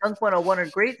 100 and Gunk 101 are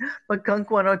great, but Gunk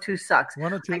 102 sucks.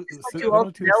 102, I just want you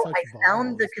all to know I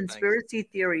found the conspiracy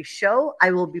theory show.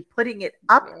 I will be putting it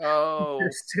up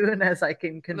as soon as I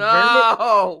can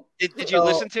convert it. Did you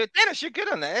listen to it? Dennis, you're good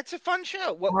on that. It's a fun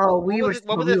show. What were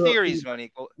the theories,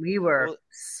 Monique? We were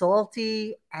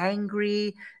salty,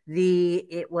 angry.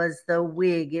 It was the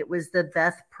wig. It was the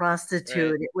Beth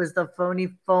prostitute. Right. It was the phony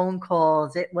phone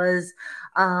calls. It was,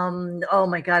 oh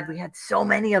my God, we had so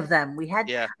many of them. I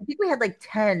think we had like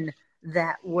 10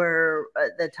 that were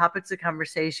the topics of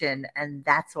conversation, and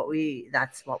that's what we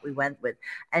went with.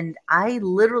 And I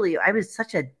was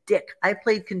such a dick. I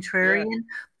played contrarian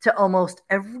to almost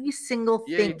every single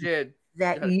thing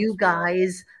that you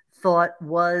guys thought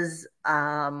was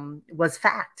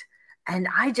fact. And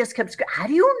I just kept screaming, how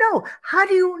do you know? How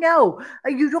do you know?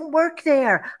 You don't work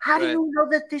there. How do you know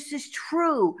that this is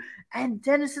true? And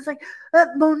Dennis is like,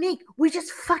 Monique, we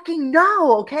just fucking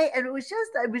know, okay? And it was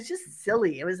just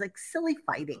silly. It was like silly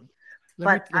fighting.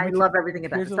 I love everything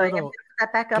about it. So I have to put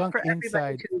that back up for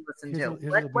everybody to listen to.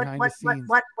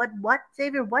 What,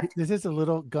 Xavier? What? This is a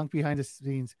little gunk behind the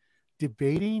scenes.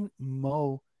 Debating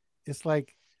Mo is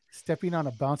like stepping on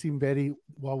a bouncing Betty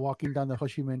while walking down the Ho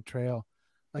Chi Minh Trail.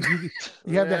 Like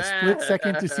you have that split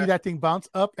second to see that thing bounce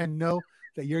up and know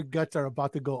that your guts are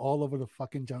about to go all over the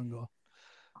fucking jungle.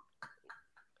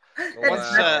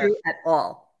 That's not true at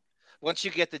all. Once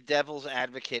you get the devil's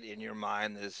advocate in your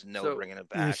mind, there's no bringing it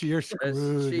back. You're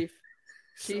screwed.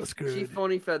 Chief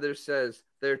Phony Feather says,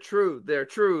 they're true, they're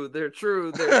true, they're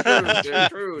true, they're true, they're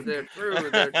true, they're true,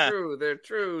 they're true, they're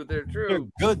true, they're true. They're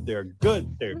good, they're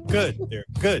good, they're good, they're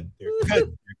good, they're good,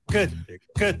 they're good, they're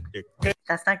good, they're good.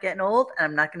 That's not getting old, and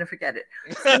I'm not going to forget it.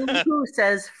 Who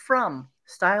says From,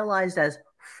 stylized as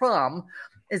From,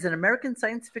 is an American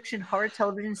science fiction horror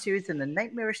television series in a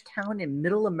nightmarish town in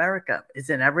middle America.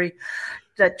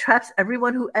 That traps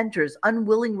everyone who enters.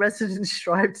 Unwilling residents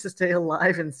strive to stay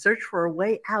alive and search for a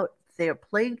way out. They are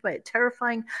plagued by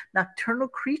terrifying nocturnal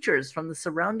creatures from the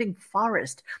surrounding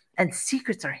forest, and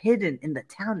secrets are hidden in the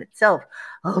town itself.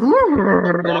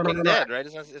 Walking Dead, right?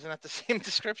 Isn't that the same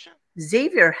description?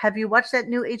 Xavier, have you watched that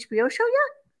new HBO show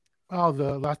yet? Oh,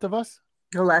 The Last of Us?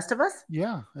 The Last of Us?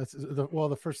 Yeah, that's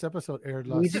the first episode aired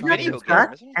last night. Video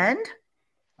game, isn't it? And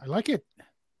I like it.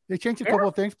 They changed a couple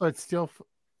of things, but it's still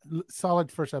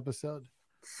solid first episode.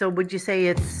 So would you say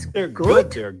it's They're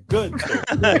good? They're good.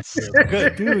 They're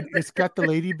good. Dude, it's got the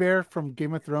lady bear from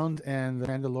Game of Thrones and the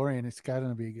Mandalorian. It's got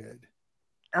to be good.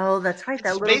 Oh, that's right.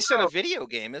 It's based on a video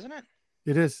game, isn't it?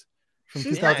 It is. From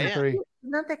 2003.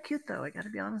 Not that cute, though. I got to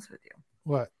be honest with you.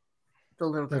 What? The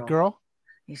little girl. That girl?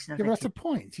 Yeah, but that's the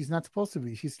point. She's not supposed to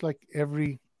be. She's like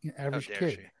every average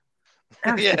kid.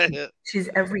 Yeah. She's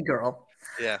every girl.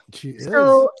 Yeah.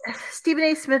 So Stephen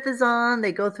A. Smith is on.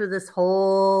 They go through this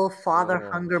whole father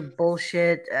hunger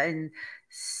bullshit, and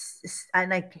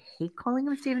I hate calling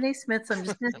him Stephen A. Smith, so I'm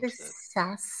just going to say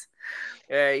Sass.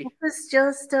 Hey. It was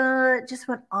just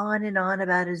went on and on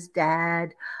about his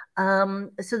dad.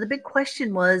 So the big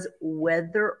question was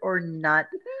whether or not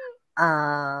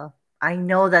I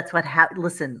know that's what happened.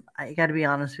 Listen, I got to be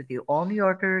honest with you. All New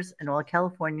Yorkers and all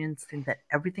Californians think that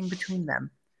everything between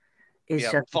them is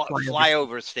just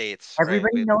flyover states.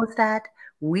 Everybody knows that.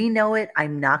 We know it.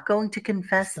 I'm not going to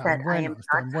confess that I am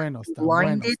not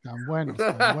blinded to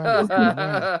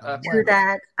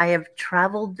that. I have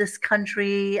traveled this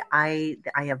country. I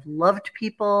have loved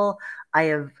people. I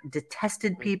have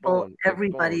detested people.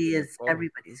 Everybody's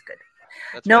good.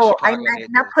 That's no, I'm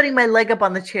not putting my leg up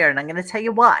on the chair, and I'm going to tell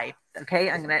you why. Okay,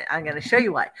 I'm going to show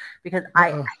you why. Because I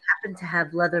happen to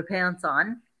have leather pants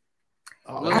on.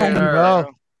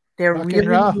 They're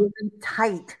really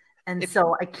tight, and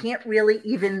so I can't really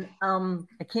even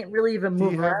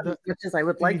move around as much as I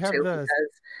would like to.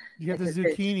 You have the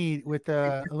zucchini with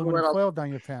the aluminum foil down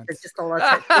your pants. It's just a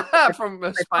lot from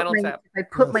Spinal Tap. If I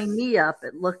put my knee up,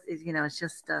 it looks, it's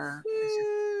just.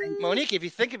 Monique, if you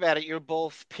think about it, you're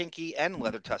both Pinky and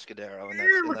Leather Tuscadero in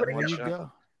that one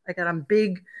show. I got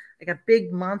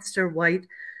big monster white.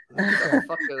 What the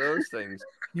fuck are those things?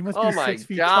 You must be 6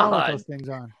 feet tall with those things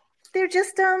on. They're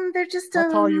just. How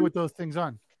tall are you with those things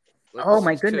on? Oh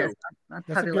my goodness!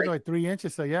 That's a good like 3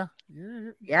 inches. So yeah.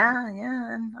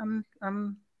 Yeah.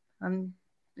 I'm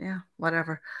yeah.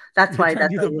 Whatever. That's why.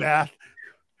 That's the math.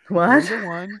 What?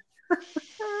 One.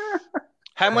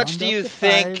 How much do you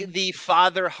think the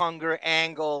father hunger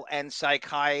angle and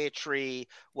psychiatry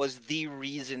was the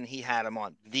reason he had him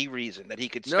on? The reason that he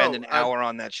could spend an hour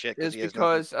on that shit? Is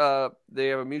because they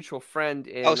have a mutual friend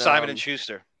in Simon and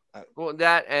Schuster. Well,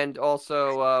 that and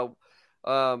also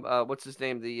what's his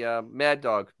name? The Mad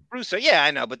Dog. Russo. Yeah, I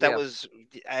know, but that was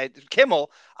Kimmel,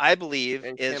 I believe,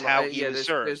 is how he was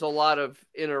served. There's a lot of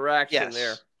interaction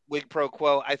there. Quid pro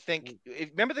quo. I think,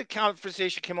 remember the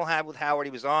conversation Kimmel had with Howard?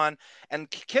 He was on, and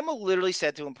Kimmel literally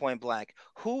said to him point blank,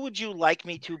 "Who would you like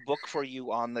me to book for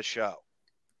you on the show?"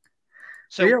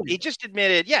 So he just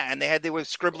admitted, and they were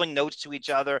scribbling notes to each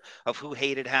other of who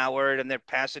hated Howard, and they're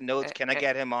passing notes. Can I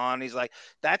get him on? He's like,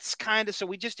 that's kind of,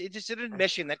 so it just an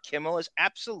admission that Kimmel is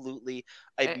absolutely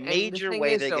a major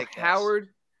way to get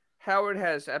Howard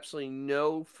has absolutely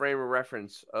no frame of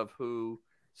reference of who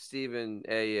Stephen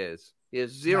A. is. He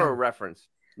has zero reference.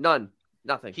 None.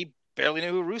 Nothing. He barely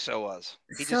knew who Russo was.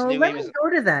 He just knew let me go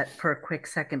to that for a quick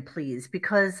second, please,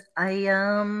 because I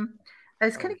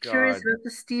was kind of curious about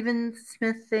the Stephen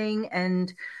Smith thing,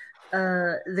 and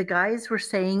the guys were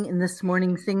saying in this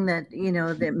morning's thing that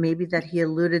that maybe that he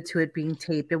alluded to it being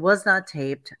taped. It was not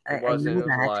taped. It wasn't. It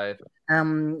was live.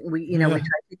 We tried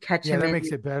to catch him. That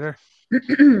makes it better.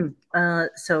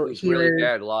 So he was really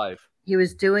bad live. He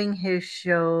was doing his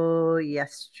show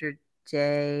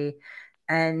yesterday,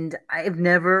 and I've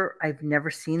never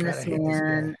seen this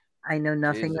man. I know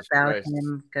nothing about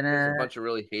him. There's a bunch of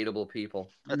really hateable people.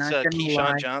 That's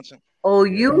Keyshawn Johnson. Oh,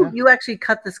 you actually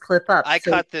cut this clip up. I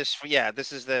cut this.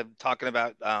 This is the talking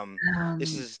about.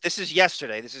 This is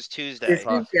yesterday. This is Tuesday. This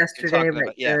is yesterday,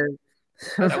 right?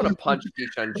 I would have punched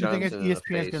Keyshawn Johnson. I think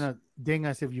ESPN's gonna ding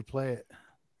us if you play it.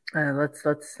 Let's.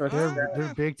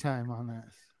 They're big time on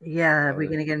this. Yeah, are we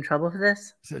gonna get in trouble for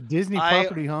this? It's a Disney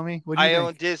property, homie. What do you I think?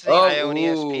 own Disney. I own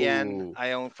ESPN.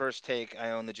 I own First Take.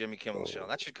 I own the Jimmy Kimmel Show.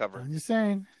 That should cover it. I'm just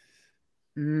saying.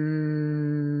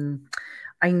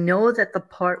 I know that the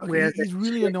part where he's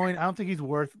really annoying. I don't think he's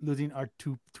worth losing our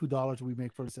 $2 we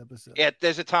make for this episode. Yeah,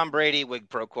 there's a Tom Brady wig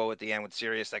pro quo at the end with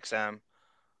Sirius XM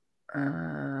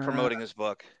promoting his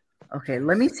book. Okay,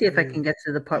 let me see if I can get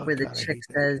to the part where the chick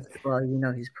says, "Well,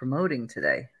 he's promoting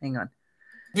today." Hang on.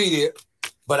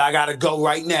 But I got to go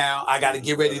right now. I got to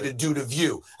get ready to do The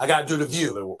View. I got to do The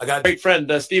View. Great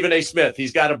friend, Stephen A. Smith.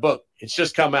 He's got a book. It's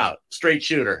just come out. Straight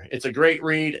Shooter. It's a great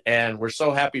read, and we're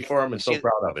so happy for him and so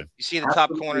proud of him. You see the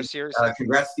top corner series?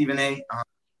 Congrats, Stephen A.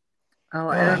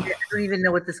 I don't even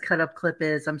know what this cut up clip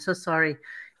is. I'm so sorry.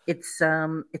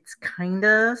 it's kind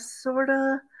of sort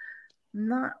of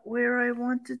not where I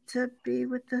wanted to be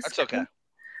with this. That's okay.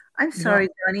 I'm sorry,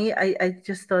 Johnny. I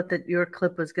just thought that your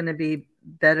clip was going to be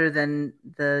better than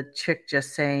the chick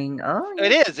just saying, "Oh."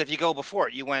 It is. If you go before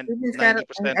it, you went 90%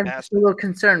 I'm past. just a little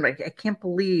concerned. Like, I can't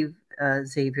believe,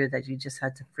 Xavier, that you just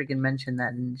had to friggin' mention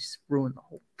that and just ruin the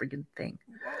whole friggin' thing.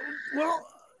 Well,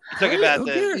 talking about who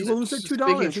cares? We'll lose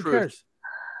 $2. Who cares?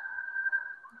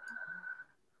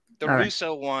 The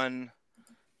Russo one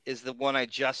is the one I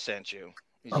just sent you.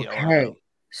 Okay.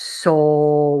 So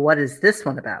what is this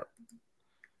one about?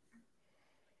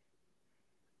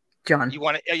 John. You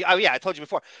want to? Oh, yeah, I told you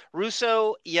before.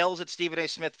 Russo yells at Stephen A.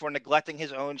 Smith for neglecting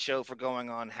his own show for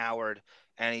going on Howard,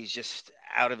 and he's just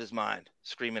out of his mind,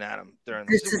 screaming at him.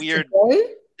 This is weird.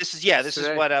 Today? This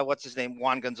is what what's his name?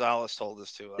 Juan Gonzalez told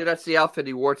us to. Yeah, that's the outfit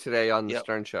he wore today on the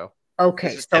Stern Show.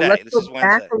 Okay, so let's go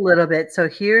back a little bit. So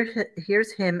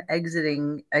here's him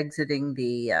exiting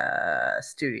the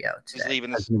studio today. He's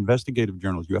leaving As an investigative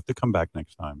journalist, you have to come back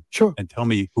next time. Sure. And tell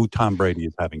me who Tom Brady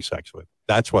is having sex with.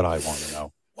 That's what I want to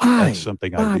know. Why? That's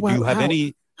something I do. You have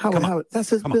any? Howard, that's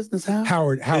his business,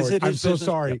 Howard. I'm so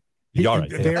sorry. Right.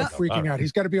 They're freaking out.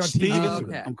 He's got to be on TV.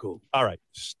 Okay. I'm cool. All right,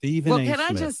 Stephen. Well, can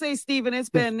I just say, Stephen, it's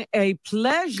been a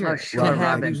pleasure to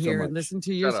have you here and listen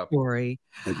to your story.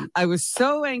 I was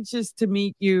so anxious to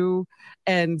meet you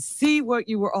and see what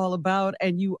you were all about,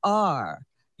 and you are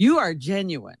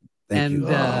genuine, and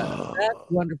that's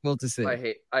wonderful to see.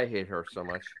 I hate her so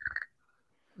much.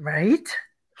 Right?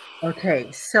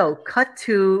 Okay, so cut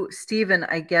to Stephen,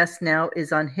 I guess now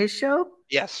is on his show?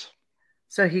 Yes.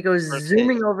 So he goes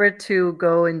zooming over to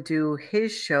go and do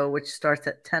his show, which starts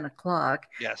at 10 o'clock.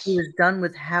 Yes. He was done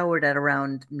with Howard at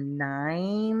around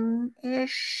 9-ish,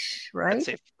 right?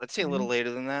 Let's say a little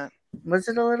later than that. Was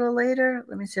it a little later?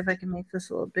 Let me see if I can make this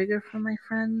a little bigger for my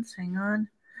friends. Hang on.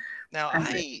 Now,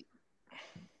 play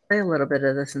a little bit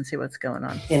of this and see what's going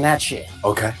on. In that shit.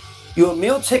 Okay. Your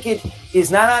meal ticket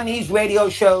is not on these radio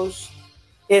shows.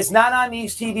 It's not on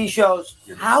these TV shows.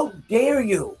 How dare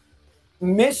you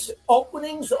miss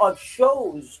openings of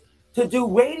shows to do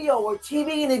radio or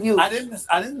TV interviews? I didn't miss.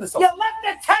 You left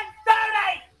at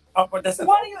 10:30. Oh, but that's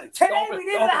What are you? Today we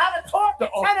didn't know how to talk at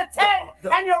 10 to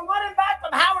 10, and you're running back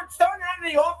from Howard Stern out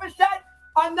of the office yet?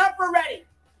 Enough already.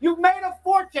 You've made a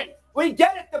fortune. We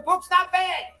get it. The book's not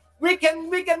bad. We can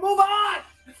move on.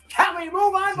 Can we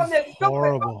move on from this?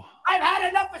 Horrible. I've had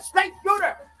enough of straight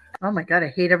shooter. Oh my God, I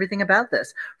hate everything about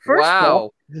this. First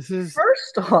off,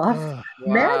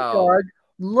 Mad Dog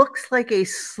looks like a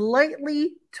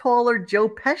slightly taller Joe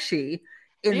Pesci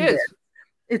in this.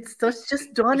 It's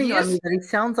just dawning on me that he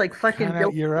sounds like fucking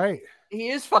Joe. You're right. He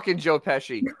is fucking Joe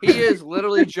Pesci. He is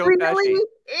literally Joe Pesci.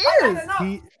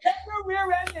 Get your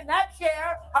rear end in that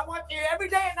chair. I want you every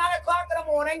day at 9 o'clock in the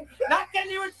morning. Not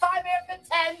getting you at 5 after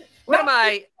 10. What am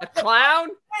I, a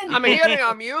clown? I'm here to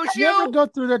amuse you. You ever go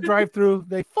through the drive-thru?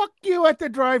 They fuck you at the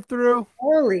drive-thru.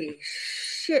 Holy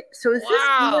shit! So is this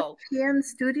ESPN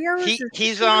Studios?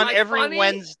 He's on every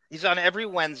Wednesday. He's on every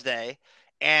Wednesday.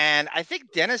 And I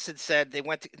think Dennis had said they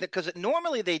went to, because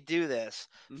normally they do this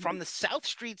from the South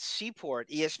Street Seaport.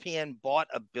 ESPN bought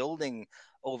a building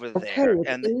over there.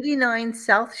 And 89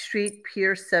 South Street,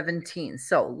 Pier 17.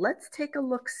 So let's take a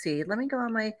look. See, let me go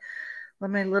on my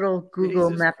little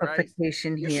Google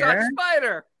mapification here.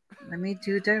 Spider. Let me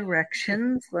do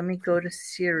directions. Let me go to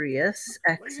Sirius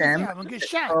XM.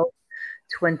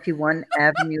 21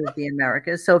 Avenue of the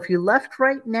Americas. So if you left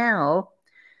right now,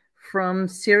 from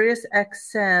Sirius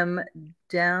XM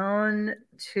down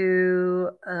to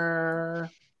Well,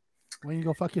 you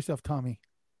go fuck yourself, Tommy.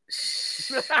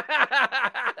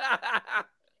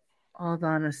 Hold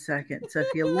on a second. So if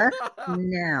you left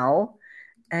now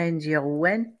and you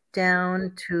went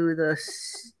down to the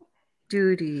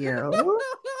studio,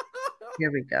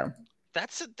 here we go.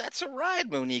 That's a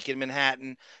ride, Monique, in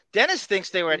Manhattan. Dennis thinks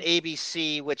they were at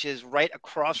ABC, which is right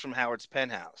across from Howard's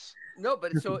penthouse. No,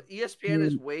 but so ESPN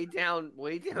is way down.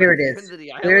 Here it is.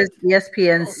 There's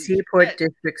ESPN Seaport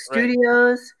District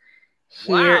Studios.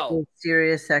 Here is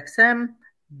Sirius XM.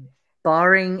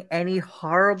 Barring any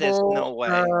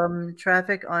horrible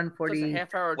traffic on 40. It's a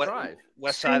half-hour drive.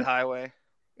 West Side Highway.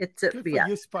 It's you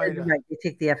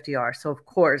take the FDR. So of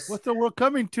course. What's the world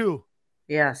coming to?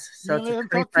 Yes. So it's a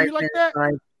 25-minute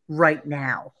drive right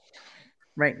now.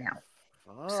 Right now.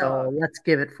 So let's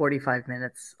give it 45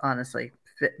 minutes, honestly.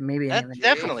 Maybe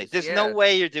definitely. There's no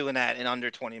way you're doing that in under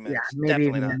 20 minutes. Yeah, maybe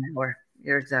definitely even not. an hour.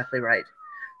 You're exactly right.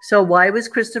 So why was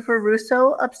Christopher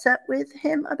Russo upset with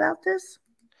him about this?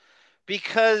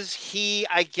 Because he,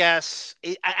 I guess,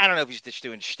 I don't know if he's just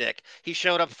doing shtick. He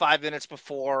showed up 5 minutes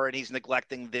before, and he's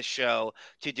neglecting this show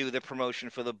to do the promotion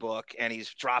for the book, and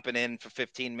he's dropping in for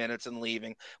 15 minutes and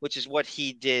leaving, which is what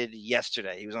he did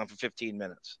yesterday. He was on for 15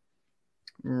 minutes.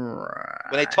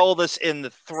 Right. When they told us in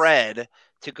the thread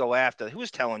to go after, who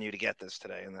was telling you to get this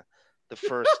today in the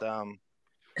first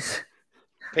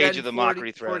page of the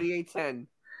mockery thread? 4810.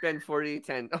 Ben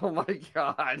 4810. Oh my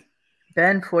God.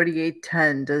 Ben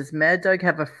 4810. Does Mad Dog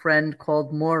have a friend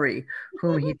called Maury,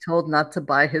 whom he told not to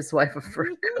buy his wife a fur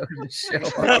coat to show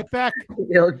Take it back.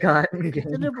 Ill-gotten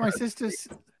gain?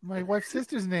 My wife's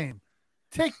sister's name.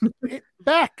 Take it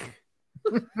back.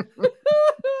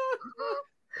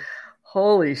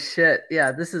 Holy shit.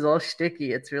 Yeah, this is all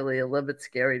shticky. It's really a little bit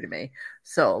scary to me.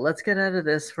 So let's get out of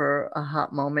this for a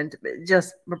hot moment.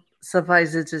 Just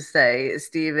suffice it to say,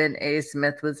 Stephen A.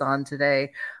 Smith was on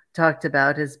today, talked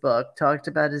about his book, talked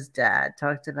about his dad,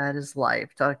 talked about his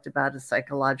life, talked about his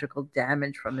psychological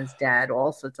damage from his dad,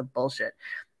 all sorts of bullshit.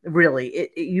 Really,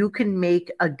 you can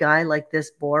make a guy like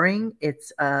this boring.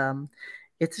 It's a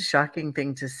shocking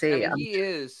thing to see. I mean, he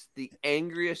is the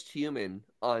angriest human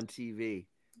on TV.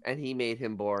 And he made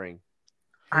him boring.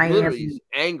 He's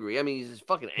angry. I mean, he's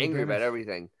fucking angry about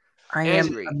everything. I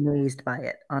am amazed by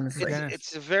it, honestly.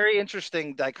 It's a very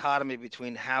interesting dichotomy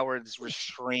between Howard's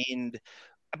restrained.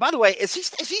 By the way,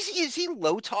 is he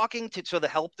low talking so the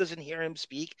help doesn't hear him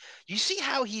speak? You see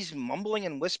how he's mumbling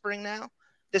and whispering now?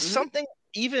 There's something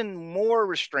even more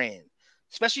restrained.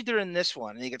 Especially during this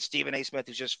one. And you get Stephen A. Smith,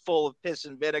 who's just full of piss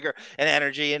and vinegar and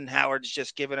energy, and Howard's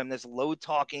just giving him this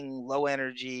low-talking,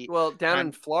 low-energy. Well, down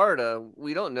in Florida,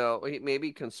 we don't know.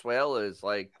 Maybe Consuela is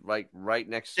like right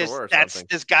next door or something.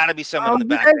 There's got to be someone in the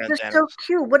background. You guys are so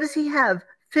cute. What does he have?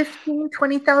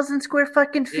 20,000 square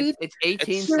fucking feet? It's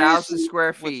 18,000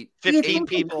 square feet. 15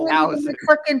 people.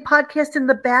 Fucking podcast in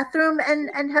the bathroom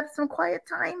and have some quiet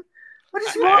time? What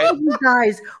is wrong with you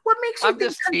guys? What makes you I'm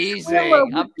think just teasing.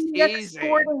 I'm teasing.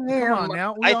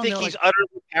 I think he's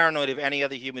utterly paranoid of any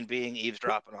other human being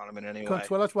eavesdropping on him in any way.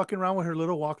 Consuela's walking around with her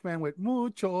little Walkman with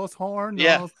muchos hornos.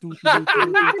 Yeah. I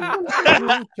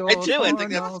think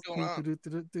that's what's going on.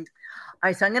 All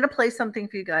right, so I'm going to play something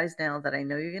for you guys now that I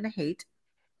know you're going to hate,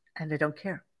 and I don't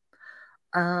care.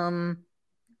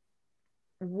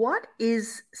 What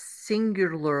is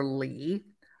singularly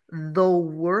the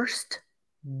worst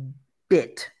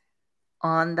bit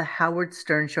on the Howard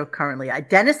Stern show currently?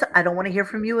 Dennis, I don't want to hear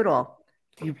from you at all.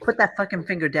 You put that fucking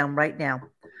finger down right now.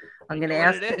 I'm going to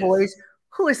ask the boys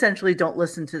who essentially don't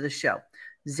listen to the show.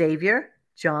 Xavier,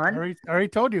 John. I already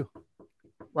told you.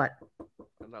 What?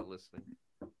 I'm not listening.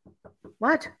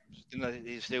 What? He's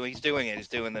doing it. He's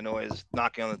doing the noise,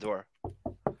 knocking on the door.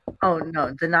 Oh,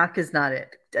 no, the knock is not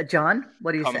it. John,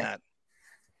 what do you say?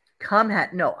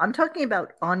 Comhat. No, I'm talking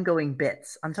about ongoing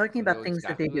bits. I'm talking about things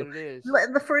that they do.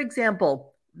 For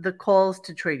example, the calls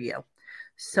to Tradio.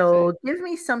 So give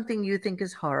me something you think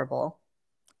is horrible.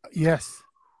 Yes.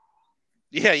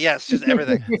 Yeah, yes, just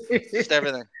everything. Just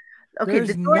everything. Okay,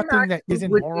 there's nothing that isn't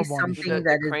horrible. Something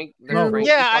that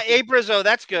is Abe Rizzo,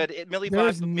 that's good. Millie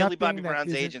Bobby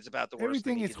Brown's agent's about the worst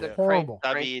everything thing is he could horrible.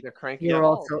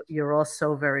 You're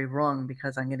also very wrong,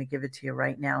 because I'm going to give it to you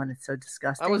right now, and it's so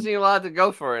disgusting. I wasn't allowed to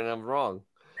go for it, and I'm wrong.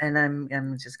 And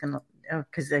I'm just going to,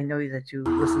 because I know that you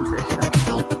listen to this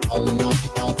show.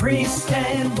 Priest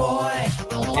and boy.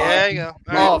 There you go.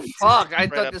 Oh, fuck. I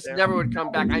thought this never would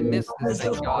come back. I missed this.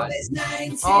 Thank God.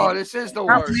 Oh, this is the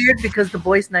worst. Not weird because the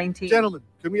boy's 19. Gentlemen,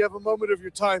 can we have a moment of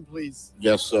your time, please?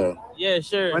 Yes, sir. Yeah,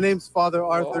 sure. My name's Father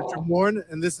Arthur Tremorne,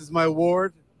 and this is my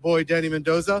ward, boy Danny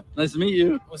Mendoza. Nice to meet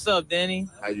you. What's up, Danny?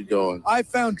 How you doing? I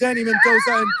found Danny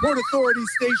Mendoza in Port Authority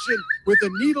Station with a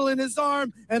needle in his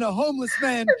arm and a homeless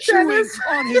man chewing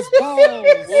on his balls.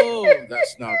 Whoa,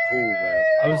 that's not cool, man.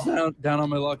 I was down on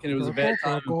my luck, and it was a bad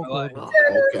time in my life.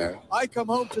 Okay. I come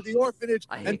home to the orphanage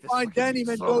and find Danny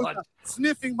Mendoza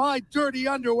sniffing my dirty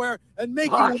underwear and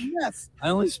making a mess. I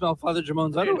only smell Father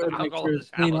Jamon's underwear to make sure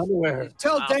it's clean underwear.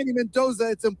 Tell Danny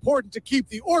Mendoza it's important to keep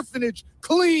the orphanage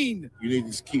clean. You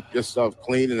need to keep yourself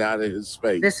clean and out of his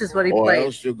space. This is what he or played. Or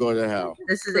else you'll go to hell.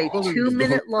 This is a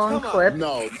 2-minute long clip.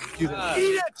 No. Eat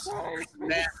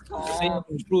it!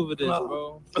 Proof of this,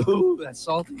 bro. Ooh, that's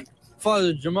salty.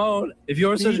 Father Jamon, if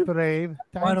you're such a brave,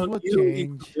 why don't you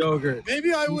eat yogurt?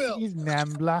 Maybe I will. He's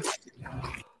Nambla.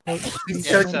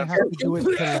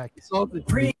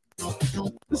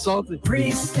 Salty.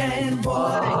 Priest and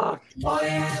boy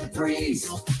and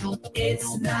priest.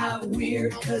 It's not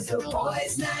weird because the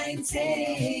boy's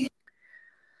 19.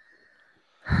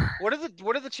 What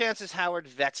are the chances Howard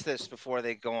vets this before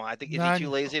they go on? I think is he too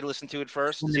lazy to listen to it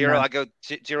first? No. Zero. I go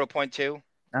 0.2.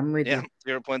 I'm with you.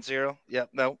 0.0. Yep.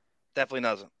 No, definitely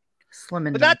doesn't. Slim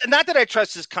and but not that I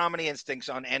trust his comedy instincts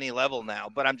on any level now,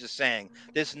 but I'm just saying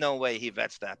there's no way he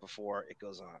vets that before it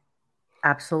goes on.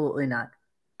 Absolutely not.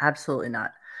 Absolutely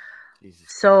not. Jesus.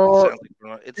 So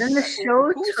then the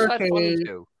show took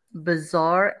a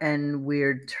bizarre and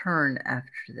weird turn after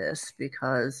this,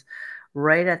 because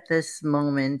right at this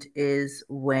moment is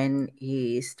when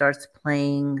he starts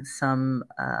playing some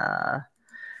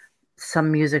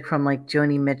music from like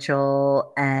Joni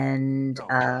Mitchell and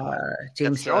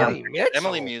James Taylor.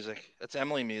 Emily music. That's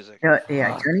Emily music.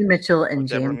 Yeah, Joni Mitchell and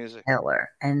James Taylor.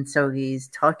 And so he's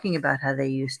talking about how they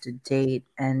used to date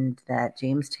and that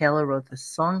James Taylor wrote the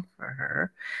song for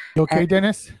her. You okay,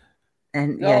 Dennis?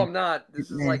 And no, yeah, I'm not.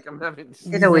 This is like I'm having.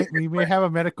 We may have a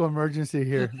medical emergency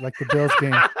here, like the Bills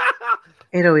game.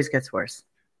 It always gets worse.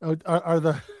 Oh, are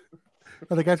the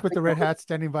guys with the red hats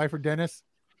standing by for Dennis?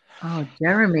 Oh,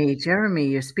 Jeremy,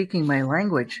 you're speaking my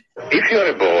language. If you're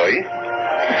a boy,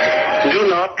 do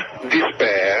not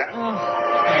despair.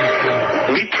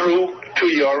 Be true to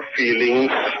your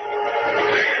feelings.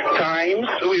 Times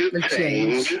will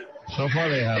change. So far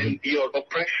they haven't. Your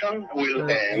oppression will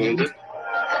end.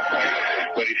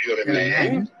 But if you're a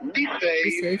man, be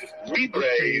safe, be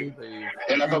brave,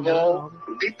 and above all,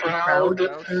 be proud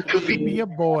to be a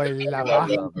boy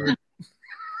lover.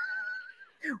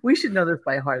 We should know this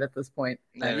by heart at this point.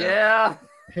 Yeah.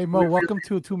 Hey, Mo, welcome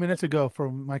to 2 minutes ago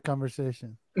from my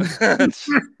conversation. Yeah,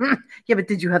 but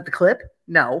did you have the clip?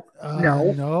 No.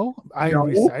 No. I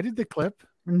recited the clip.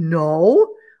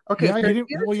 No. Okay.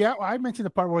 Yeah, I mentioned the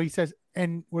part where he says,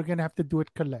 and we're going to have to do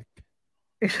it collect.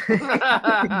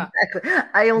 Exactly.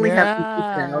 I only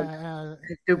have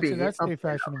to be. That's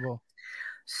fashionable.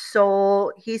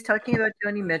 So he's talking about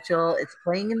Joni Mitchell. It's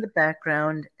playing in the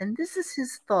background, and this is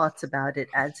his thoughts about it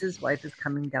as his wife is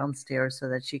coming downstairs so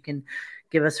that she can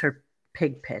give us her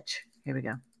pig pitch. Here we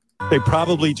go. They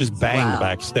probably just banged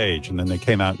backstage, and then they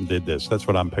came out and did this. That's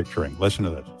what I'm picturing. Listen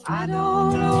to this. I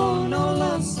don't know no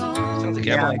love song. Sounds like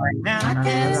Emily.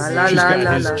 She's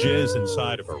got his jizz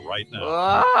inside of her right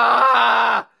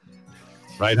now.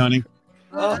 Right, honey?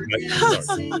 What?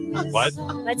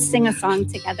 Let's sing a song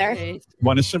together.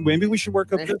 Want to sing? Maybe we should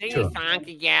work up to it. Sing a song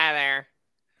together.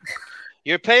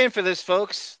 You're paying for this,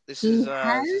 folks. This is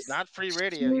not free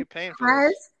radio. You're paying for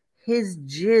this. His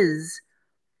jizz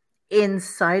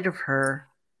inside of her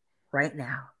right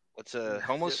now. What's a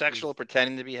homosexual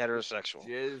pretending to be heterosexual?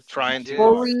 Trying to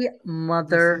holy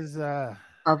mother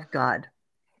of God.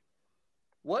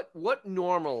 What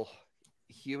normal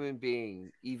human being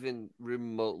even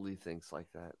remotely thinks like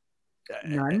that?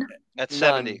 None. At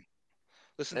 70.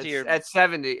 Listen to your at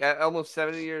 70, almost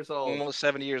 70 years old. Almost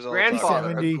 70 years old. Grandfather.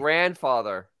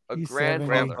 A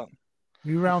grandfather.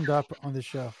 We round up on the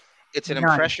show. It's an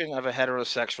impression of a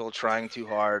heterosexual trying too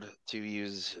hard to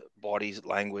use body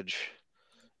language,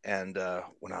 and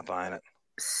we're not buying it.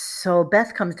 So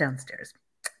Beth comes downstairs,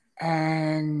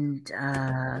 and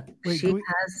she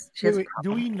has.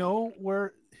 Do we know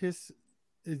where his?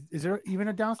 Is there even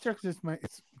a downstairs? Because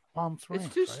it's Palm Springs.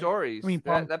 It's two stories. I mean,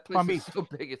 that place is so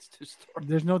big. It's 2 stories.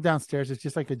 There's no downstairs. It's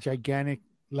just like a gigantic.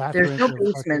 There's no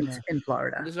basement in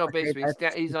Florida. There's no basement.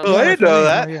 He's on. Oh, I didn't know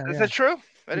that. Is that true?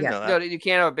 I didn't know that. No, you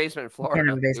can't have a basement in Florida. You can't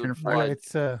have a basement in Florida.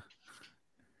 It's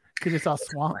because it's all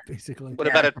swamp, basically. What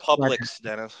about at Publix,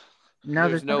 Dennis? No,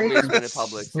 there's no basement at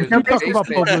Publix. There's no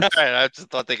basement. I just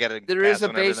thought they got a. There is a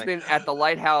basement at the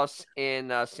Lighthouse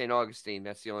in St. Augustine.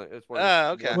 That's the only. That's one.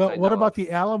 Okay. Well, what about the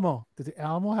Alamo? Does the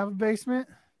Alamo have a basement?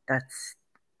 That's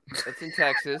in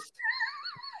Texas.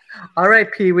 All right,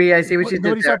 Pee Wee. I see what you did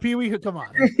there. Nobody saw Pee Wee. Come on.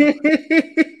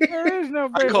 There is no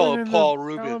basement. I call it Paul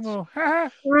Rubens.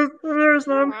 There's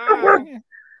none.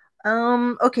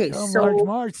 Okay, so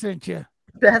Marge sent you.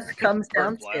 Beth comes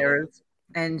downstairs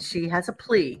and she has a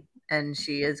plea, and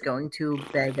she is going to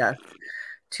beg us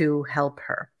to help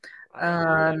her.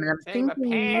 And I'm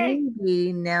thinking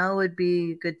maybe now would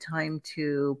be a good time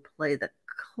to play the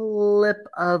clip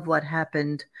of what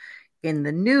happened in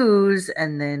the news,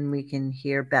 and then we can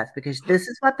hear Beth, because this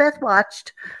is what Beth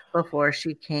watched before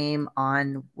she came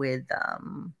on with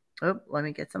let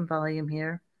me get some volume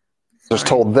here. Just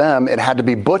told them it had to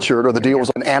be butchered or the deal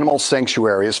was an animal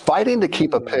sanctuary is fighting to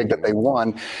keep a pig that they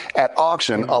won at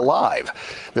auction alive.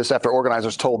 This after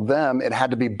organizers told them it had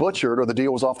to be butchered or the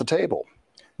deal was off the table.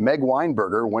 Meg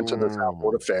Weinberger went to the South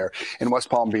Florida Fair in West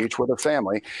Palm Beach with her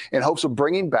family in hopes of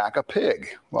bringing back a pig.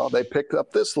 Well, they picked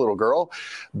up this little girl.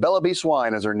 Bella B.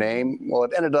 Swine is her name. Well,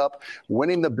 it ended up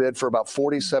winning the bid for about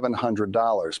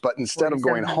 $4,700. But instead of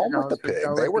going home with the pig,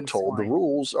 they were told the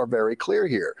rules are very clear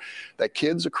here, that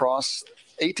kids across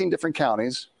 18 different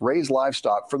counties raise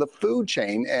livestock for the food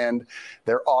chain, and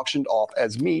they're auctioned off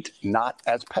as meat, not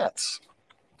as pets.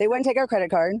 They wouldn't take our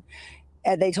credit card.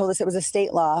 And they told us it was a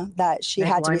state law that she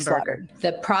had to be slaughtered.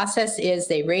 The process is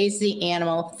they raise the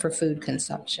animal for food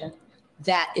consumption.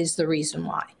 That is the reason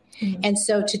why. And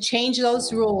so to change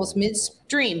those rules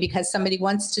midstream because somebody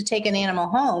wants to take an animal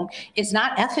home is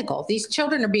not ethical. These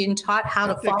children are being taught how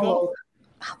to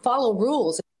follow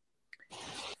rules.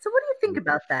 So what do you think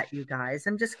about that, you guys?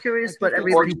 I'm just curious what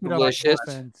everybody delicious.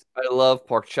 I love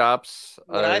pork chops.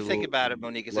 What I think about it,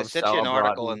 Monique, is I sent you an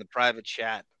article in the private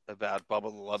chat about Bubba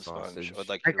the Love Sponge. I would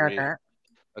like you to read that.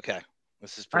 Okay.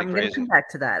 This is pretty crazy. I'm going to come back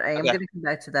to that. I am going to come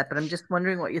back to that, but I'm just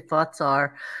wondering what your thoughts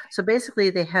are. So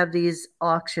basically, they have these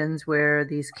auctions where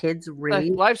these kids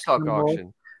raise livestock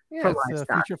auction. Yeah, it's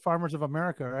Future Farmers of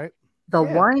America, right? The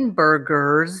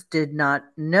Weinbergers did not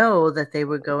know that they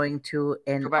were going to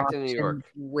an auction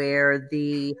where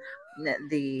the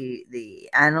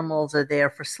animals are there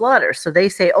for slaughter. So they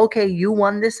say, okay, you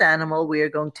won this animal. We are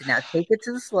going to now take it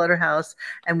to the slaughterhouse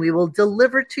and we will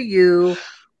deliver to you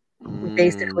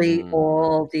basically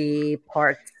all the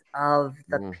parts of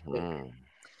the pig.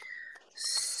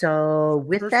 So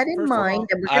with that in mind,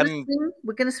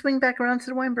 we're going to swing back around to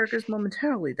the Weinbergers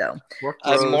momentarily, though.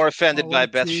 I'm more offended by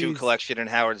Beth's shoe collection and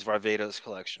Howard's Varvatos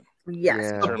collection.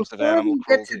 Yes. In terms of animal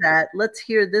cruelty. Get to that, let's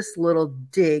hear this little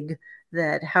dig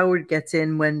that Howard gets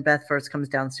in when Beth first comes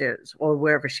downstairs or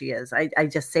wherever she is. I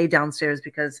just say downstairs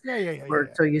because we're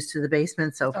so used to the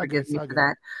basement, so forgive me for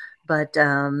that. But,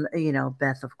 you know,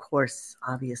 Beth, of course,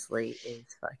 obviously is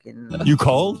fucking... You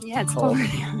cold? Yeah, it's cold.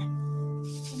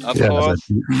 Of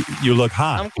course. You look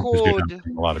hot. I'm cold. A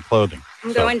lot of clothing.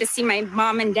 I'm going to see my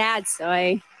mom and dad, so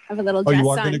I have a little dress on. Oh, you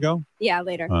are going to go? Yeah,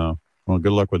 later. Oh, well,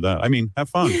 good luck with that. I mean, have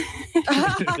fun.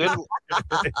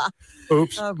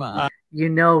 Oops. You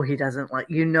know he doesn't like,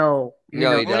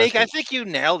 Monique, I think you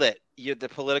nailed it. The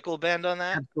political bend on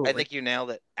that. Absolutely. I think you nailed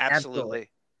it.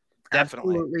 Absolutely.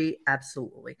 Definitely.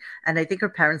 Absolutely. And I think her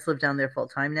parents live down there full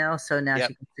time now. So now she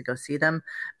gets to go see them.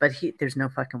 But there's no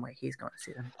fucking way he's going to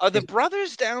see them. Are the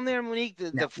brothers down there, Monique?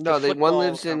 One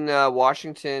lives in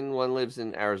Washington, one lives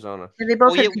in Arizona. And they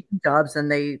both have jobs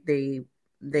and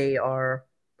they are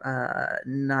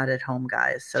not at home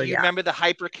guys. So do you remember the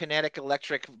hyperkinetic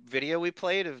electric video we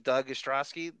played of Doug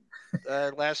Ostrowski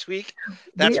last week?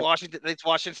 That's Washington. It's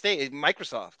Washington State.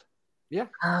 Microsoft. Yeah.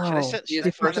 Should I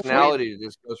personality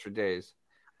just goes for days.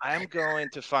 I'm going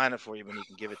to find it for you when you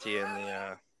can give it to you in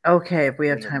the. Okay, if we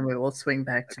have time, we will swing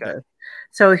back to this.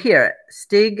 So here,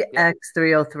 Stig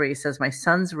X303 says, my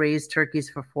sons raised turkeys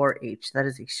for 4-H. That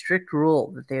is a strict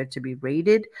rule that they are to be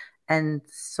rated and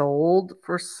sold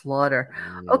for slaughter.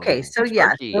 Okay, so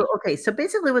so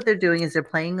basically what they're doing is they're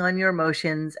playing on your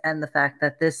emotions and the fact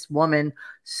that this woman,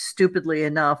 stupidly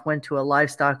enough, went to a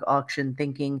livestock auction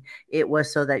thinking it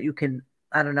was so that you can,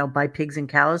 I don't know, buy pigs and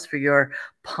cows for your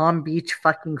Palm Beach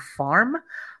fucking farm.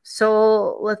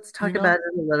 So let's talk about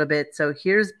it a little bit. So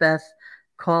here's Beth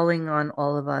calling on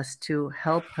all of us to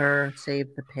help her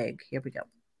save the pig. Here we go.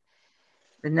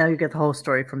 And now you get the whole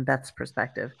story from Beth's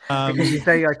perspective because she's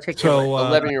very articulate.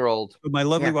 11-year-old. My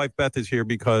lovely wife Beth is here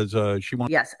because she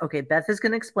wants. Yes. Okay. Beth is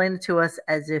going to explain it to us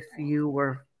as if you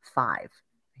were 5.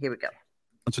 Here we go.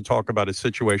 Wants to talk about a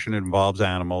situation that involves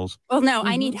animals. Well, no,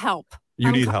 I need help.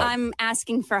 You need help. I'm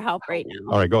asking for help right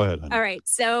now. All right, go ahead, honey. All right.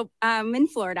 So in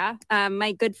Florida,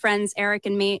 my good friends Eric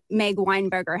and Meg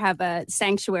Weinberger have a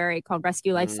sanctuary called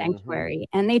Rescue Life Sanctuary,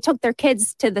 and they took their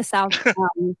kids to the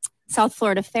South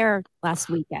Florida Fair last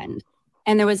weekend.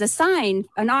 And there was a sign,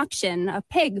 an auction, a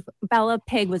pig, Bella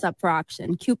pig was up for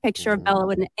auction. Cute picture of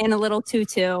Bella in a little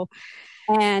tutu.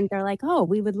 And they're like, oh,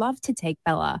 we would love to take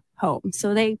Bella home.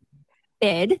 So they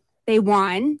bid, they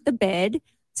won the bid.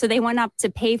 So they went up to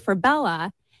pay for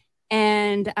Bella.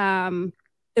 And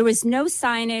there was no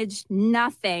signage,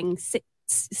 nothing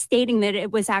stating that it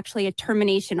was actually a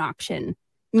termination auction,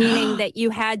 meaning that you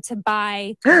had to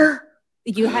buy,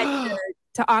 you had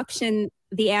to auction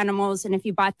the animals, and if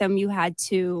you bought them, you had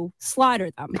to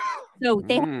slaughter them. So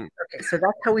they okay, so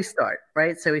that's how we start,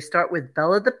 right? So we start with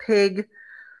Bella the pig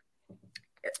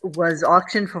was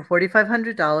auctioned for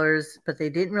 $4,500, but they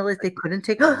didn't realize they couldn't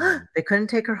take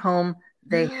her home.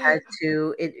 They had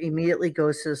to. It immediately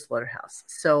goes to the slaughterhouse.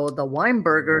 So the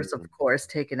Weinbergers, of course,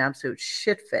 take an absolute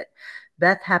shit fit.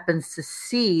 Beth happens to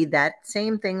see that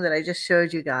same thing that I just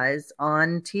showed you guys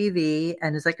on TV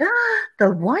and is like, the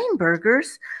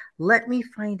Weinbergers. Let me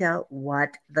find out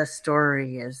what the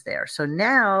story is there. So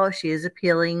now she is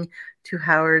appealing to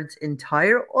Howard's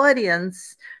entire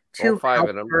audience to help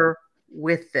her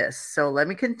with this. So let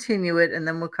me continue it, and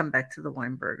then we'll come back to the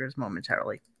Weinbergers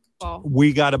momentarily.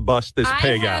 We got to bust this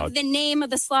pig I have out. the name of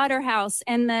the slaughterhouse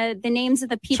and the names of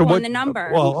the people and the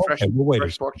number. Well, okay, wait.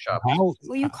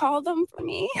 Will you call them for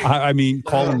me? I mean,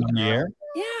 call them on the air.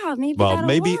 Yeah, maybe. Well,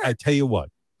 maybe work. I tell you what.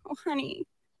 Oh, honey,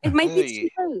 it might be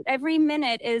too late. Every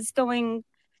minute is going.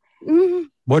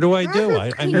 What do I do?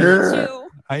 I know you.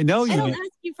 I don't ask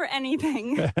you for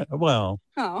anything. Well.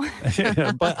 Oh.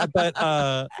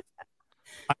 but.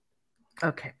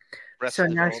 Okay. So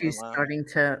now she's starting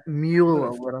to mule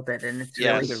a little bit, and it's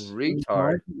really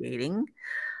infuriating.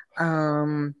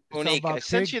 Monique, I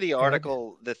sent you the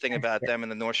article, the thing about them in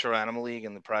the North Shore Animal League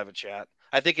in the private chat.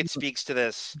 I think it speaks to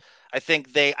this. I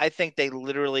think they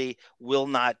literally will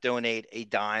not donate a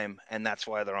dime, and that's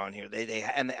why they're on here.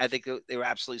 And I think they were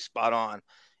absolutely spot on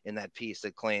in that piece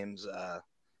that claims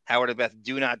Howard and Beth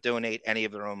do not donate any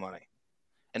of their own money,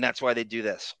 and that's why they do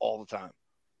this all the time.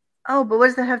 Oh, but what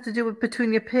does that have to do with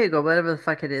Petunia Pig or whatever the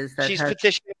fuck it is? She's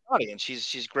petitioning the audience.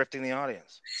 She's grifting the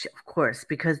audience. Of course,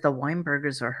 because the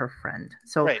Weinbergers are her friend.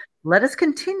 So let us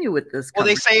continue with this. Well,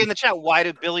 they say in the chat, why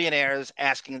do billionaires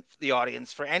asking the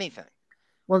audience for anything?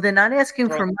 Well, they're not asking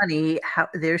for money.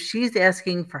 She's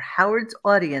asking for Howard's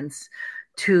audience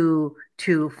to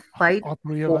fight for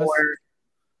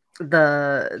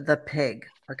the pig.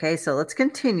 Okay, so let's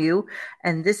continue.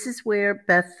 And this is where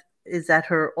Beth is at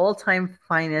her all-time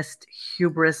finest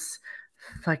hubris,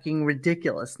 fucking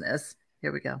ridiculousness.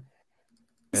 Here we go.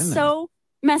 So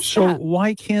messed So up.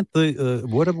 why can't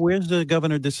where's the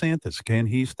Governor DeSantis? Can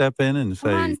he step in and say,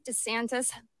 Come on,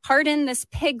 DeSantis, pardon this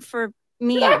pig for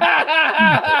me.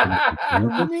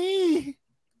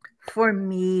 For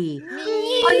me.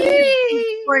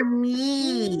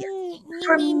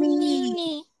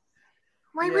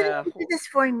 Why wouldn't you do this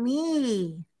for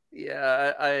me?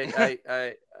 Yeah,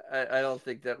 I don't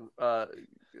think that Governor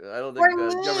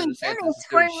DeSantis is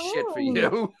doing shit for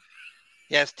you.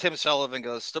 Yes, Tim Sullivan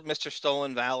goes, Mr.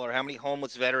 Stolen Valor, how many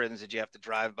homeless veterans did you have to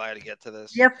drive by to get to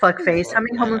this? Yeah, fuckface. How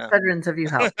many homeless veterans have you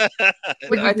helped? I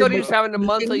thought he was having a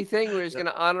monthly thing where he's going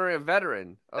to honor a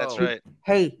veteran. That's right.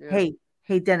 Hey,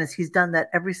 Dennis, he's done that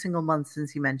every single month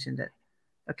since he mentioned it.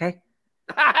 Okay?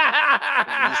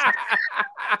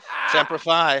 Semper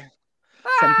Fi.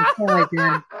 Semper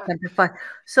Fi.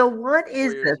 So what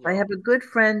is this? I have a good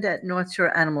friend at North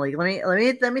Shore Animal League.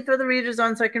 Let me throw the readers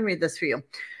on so I can read this for you.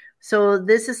 So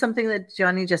this is something that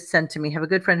Johnny just sent to me. I have a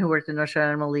good friend who worked at North Shore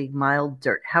Animal League, Mild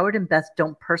Dirt. Howard and Beth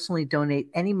don't personally donate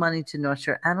any money to North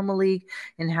Shore Animal League.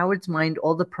 In Howard's mind,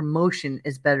 all the promotion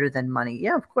is better than money.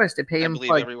 Yeah, of course, they pay him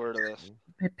plugs. Every word of this.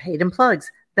 Paid in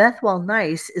plugs. Beth, while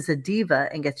nice, is a diva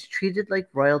and gets treated like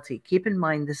royalty. Keep in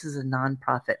mind, this is a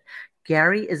nonprofit.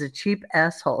 Gary is a cheap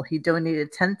asshole. He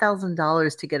donated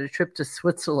 $10,000 to get a trip to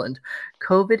Switzerland.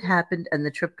 COVID happened and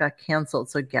the trip got canceled.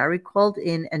 So Gary called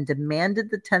in and demanded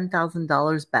the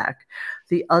 $10,000 back.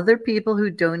 The other people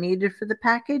who donated for the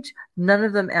package, none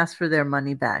of them asked for their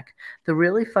money back. The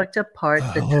really fucked up part,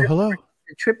 the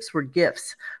trips were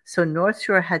gifts. So North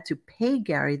Shore had to pay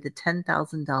Gary the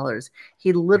 $10,000.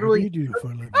 He literally I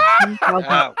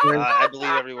believe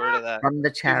every word of that. From the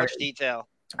charity. Too much detail.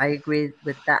 I agree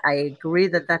with that. I agree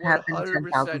that happened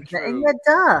 10,000. And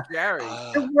yeah,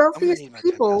 the wealthiest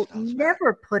people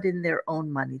never put in their own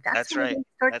money. That's why right. they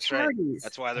start That's charities. Right.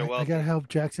 That's why they're wealthy. I gotta help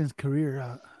Jackson's career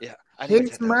out. Yeah,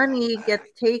 his money gets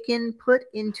put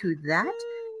into that,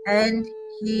 and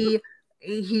he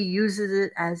uses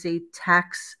it as a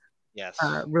tax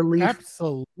relief.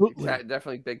 Absolutely,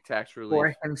 definitely big tax relief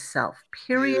for himself.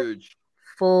 Period. Huge.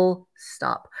 Full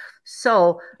stop.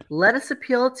 So let us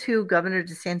appeal to Governor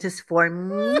DeSantis for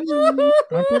me.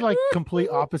 Aren't they like complete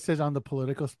opposites on the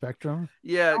political spectrum?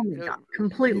 Yeah,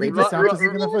 completely.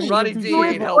 Ronnie D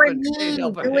ain't helping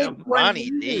him.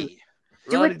 Ronnie D.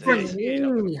 Do it for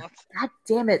me. God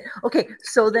damn it. Okay,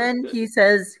 so then he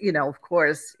says, of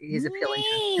course, he's appealing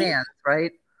to his fans,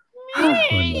 right?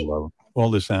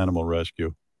 All this animal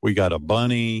rescue. We got a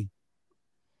bunny.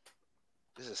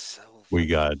 This is so we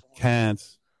got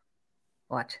cats.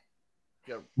 What?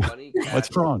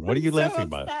 What's wrong? What are you laughing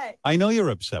about? I know you're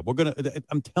upset.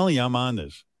 I'm telling you, I'm on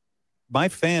this. My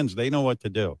fans, they know what to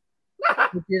do.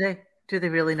 Do they? Do they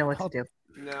really know what to do?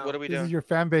 No. What are we doing? This is your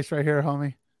fan base right here,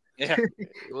 homie. Yeah. Here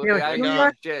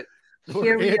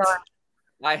we are.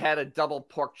 I had a double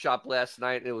pork chop last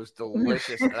night, and it was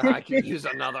delicious. And I could use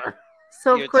another.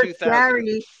 So of course,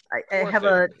 Gary, I have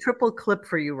a triple clip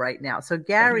for you right now. So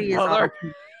Gary's on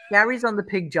the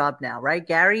pig job now, right?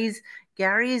 Gary's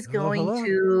going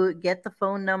to get the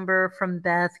phone number from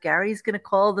Beth. Gary's going to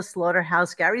call the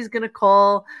slaughterhouse. Gary's going to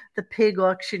call the pig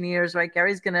auctioneers, right?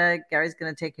 Gary's going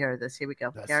to take care of this. Here we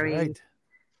go. That's Gary, right.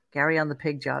 Gary on the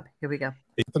pig job. Here we go.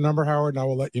 The number, Howard, and I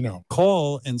will let you know.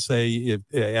 Call and say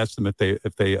ask them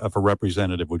if a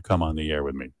representative would come on the air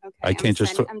with me. Okay, I can't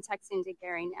I'm texting to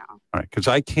Gary now. All right, because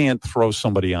I can't throw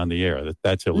somebody on the air.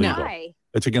 That's illegal. No.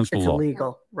 It's against the law. It's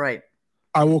illegal, right?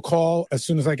 I will call as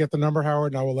soon as I get the number,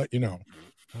 Howard, and I will let you know.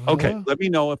 Okay, let me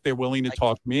know if they're willing to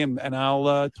talk to me, and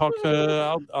I'll talk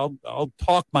to I'll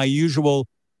talk my usual.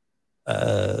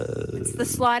 It's the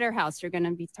slaughterhouse you're going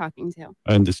to be talking to.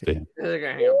 I understand. Hey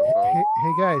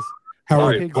guys.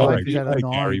 Howard,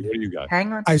 Gary, what do you got?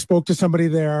 Hang on. I spoke to somebody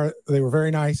there. They were very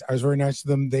nice. I was very nice to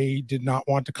them. They did not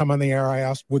want to come on the air. I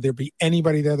asked, would there be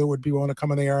anybody there that would be willing to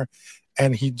come on the air?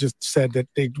 And he just said that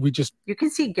You can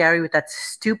see Gary with that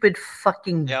stupid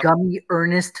fucking gummy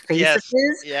earnest face of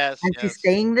his. Yes. And he's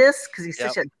saying this because he's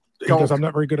such a because I'm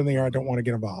not very good on the air. I don't want to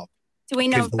get involved. Do we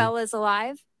know if Bella's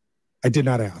alive? I did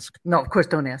not ask. No, of course,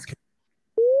 don't ask.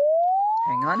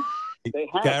 Hang on.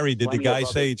 Gary, did the guy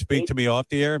say he'd speak to me off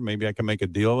the air? Maybe I can make a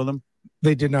deal with him.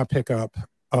 They did not pick up.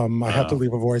 I had to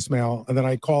leave a voicemail, and then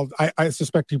I called. I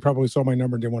suspect he probably saw my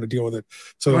number and didn't want to deal with it.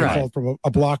 So I called from a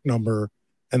block number,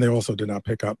 and they also did not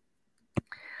pick up.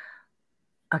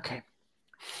 Okay.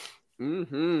 Did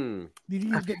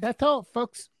you get that all,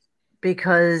 folks?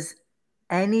 Because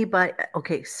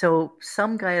so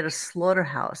some guy at a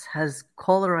slaughterhouse has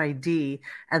caller ID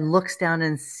and looks down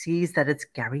and sees that it's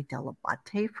Gary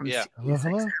Dell'Abate from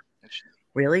SiriusXM.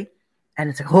 Really? And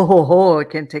it's like, I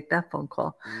can't take that phone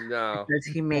call. No. Because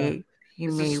he may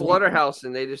slaughterhouse,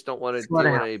 and they just don't want to deal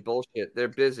with any bullshit. They're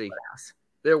busy.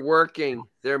 They're working.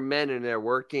 They're men and they're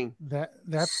working. That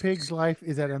pig's life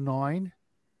is at a 9.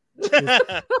 His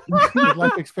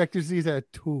life expectancy is at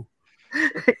 2.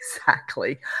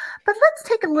 Exactly. But let's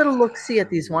take a little look-see at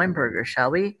these Weinbergers, shall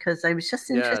we? Because I was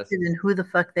just interested in who the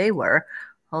fuck they were.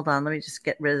 Hold on, let me just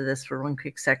get rid of this for 1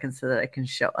 quick second so that I can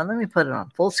show. And let me put it on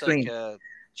full screen. Like,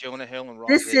 Jonah Hill and Rob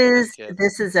This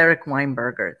is Eric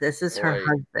Weinberger. This is her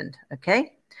husband.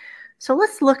 Okay. So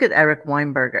let's look at Eric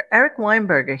Weinberger. Eric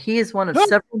Weinberger, he is one of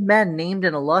several men named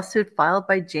in a lawsuit filed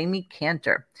by Jamie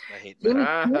Cantor. Jamie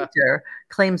Cantor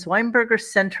claims Weinberger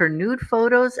sent her nude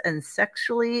photos and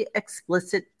sexually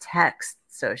explicit texts.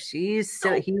 So he is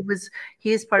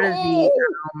part of the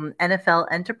NFL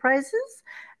Enterprises,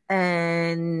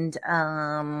 and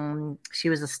she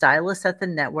was a stylist at the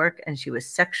network, and she was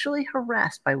sexually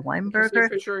harassed by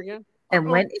Weinberger. And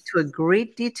went into a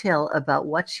great detail about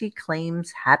what she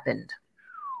claims happened.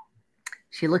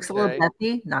 She looks a little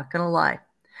peppy, not going to lie.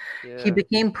 Yeah. He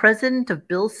became president of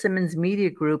Bill Simmons Media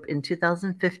Group in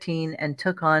 2015 and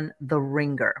took on The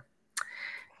Ringer.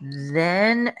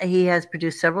 Then he has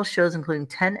produced several shows, including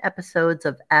 10 episodes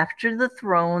of After the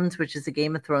Thrones, which is a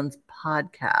Game of Thrones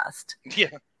podcast.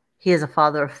 Yeah. He is a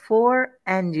father of 4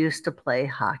 and used to play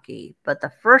hockey. But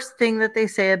the first thing that they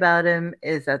say about him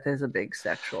is that there's a big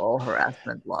sexual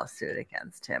harassment lawsuit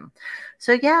against him.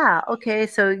 So,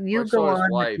 so you go on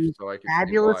with these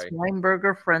fabulous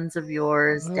Weinberger friends of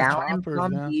yours down in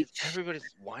Palm Beach. Everybody's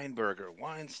Weinberger,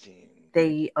 Weinstein.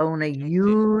 They own a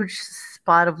huge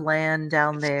spot of land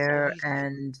down there,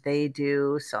 and they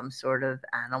do some sort of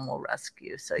animal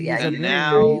rescue. So, he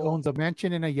owns a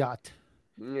mansion and a yacht.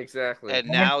 Exactly. And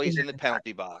now he's in the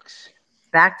penalty box.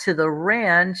 Back to the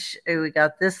ranch, we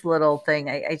got this little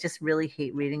thing. I just really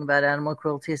hate reading about animal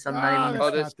cruelty, so I'm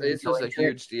not even. This is a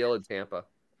huge deal in Tampa.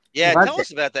 Yeah, tell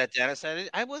us about that, Dennis.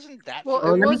 I wasn't that.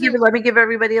 Well, let me give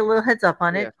everybody a little heads up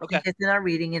on it. Okay. In case they're not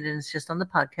reading it and it's just on the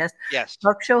podcast. Yes.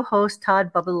 Talk show host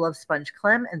Todd Bubba Love Sponge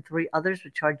Clem and 3 others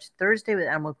were charged Thursday with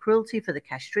animal cruelty for the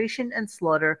castration and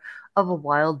slaughter of a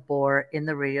wild boar in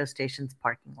the radio station's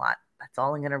parking lot. That's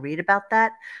all I'm going to read about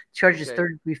that. Charge is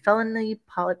third-degree felony,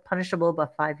 punishable by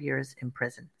 5 years in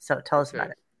prison. So tell us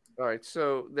about it. All right.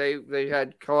 So they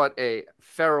had caught a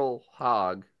feral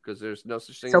hog because there's no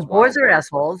such thing. So as boars are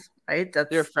assholes, right?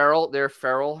 They're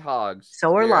feral hogs.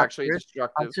 So are lobsters. Actually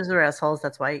destructive. Lobsters are assholes.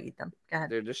 That's why I eat them. Go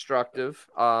ahead. They're destructive.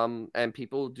 And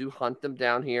people do hunt them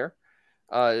down here.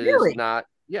 Really? It's not.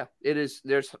 Yeah, it is.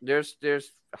 There's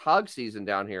hog season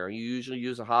down here. You usually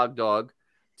use a hog dog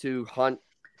to hunt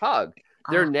hog.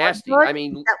 They're nasty. I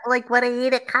mean, like what I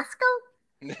eat at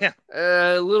Costco? Yeah.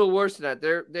 A little worse than that.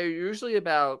 They're usually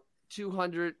about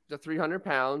 200 to 300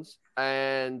 pounds,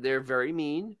 and they're very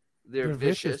mean. They're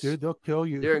vicious, dude. They'll kill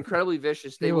you. They're incredibly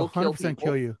vicious. They will 100%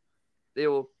 kill you. They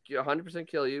will 100%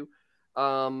 kill you.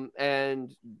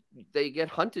 and they get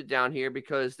hunted down here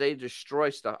because they destroy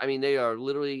stuff. I mean, they are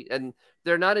literally, and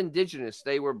they're not indigenous.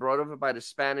 They were brought over by the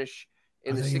Spanish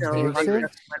in the 1600s.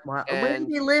 Where do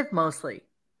they live mostly?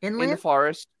 Inland? In the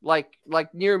forest, like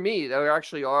near me. There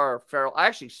actually are feral. I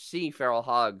actually see feral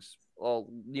hogs all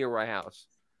near my house,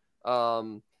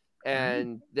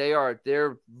 and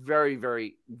they're very,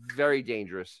 very, very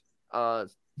dangerous.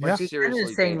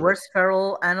 Seriously saying dangerous. Worst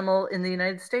feral animal in the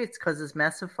United States causes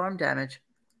massive farm damage.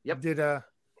 Yep.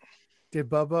 Did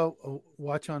Bubba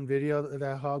watch on video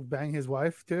that hog bang his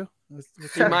wife too?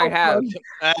 He might have.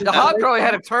 The hog probably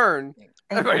had a turn.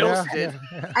 Everybody else did.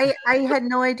 I had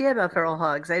no idea about feral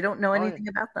hogs. I don't know anything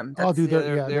about them.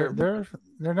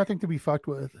 They're nothing to be fucked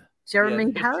with.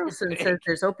 Jeremy Harrison says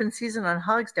there's open season on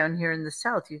hogs down here in the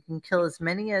South. You can kill as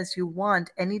many as you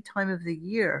want any time of the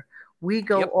year. We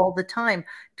go all the time.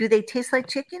 Do they taste like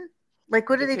chicken? Like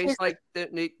what do they taste like?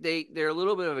 They're a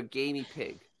little bit of a gamey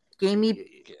pig. Gamey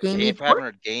pork? I haven't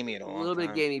heard gamey in a little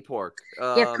bit gamey pork.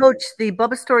 Yeah, Coach, the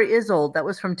Bubba story is old. That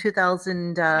was from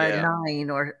 2009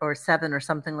 or 7 or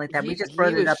something like that. We just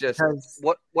brought it up because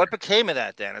what became of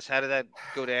that, Dennis? How did that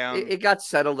go down? It got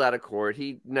settled out of court.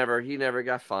 He never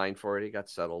got fined for it. He got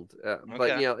settled.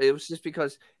 But it was just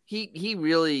because he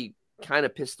really kind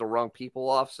of pissed the wrong people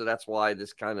off, so that's why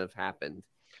this kind of happened.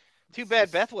 Too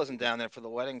bad Beth wasn't down there for the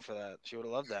wedding for that. She would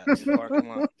have loved that. In the parking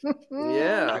lot.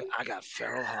 Yeah. I got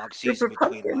feral hog season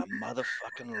between my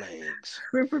motherfucking legs.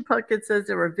 Rupert Puckett says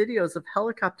there were videos of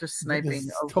helicopter sniping.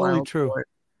 Of totally true. Boar.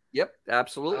 Yep,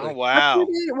 absolutely. Oh wow.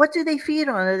 What do they feed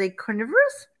on? Are they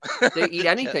carnivorous? They eat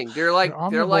anything. They're like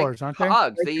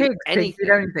hogs. They eat anything. They eat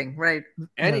anything, right?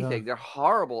 Anything. They're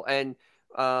horrible. And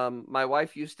my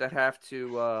wife used to have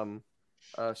to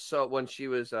so when she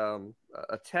was a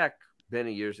tech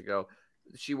many years ago,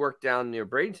 she worked down near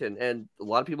Bradenton, and a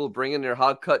lot of people bring in their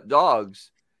hog cut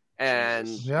dogs, and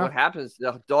what happens,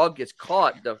 the dog gets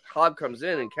caught, the hog comes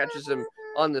in and catches him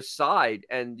on the side,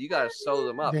 and you got to sew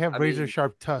them up. They have razor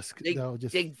sharp tusks. They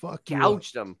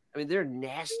gouge them. I mean, they're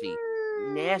nasty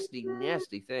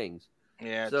things.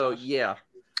 Yeah. So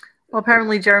well,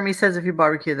 apparently Jeremy says if you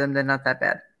barbecue them, they're not that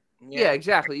bad. Yeah,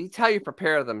 exactly. It's how you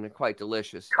prepare them. They're quite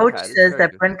delicious. Coach says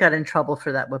that Brent got in trouble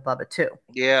for that with Bubba too.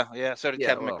 Yeah. So did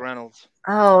Kevin McReynolds.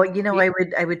 Oh,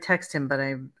 I would text him, but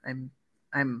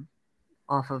I'm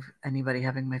off of anybody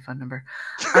having my phone number.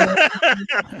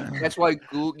 That's why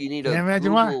you need a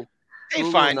imagine Google. Why?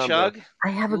 Hey, fine, number. Chug. I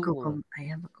have a Google.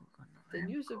 Then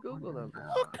use a Google number.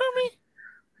 Oh,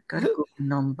 got a Google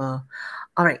number.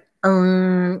 All right.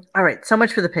 All right. So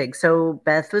much for the pig. So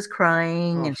Beth was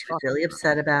crying and she was really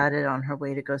upset about it on her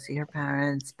way to go see her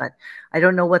parents. But I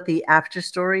don't know what the after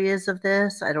story is of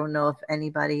this. I don't know if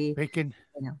anybody,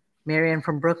 Marianne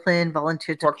from Brooklyn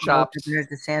volunteered to call Governor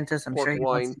DeSantis. I'm sure he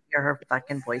wants to hear her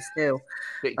fucking voice too.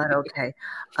 But okay.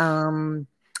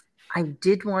 I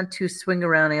did want to swing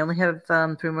around. I only have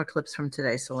 3 more clips from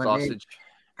today. So let me.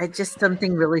 Just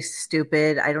something really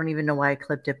stupid. I don't even know why I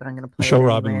clipped it, but I'm going to play Show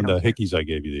Robin the hickeys I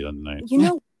gave you the other night.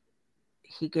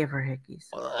 He gave her hickeys.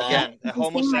 Again, a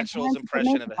homosexual's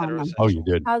impression of a heterosexual. Oh, you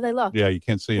did? How they look? Yeah, you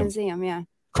can't see them. I can see them, yeah.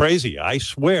 Crazy. I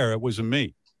swear it wasn't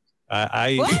me.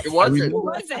 It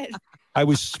wasn't. I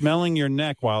was smelling your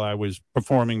neck while I was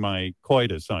performing my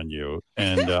coitus on you.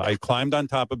 And I climbed on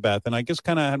top of Beth, and I just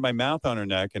kind of had my mouth on her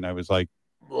neck, and I was like,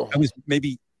 I was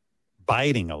maybe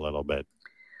biting a little bit.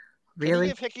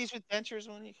 Really? Can you give hickeys with dentures,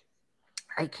 Monique?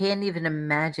 I can't even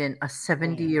imagine a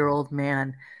 70-year-old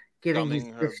man giving his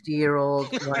 50-year-old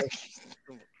wife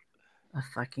a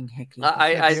fucking hickey.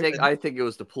 I think it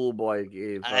was the pool boy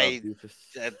gave.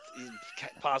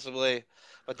 Possibly,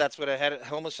 but that's what a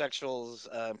homosexual's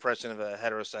impression of a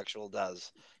heterosexual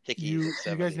does. Hickeys.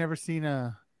 You guys never seen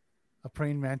a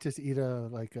praying mantis eat a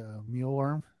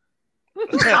mealworm?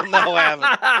 No, I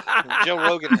haven't. Joe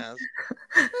Rogan has.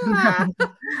 I'm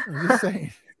just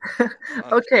saying.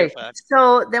 Okay,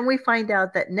 so then we find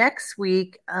out that next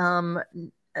week,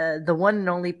 the one and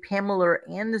only Pamela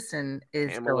Anderson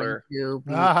is going to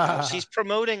be. She's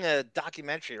promoting a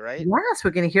documentary, right? Yes,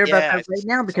 we're going to hear about that right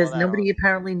now because nobody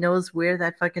apparently knows where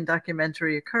that fucking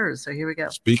documentary occurs. So here we go.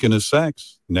 Speaking of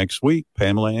sex, next week,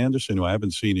 Pamela Anderson, who I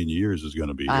haven't seen in years, is going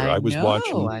to be here. I was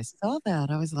watching. I saw that.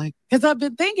 I was like, because I've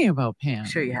been thinking about Pam.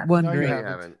 Sure you have.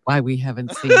 Wondering why we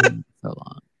haven't seen him so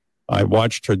long. I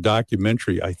watched her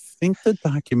documentary. I think the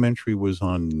documentary was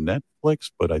on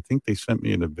Netflix, but I think they sent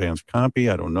me an advance copy.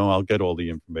 I don't know. I'll get all the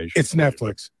information. It's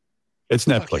Netflix. It's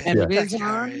Netflix. And yeah. it is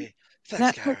on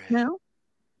Netflix now?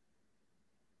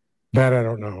 That I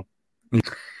don't know.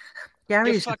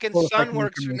 Gary's Your fucking son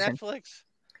works for Netflix.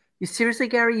 You seriously,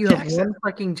 Gary? You have one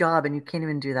fucking job and you can't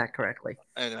even do that correctly.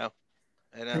 I know.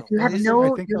 I know. You have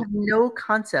no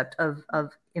concept of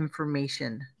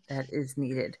information that is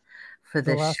needed for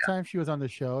this. The last show. time she was on the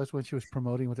show is when she was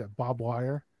promoting with that Bob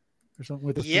Wire or something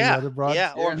with the three other broads.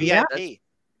 Yeah, or VIP.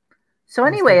 So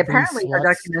anyway, apparently her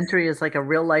documentary is like a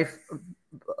real life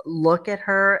look at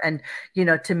her, and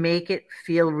to make it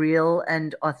feel real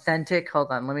and authentic. Hold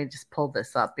on, let me just pull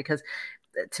this up because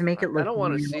to make it look. I don't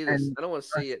want to see this. I don't want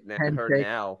to see it her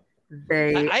now.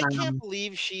 I can't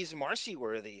believe she's Marcy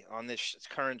worthy on this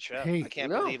current show. I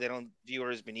can't believe they don't view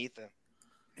her as beneath them.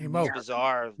 Hey, Mo. It's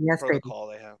bizarre protocol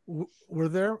they have. Were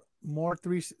there more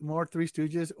Three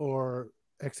Stooges or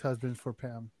ex-husbands for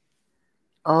Pam?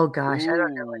 Oh gosh, I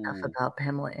don't know enough about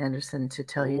Pamela Anderson to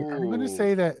tell you that. I'm going to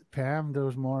say that there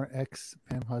was more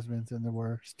ex-Pam husbands than there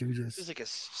were Stooges. It's like a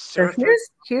so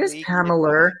here's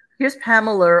Pamela. Here's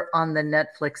Pamela on the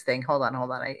Netflix thing. Hold on.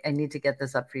 I need to get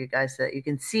this up for you guys so that you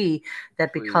can see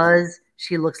that because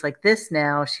she looks like this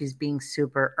now, she's being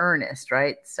super earnest,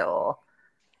 right? So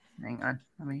hang on.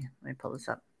 Let me pull this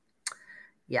up.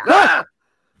 Yeah. Ah!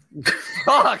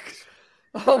 Fuck.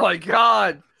 Oh my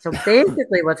God. So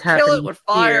basically what's happening Kill it with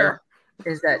fire.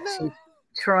 Is that she's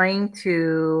trying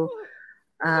to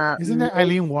Isn't that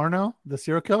Eileen Warno, the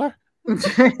serial killer?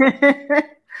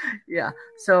 Yeah.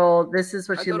 So this is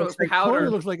what she looks like. Totally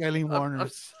looks like Eileen Warner.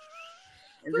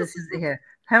 This is here.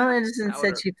 Pamela Anderson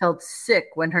said she felt sick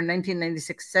when her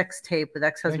 1996 sex tape with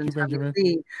ex-husband Tommy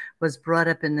Lee was brought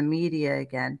up in the media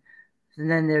again. And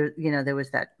then there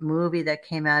was that movie that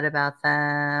came out about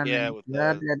them. Yeah, and with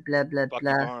blah blah blah blah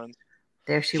blah.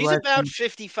 There she's was. She's about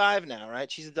 55 now, right?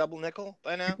 She's a double nickel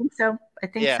by now. I think so.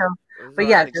 But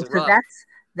yeah, so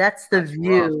that's the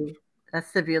view. Rough.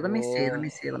 That's the view. Let me see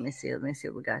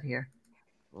what we got here.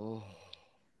 Oh.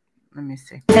 Let me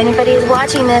see. If anybody is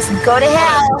watching this, go to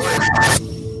hell.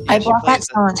 I brought that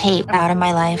stolen tape out of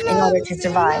my life in order to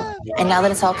survive. And now that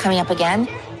it's all coming up again,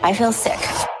 I feel sick.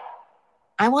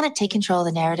 I want to take control of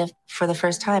the narrative for the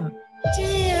first time.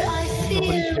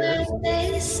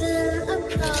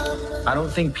 I don't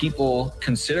think people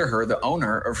consider her the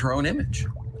owner of her own image.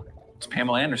 It's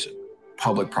Pamela Anderson,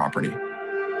 public property.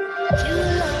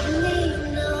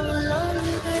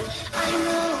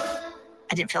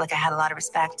 I didn't feel like I had a lot of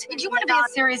respect. Did you want to be a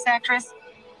serious actress?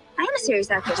 I am a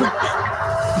serious actress. All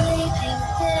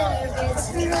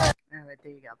right,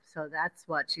 there you go. So that's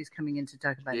what she's coming in to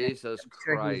talk about. Jesus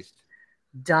Christ.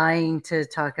 Dying to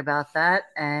talk about that.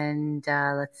 And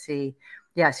let's see.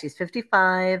 Yeah, she's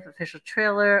 55. Official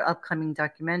trailer, upcoming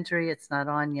documentary. It's not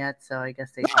on yet, so I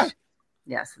guess they.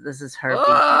 So this is her.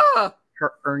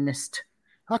 Her earnest.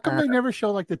 How come they never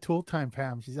show like the Tool Time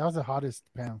Pam? That was the hottest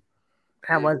Pam.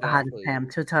 That was the hottest Pam.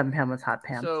 Tool Time Pam was hot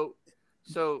Pam.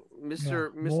 So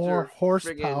Mr. More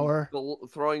horsepower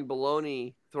throwing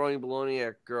baloney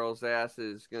at girls'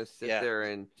 asses, gonna sit there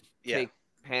and take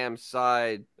Pam's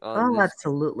side on this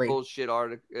absolutely bullshit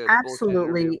article.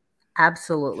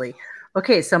 Absolutely.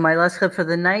 Okay, so my last clip for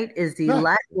the night is the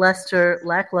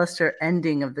lackluster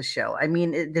ending of the show. I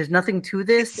mean, there's nothing to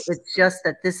this. It's just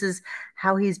that this is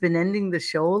how he's been ending the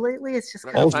show lately. It's just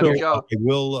also, I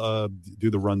will do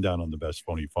the rundown on the best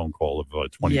phony phone call of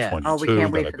 2022 we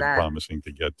can't wait that for I've been that. promising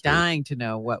to get to. Dying to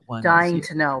know what one. Dying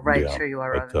to know, right? Yeah, sure you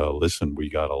are. But listen, we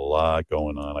got a lot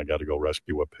going on. I got to go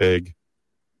rescue a pig.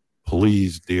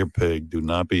 Please, dear pig, do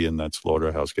not be in that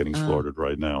slaughterhouse getting slaughtered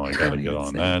right now. I got to get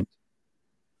on that.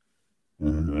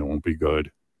 It won't be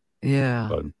good. Yeah.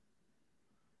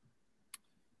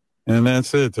 And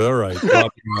that's it. All right.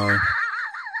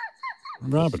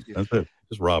 Robin. That's it.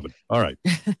 Just Robin. All right.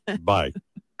 Bye.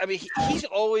 I mean, he's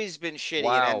always been shitty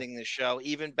at ending the show,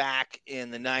 even back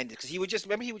in the 90s. Because he would just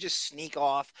sneak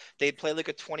off. They'd play like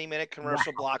a 20-minute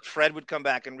commercial block. Fred would come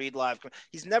back and read live.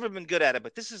 He's never been good at it,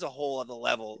 but this is a whole other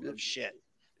level of shit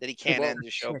that he can't end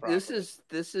the show properly.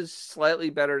 This is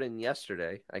slightly better than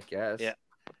yesterday, I guess. Yeah.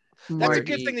 That's a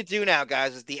good thing to do now,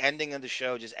 guys, is the ending of the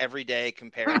show just every day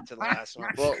compared to the last one.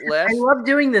 Well, I love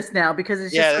doing this now because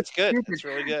it's just that's good. That's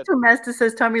really good. So Master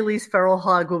says Tommy Lee's feral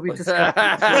hog will be discussed.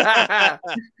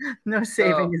 No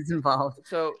saving is involved.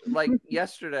 So, like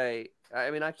yesterday,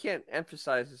 I mean, I can't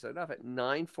emphasize this enough. At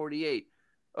 9:48,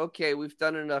 okay, we've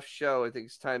done enough show. I think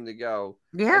it's time to go.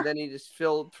 Yeah. And then he just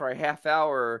filled for a half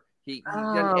hour. He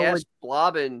then asked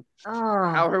Blobbin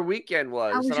how her weekend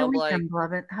was. How was your weekend,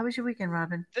 Blobbin? How was your weekend,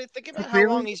 Robin? Think about how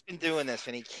long he's been doing this,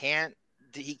 and he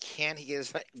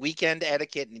gets weekend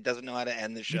etiquette, and he doesn't know how to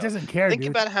end the show. He doesn't care. Think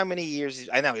about how many years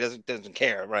I know he doesn't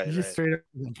care, right? He just straight up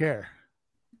doesn't care.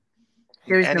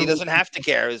 And he doesn't have to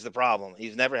care is the problem.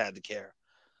 He's never had to care.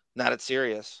 Not at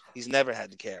Sirius. He's never had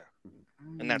to care,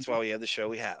 and that's why we have the show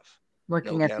we have.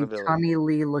 Looking at the Tommy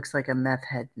Lee looks like a meth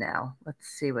head now. Let's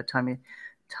see what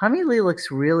Tommy Lee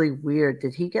looks really weird.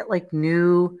 Did he get like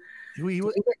new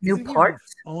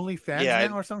parts? Only fans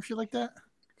now or some shit like that?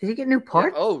 Did he get new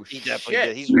parts? Yeah. Oh, he definitely shit.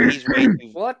 did. He's way too,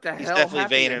 what the he's hell? definitely happened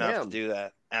vain to enough him? to do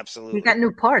that. Absolutely. He got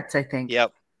new parts, I think.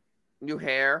 Yep. New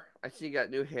hair. I see he got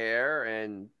new hair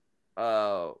and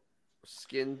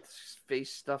skin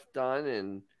face stuff done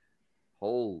and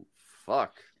oh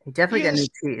fuck. He definitely got new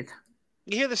teeth.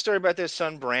 You hear the story about their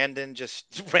son Brandon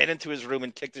just ran into his room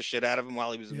and kicked the shit out of him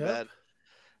while he was in bed.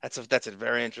 That's a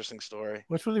very interesting story.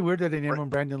 What's really weird that they named him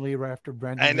Brandon Lee right after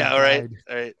Brandon. I know, died.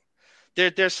 right?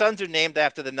 Their sons are named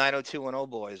after the 90210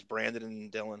 boys, Brandon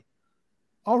and Dylan.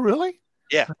 Oh, really?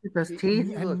 Yeah. Those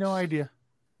teeth. I had no idea.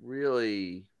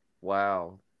 Really?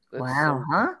 Wow. Wow,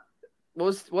 huh?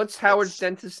 What's Howard's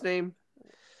dentist's name?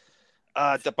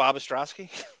 The Bob Ostrowski.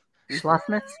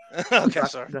 Schlossmitz? Okay,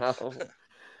 sorry. No.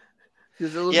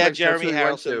 Yeah, like Jeremy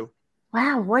Harrelson.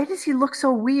 Wow, why does he look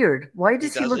so weird? Why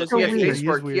does he look so weird?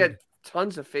 He had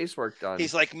tons of face work done.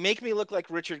 He's like, make me look like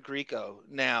Richard Grieco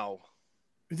now.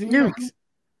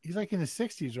 He's like in his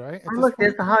 60s, right? Oh, look,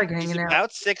 there's the hug hanging he's out.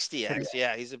 About 60, X.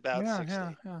 Yeah, he's about 60.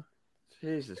 Yeah.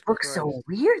 Jesus looks so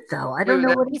weird, though. I don't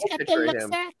know what he's got. He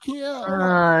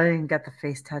got the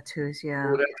face tattoos.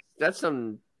 Yeah, ooh, that's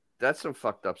some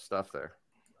fucked up stuff there.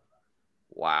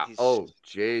 Wow.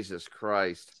 Jesus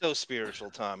Christ. So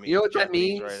spiritual, Tommy. You know what that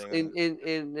means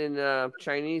in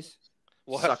Chinese?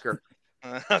 What? Sucker.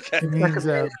 Okay. It means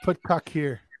put cock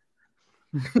here.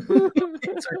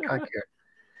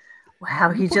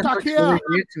 Wow, he just looks really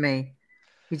weird to me.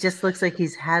 He just looks like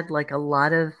he's had like a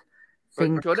lot of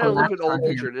things. Go down and look at old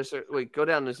picture. Go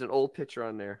down. There's an old picture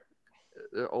on there.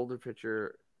 The older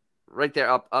picture, right there,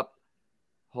 up.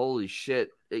 Holy shit!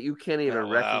 You can't even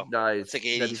recognize it's like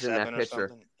that he's in that picture.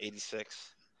 Something.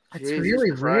 86. That's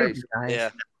really weird, guys. Yeah.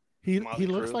 He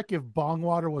looks like if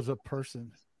Bongwater was a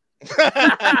person. Yeah,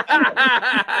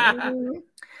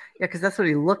 because that's what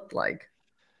he looked like.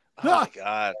 Oh my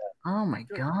god. Oh my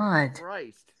god.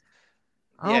 Christ.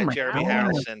 Yeah, Jeremy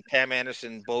Harrelson, Pam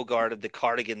Anderson bogarted the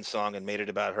Cardigan song and made it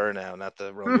about her now, not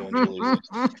the Romeo and Juliet.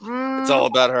 It's all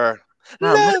about her.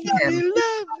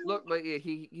 Look, but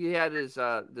he had his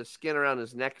the skin around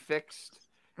his neck fixed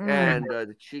and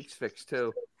the cheeks fixed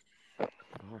too.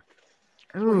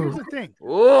 Well, here's the thing.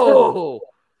 Whoa.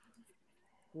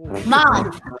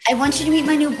 Mom, I want you to meet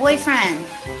my new boyfriend.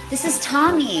 This is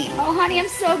Tommy. Oh, honey, I'm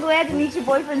so glad to meet your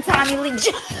boyfriend, Tommy Lee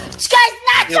Jones. This guy's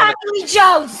not Tommy Lee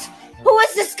Jones. Who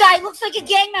is this guy? Looks like a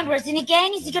gang member. Is he in a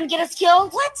gang? Is he going to get us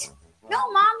killed? What? No,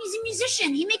 Mom, he's a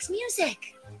musician. He makes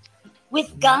music.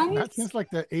 With guns? That seems like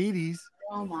the 80s.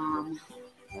 Oh, Mom.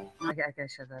 I gotta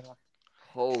shut that off.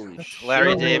 Holy shit.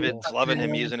 Larry David's loving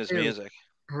him using his music.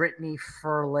 Brittany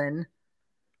Ferlin.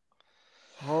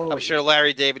 I'm sure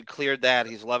Larry David cleared that.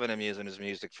 He's loving him using his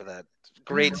music for that.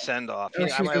 Great send-off.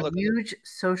 She's a huge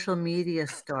social media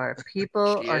star.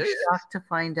 People are shocked to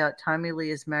find out Tommy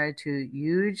Lee is married to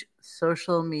huge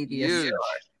social media star.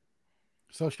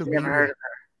 Social media. Never heard of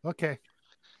her. Okay.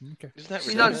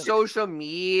 She's on social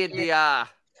media.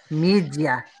 So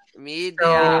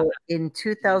in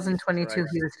 2022,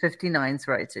 he was 59,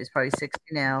 right? So he's probably 60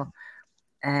 now.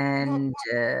 And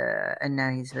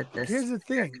now he's with this. Here's the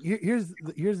thing. Here's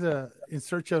a in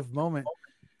search of moment.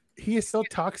 He is so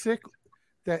toxic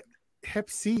that Hep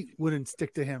C wouldn't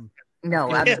stick to him. No,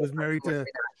 he was married to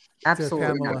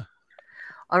Pamela. Not.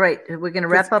 All right, we're gonna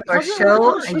wrap up our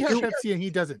show. She has Hep C and he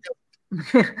doesn't.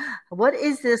 What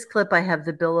is this clip? I have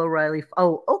the Bill O'Reilly.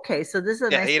 Oh, okay. So this is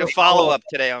a nice he had a follow-up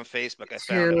today on Facebook. I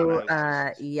found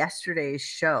to yesterday's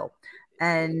show.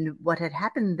 And what had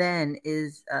happened then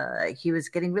is he was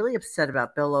getting really upset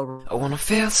about Bill O'Reilly. I want to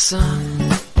feel the sun,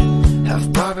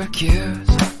 have barbecues.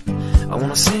 I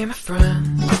want to see my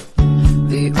friends,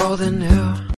 the old and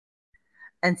new.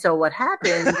 And so what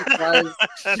happened was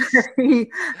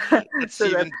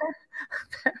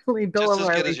apparently Bill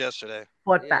O'Reilly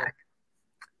fought back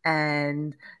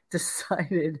and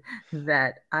decided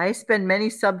that I spend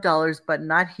many sub dollars, but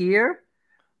not here.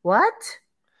 What?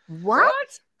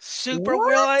 Super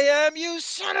Will I Am, you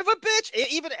son of a bitch.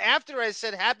 Even after I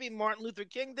said happy Martin Luther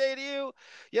King Day to you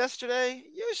yesterday,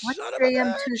 you son of a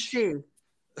bitch. AM2C?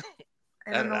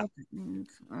 I don't know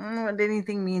what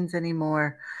anything means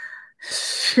anymore.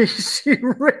 She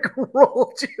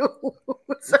Rickrolled you.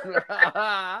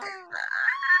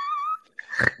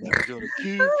 Never gonna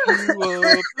give you up.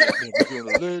 Never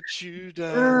gonna let you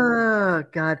down. Oh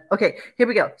God. Okay, here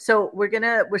we go. So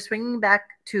we're swinging back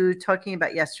to talking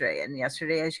about yesterday, and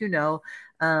yesterday, as you know,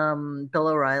 Bill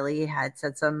O'Reilly had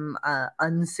said some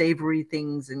unsavory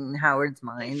things in Howard's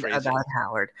mind about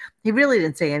Howard. He really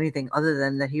didn't say anything other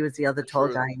than that he was the other tall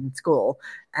guy in school,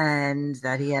 and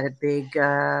that he had a big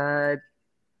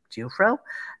Jufro.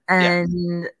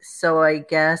 And so I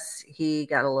guess he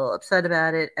got a little upset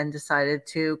about it and decided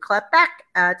to clap back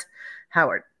at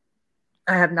Howard.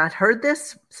 I have not heard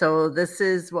this, so this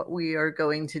is what we are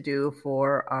going to do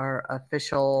for our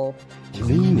official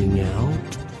cleaning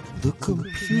out the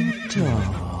computer.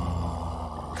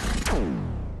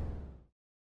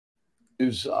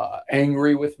 Who's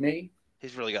angry with me?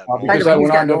 He's really got because I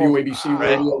went on WABC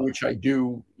radio, which I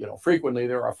do, frequently.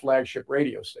 They're our flagship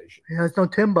radio station. He has no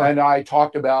timber. And I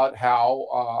talked about how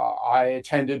I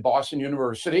attended Boston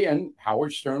University and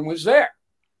Howard Stern was there.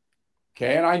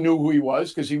 Okay, and I knew who he was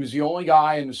because he was the only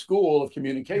guy in the school of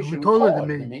communication taller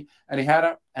than me, and he had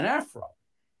an afro.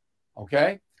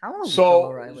 Okay,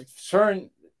 so Stern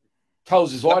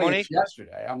tells his audience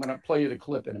yesterday. I'm going to play you the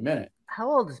clip in a minute. How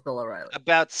old is Bill O'Reilly?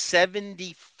 About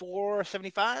 74,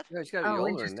 75. Yeah, he's got to be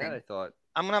older than that, I thought.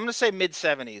 I'm gonna say mid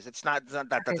 70s. It's not that.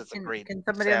 That's great. Can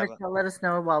somebody let us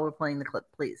know while we're playing the clip,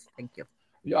 please? Thank you.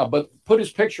 Yeah, but put his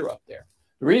picture up there.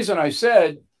 The reason I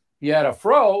said he had a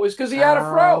fro is because he had a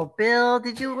fro. Oh, Bill,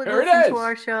 did you listen to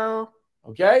our show?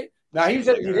 Okay. Now he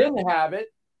said he didn't have it,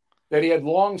 that he had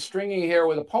long stringy hair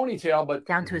with a ponytail, but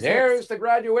down to his there's hips. The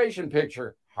graduation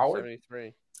picture, Howard.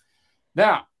 73.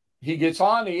 Now, he gets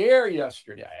on the air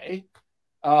yesterday,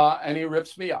 and he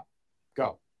rips me up.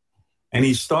 Go. And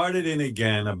he started in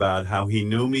again about how he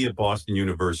knew me at Boston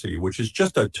University, which is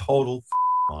just a total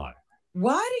lie.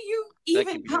 Why do you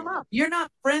even come up? You're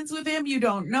not friends with him. You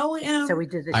don't know him. So we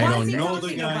did this. I don't know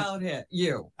the guy. About it?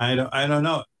 You. I don't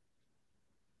know.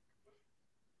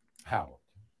 Howard.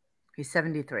 He's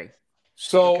 73.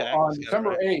 So on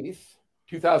December 8th,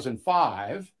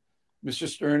 2005, Mr.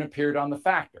 Stern appeared on The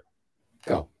Factor.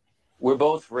 Go. We're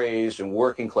both raised in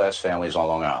working class families on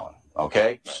Long Island,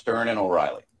 okay? Stern and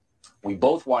O'Reilly. We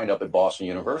both wind up at Boston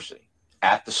University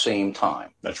at the same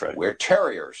time. That's right. We're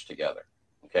terriers together,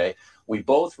 okay? We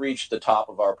both reached the top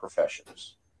of our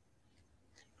professions.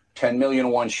 10 million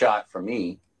in one shot for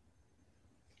me.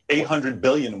 800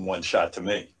 billion in one shot to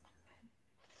me.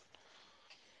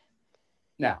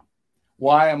 Now,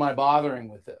 why am I bothering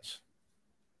with this?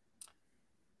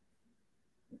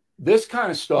 This kind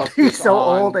of stuff. He's so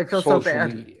old. I feel so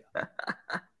bad. Media. All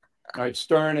right,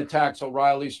 Stern attacks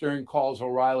O'Reilly. Stern calls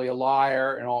O'Reilly a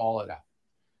liar and all of that.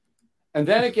 And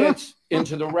then it gets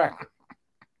into the record.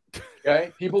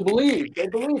 Okay, people believe. They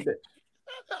believe it.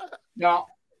 Now,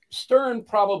 Stern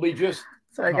probably just.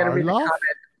 So I got to read the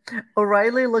comment.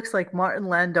 O'Reilly looks like Martin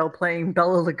Landau playing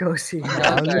Bela Lugosi.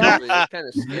 That's kind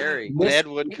of scary.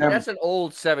 That's an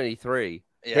old 73.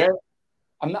 Yeah.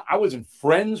 I wasn't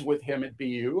friends with him at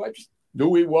BU. I just knew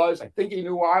who he was. I think he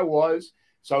knew who I was.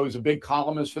 So I was a big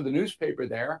columnist for the newspaper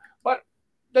there. But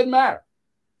it doesn't matter.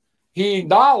 He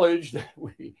acknowledged that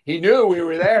he knew we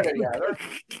were there together.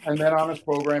 And then on his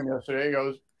program yesterday, he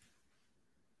goes,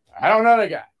 I don't know the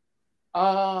guy.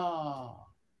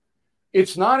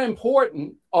 It's not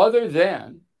important other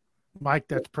than Mike,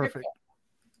 that's perfect.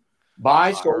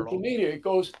 By social media. It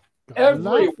goes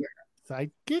everywhere.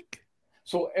 Sidekick.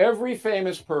 So every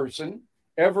famous person,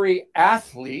 every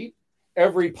athlete,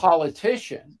 every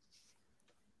politician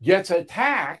gets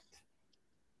attacked.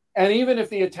 And even if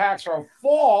the attacks are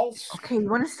false. Okay, you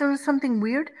want to know something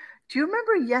weird? Do you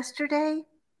remember yesterday?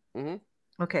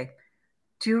 Mm-hmm. Okay.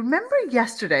 Do you remember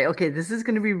yesterday? Okay, this is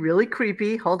going to be really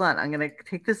creepy. Hold on. I'm going to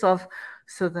take this off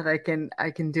so that I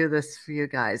can do this for you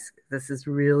guys. This is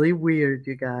really weird,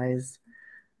 you guys.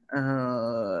 Hang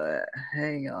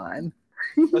on.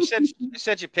 I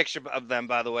sent you a picture of them,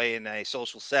 by the way, in a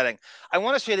social setting. I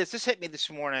want to say this. This hit me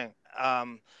this morning.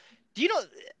 Do you know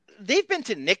they've been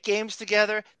to Knick games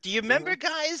together? Do you remember,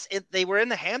 guys? They were in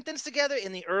the Hamptons together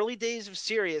in the early days of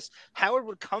Sirius. Howard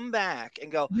would come back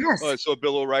and go, "Yes, oh, I saw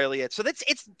Bill O'Reilly." So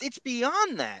it's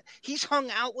beyond that. He's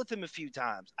hung out with him a few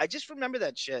times. I just remember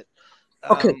that shit.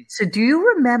 Okay, so do you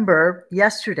remember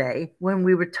yesterday when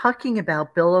we were talking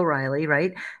about Bill O'Reilly,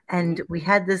 right? And we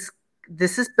had this.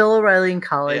 This is Bill O'Reilly in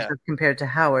college compared to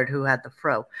Howard, who had the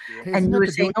fro. Yeah. And you were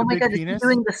saying, oh my God, he's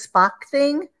doing the Spock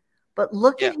thing. But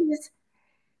look at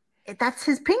that's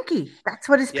his pinky. That's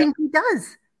what his pinky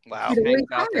does. Wow.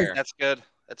 That's good.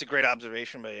 That's a great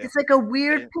observation by you. It's like a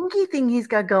weird pinky thing he's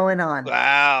got going on.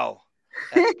 Wow.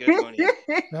 That's a good one.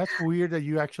 That's weird that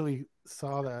you actually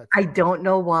saw that. I don't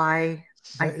know why.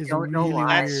 I don't know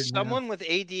why. That's someone with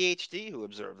ADHD who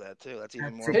observed that too. That's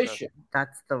even more.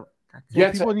 That's well,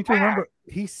 people need to remember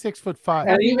he's 6'5".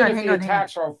 And even if the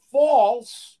attacks are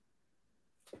false,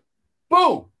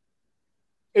 boom,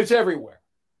 it's everywhere.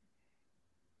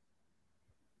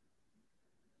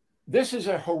 This is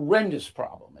a horrendous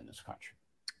problem in this country.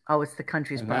 Oh, it's the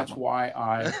country's problem. That's why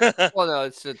I. Well, no,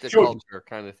 it's the culture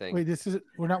kind of thing. Wait,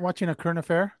 we're not watching a current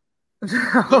affair?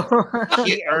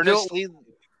 He earnestly.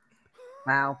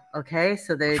 Wow. Okay,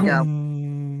 so there you go.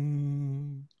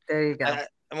 There you go.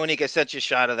 Monique, I sent you a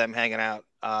shot of them hanging out.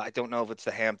 I don't know if it's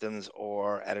the Hamptons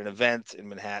or at an event in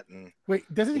Manhattan. Wait,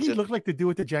 doesn't he look like the dude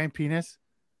with the giant penis?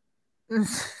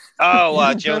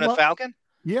 Oh, Jonah Falcon?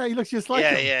 Yeah, he looks just like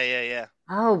him. Yeah.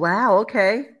 Oh, wow.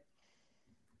 Okay.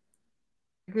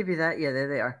 I'll give you that. Yeah, there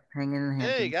they are. Hanging in the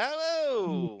Hamptons. There you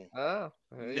go. Oh,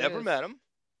 never met him.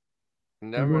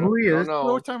 Never. Who he is?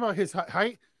 We're talking about his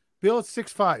height. Bill is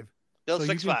 6'5". Bill's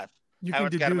 6'5".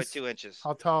 Howard's got him at 2 inches.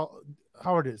 How tall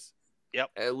Howard is?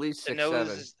 Yep. At least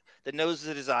 6'7". The nose is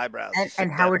at his eyebrows.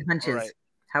 And Howard hunches. Right.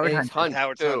 Howard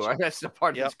Howard's too. That's the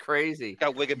part that's crazy.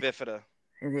 Got Wiga bifida.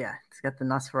 Yeah, it's got the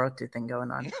Nosferatu thing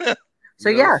going on. So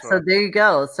yeah, so there you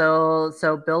go. So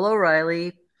Bill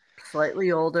O'Reilly,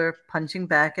 slightly older, punching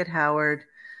back at Howard.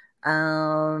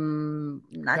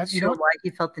 Not sure why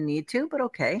he felt the need to, but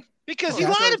okay. Because he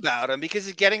lied about him. Because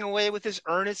he's getting away with his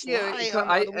earnest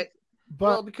lie.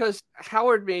 Well, because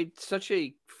Howard made such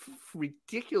a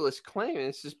ridiculous claim.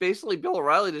 It's just basically Bill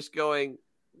O'Reilly just going,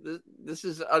 "This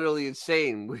is utterly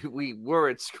insane. We were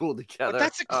at school together." But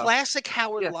that's a classic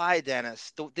Howard lie,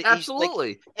 Dennis.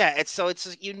 Absolutely.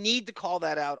 It's you need to call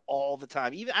that out all the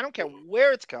time. Even I don't care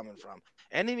where it's coming from.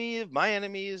 Enemy of my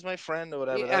enemy is my friend or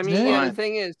whatever. Yeah, I mean, the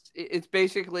thing is, it's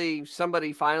basically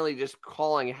somebody finally just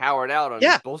calling Howard out on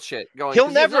his bullshit. Going, he'll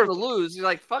never lose. He's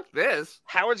like, "Fuck this."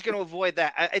 Howard's going to avoid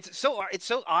that. It's so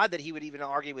odd that he would even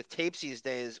argue with tapes these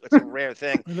days. It's a rare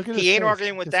thing. He ain't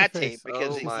arguing with that tape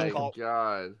because he's called.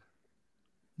 God.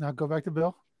 Now go back to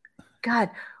Bill. God,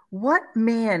 what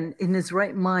man in his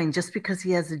right mind, just because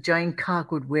he has a giant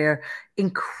cock, would wear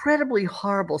incredibly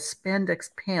horrible spandex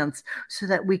pants so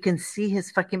that we can see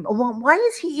his fucking... Why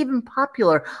is he even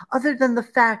popular other than the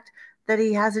fact that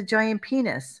he has a giant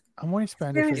penis? I'm wearing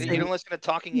spandex. You don't listen to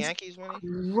Talking Yankees,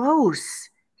 Winnie? Gross.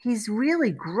 He's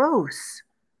really gross.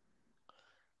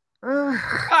 That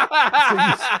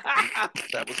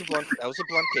was a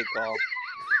blunt cake call.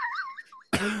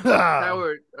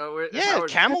 Howard, Howard.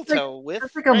 Camel toe with.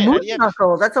 That's like a moose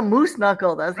knuckle. That's a moose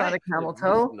knuckle. That's not a camel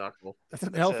toe. That's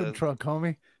an elephant trunk,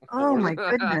 homie. Oh my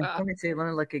goodness. Let me see. Let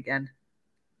me look again.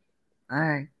 All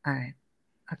right.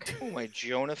 Okay. Oh, my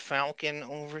Jonah Falcon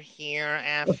over here,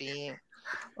 Affy.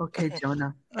 Okay,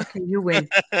 Jonah. Okay, you win.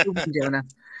 You win, Jonah.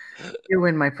 You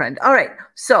win, my friend. All right.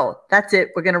 So that's it.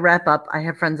 We're gonna wrap up. I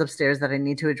have friends upstairs that I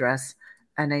need to address,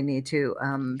 and I need to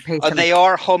pay. They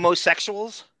are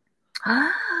homosexuals.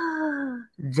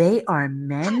 They are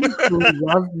men who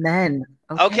love men.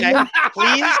 Okay.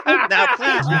 Please.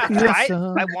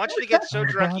 I want you to get so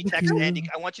drunk you text Andy.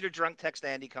 I want you to drunk text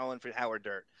Andy Cohen for Howard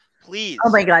Dirt. Please.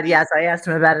 Oh my God, yes. I asked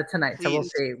him about it tonight. Please. So we'll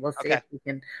see. We'll see if we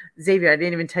can. Xavier, I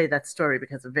didn't even tell you that story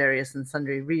because of various and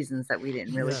sundry reasons that we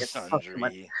didn't really get to talk too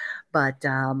much. But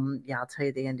yeah, I'll tell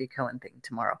you the Andy Cohen thing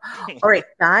tomorrow. All right,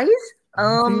 guys.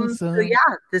 So yeah,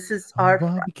 this is our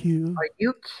barbecue. Are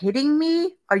you kidding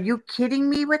me? Are you kidding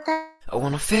me with that? I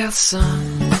wanna feel the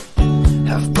sun,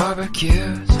 have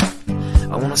barbecues.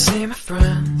 I wanna see my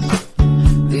friends,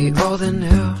 the old and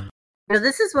new. Now,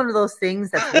 this is one of those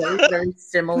things that's very, very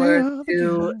similar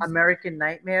to American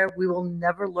Nightmare. We will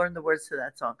never learn the words to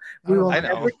that song. We will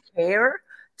never care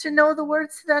to know the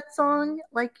words to that song.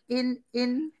 Like in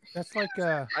that's like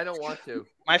I don't want to.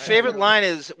 My favorite line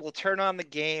is, "We'll turn on the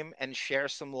game and share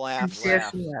some laughs."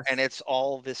 And it's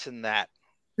all this and that.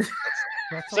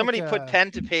 Somebody put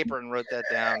pen to paper and wrote that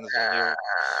down.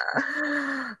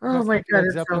 Oh my God,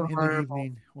 it's so horrible.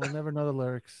 We'll never know the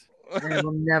lyrics.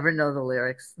 We'll never know the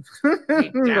lyrics.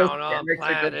 Down on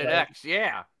Planet X,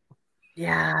 yeah.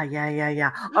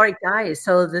 Yeah. All right, guys.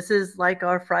 So this is like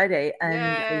our Friday, and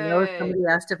I know somebody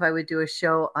asked if I would do a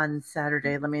show on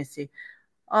Saturday. Let me see.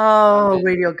 Oh,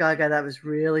 Radio Gaga, that was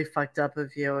really fucked up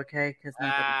of you. Okay, because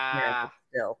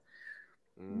still.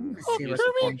 See what's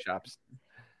shops.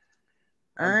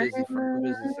 I'm busy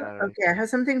Saturday. Okay, I have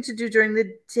something to do during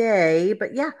the day,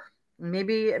 but yeah,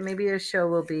 maybe a show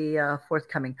will be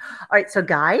forthcoming. All right, so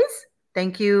guys.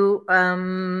 Thank you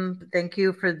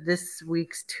for this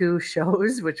week's 2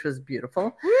 shows, which was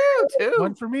beautiful. Woo, 2.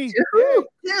 One for me.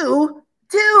 Two.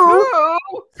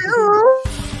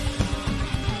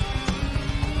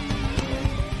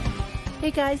 Hey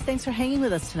Hey guys, thanks for hanging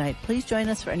with us tonight. Please join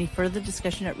us for any further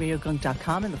discussion at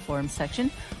radiogunk.com in the forum section.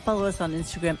 Follow us on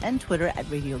Instagram and Twitter at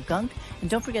Radio Gunk. And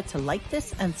don't forget to like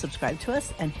this and subscribe to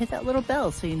us and hit that little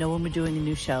bell so you know when we're doing a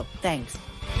new show. Thanks.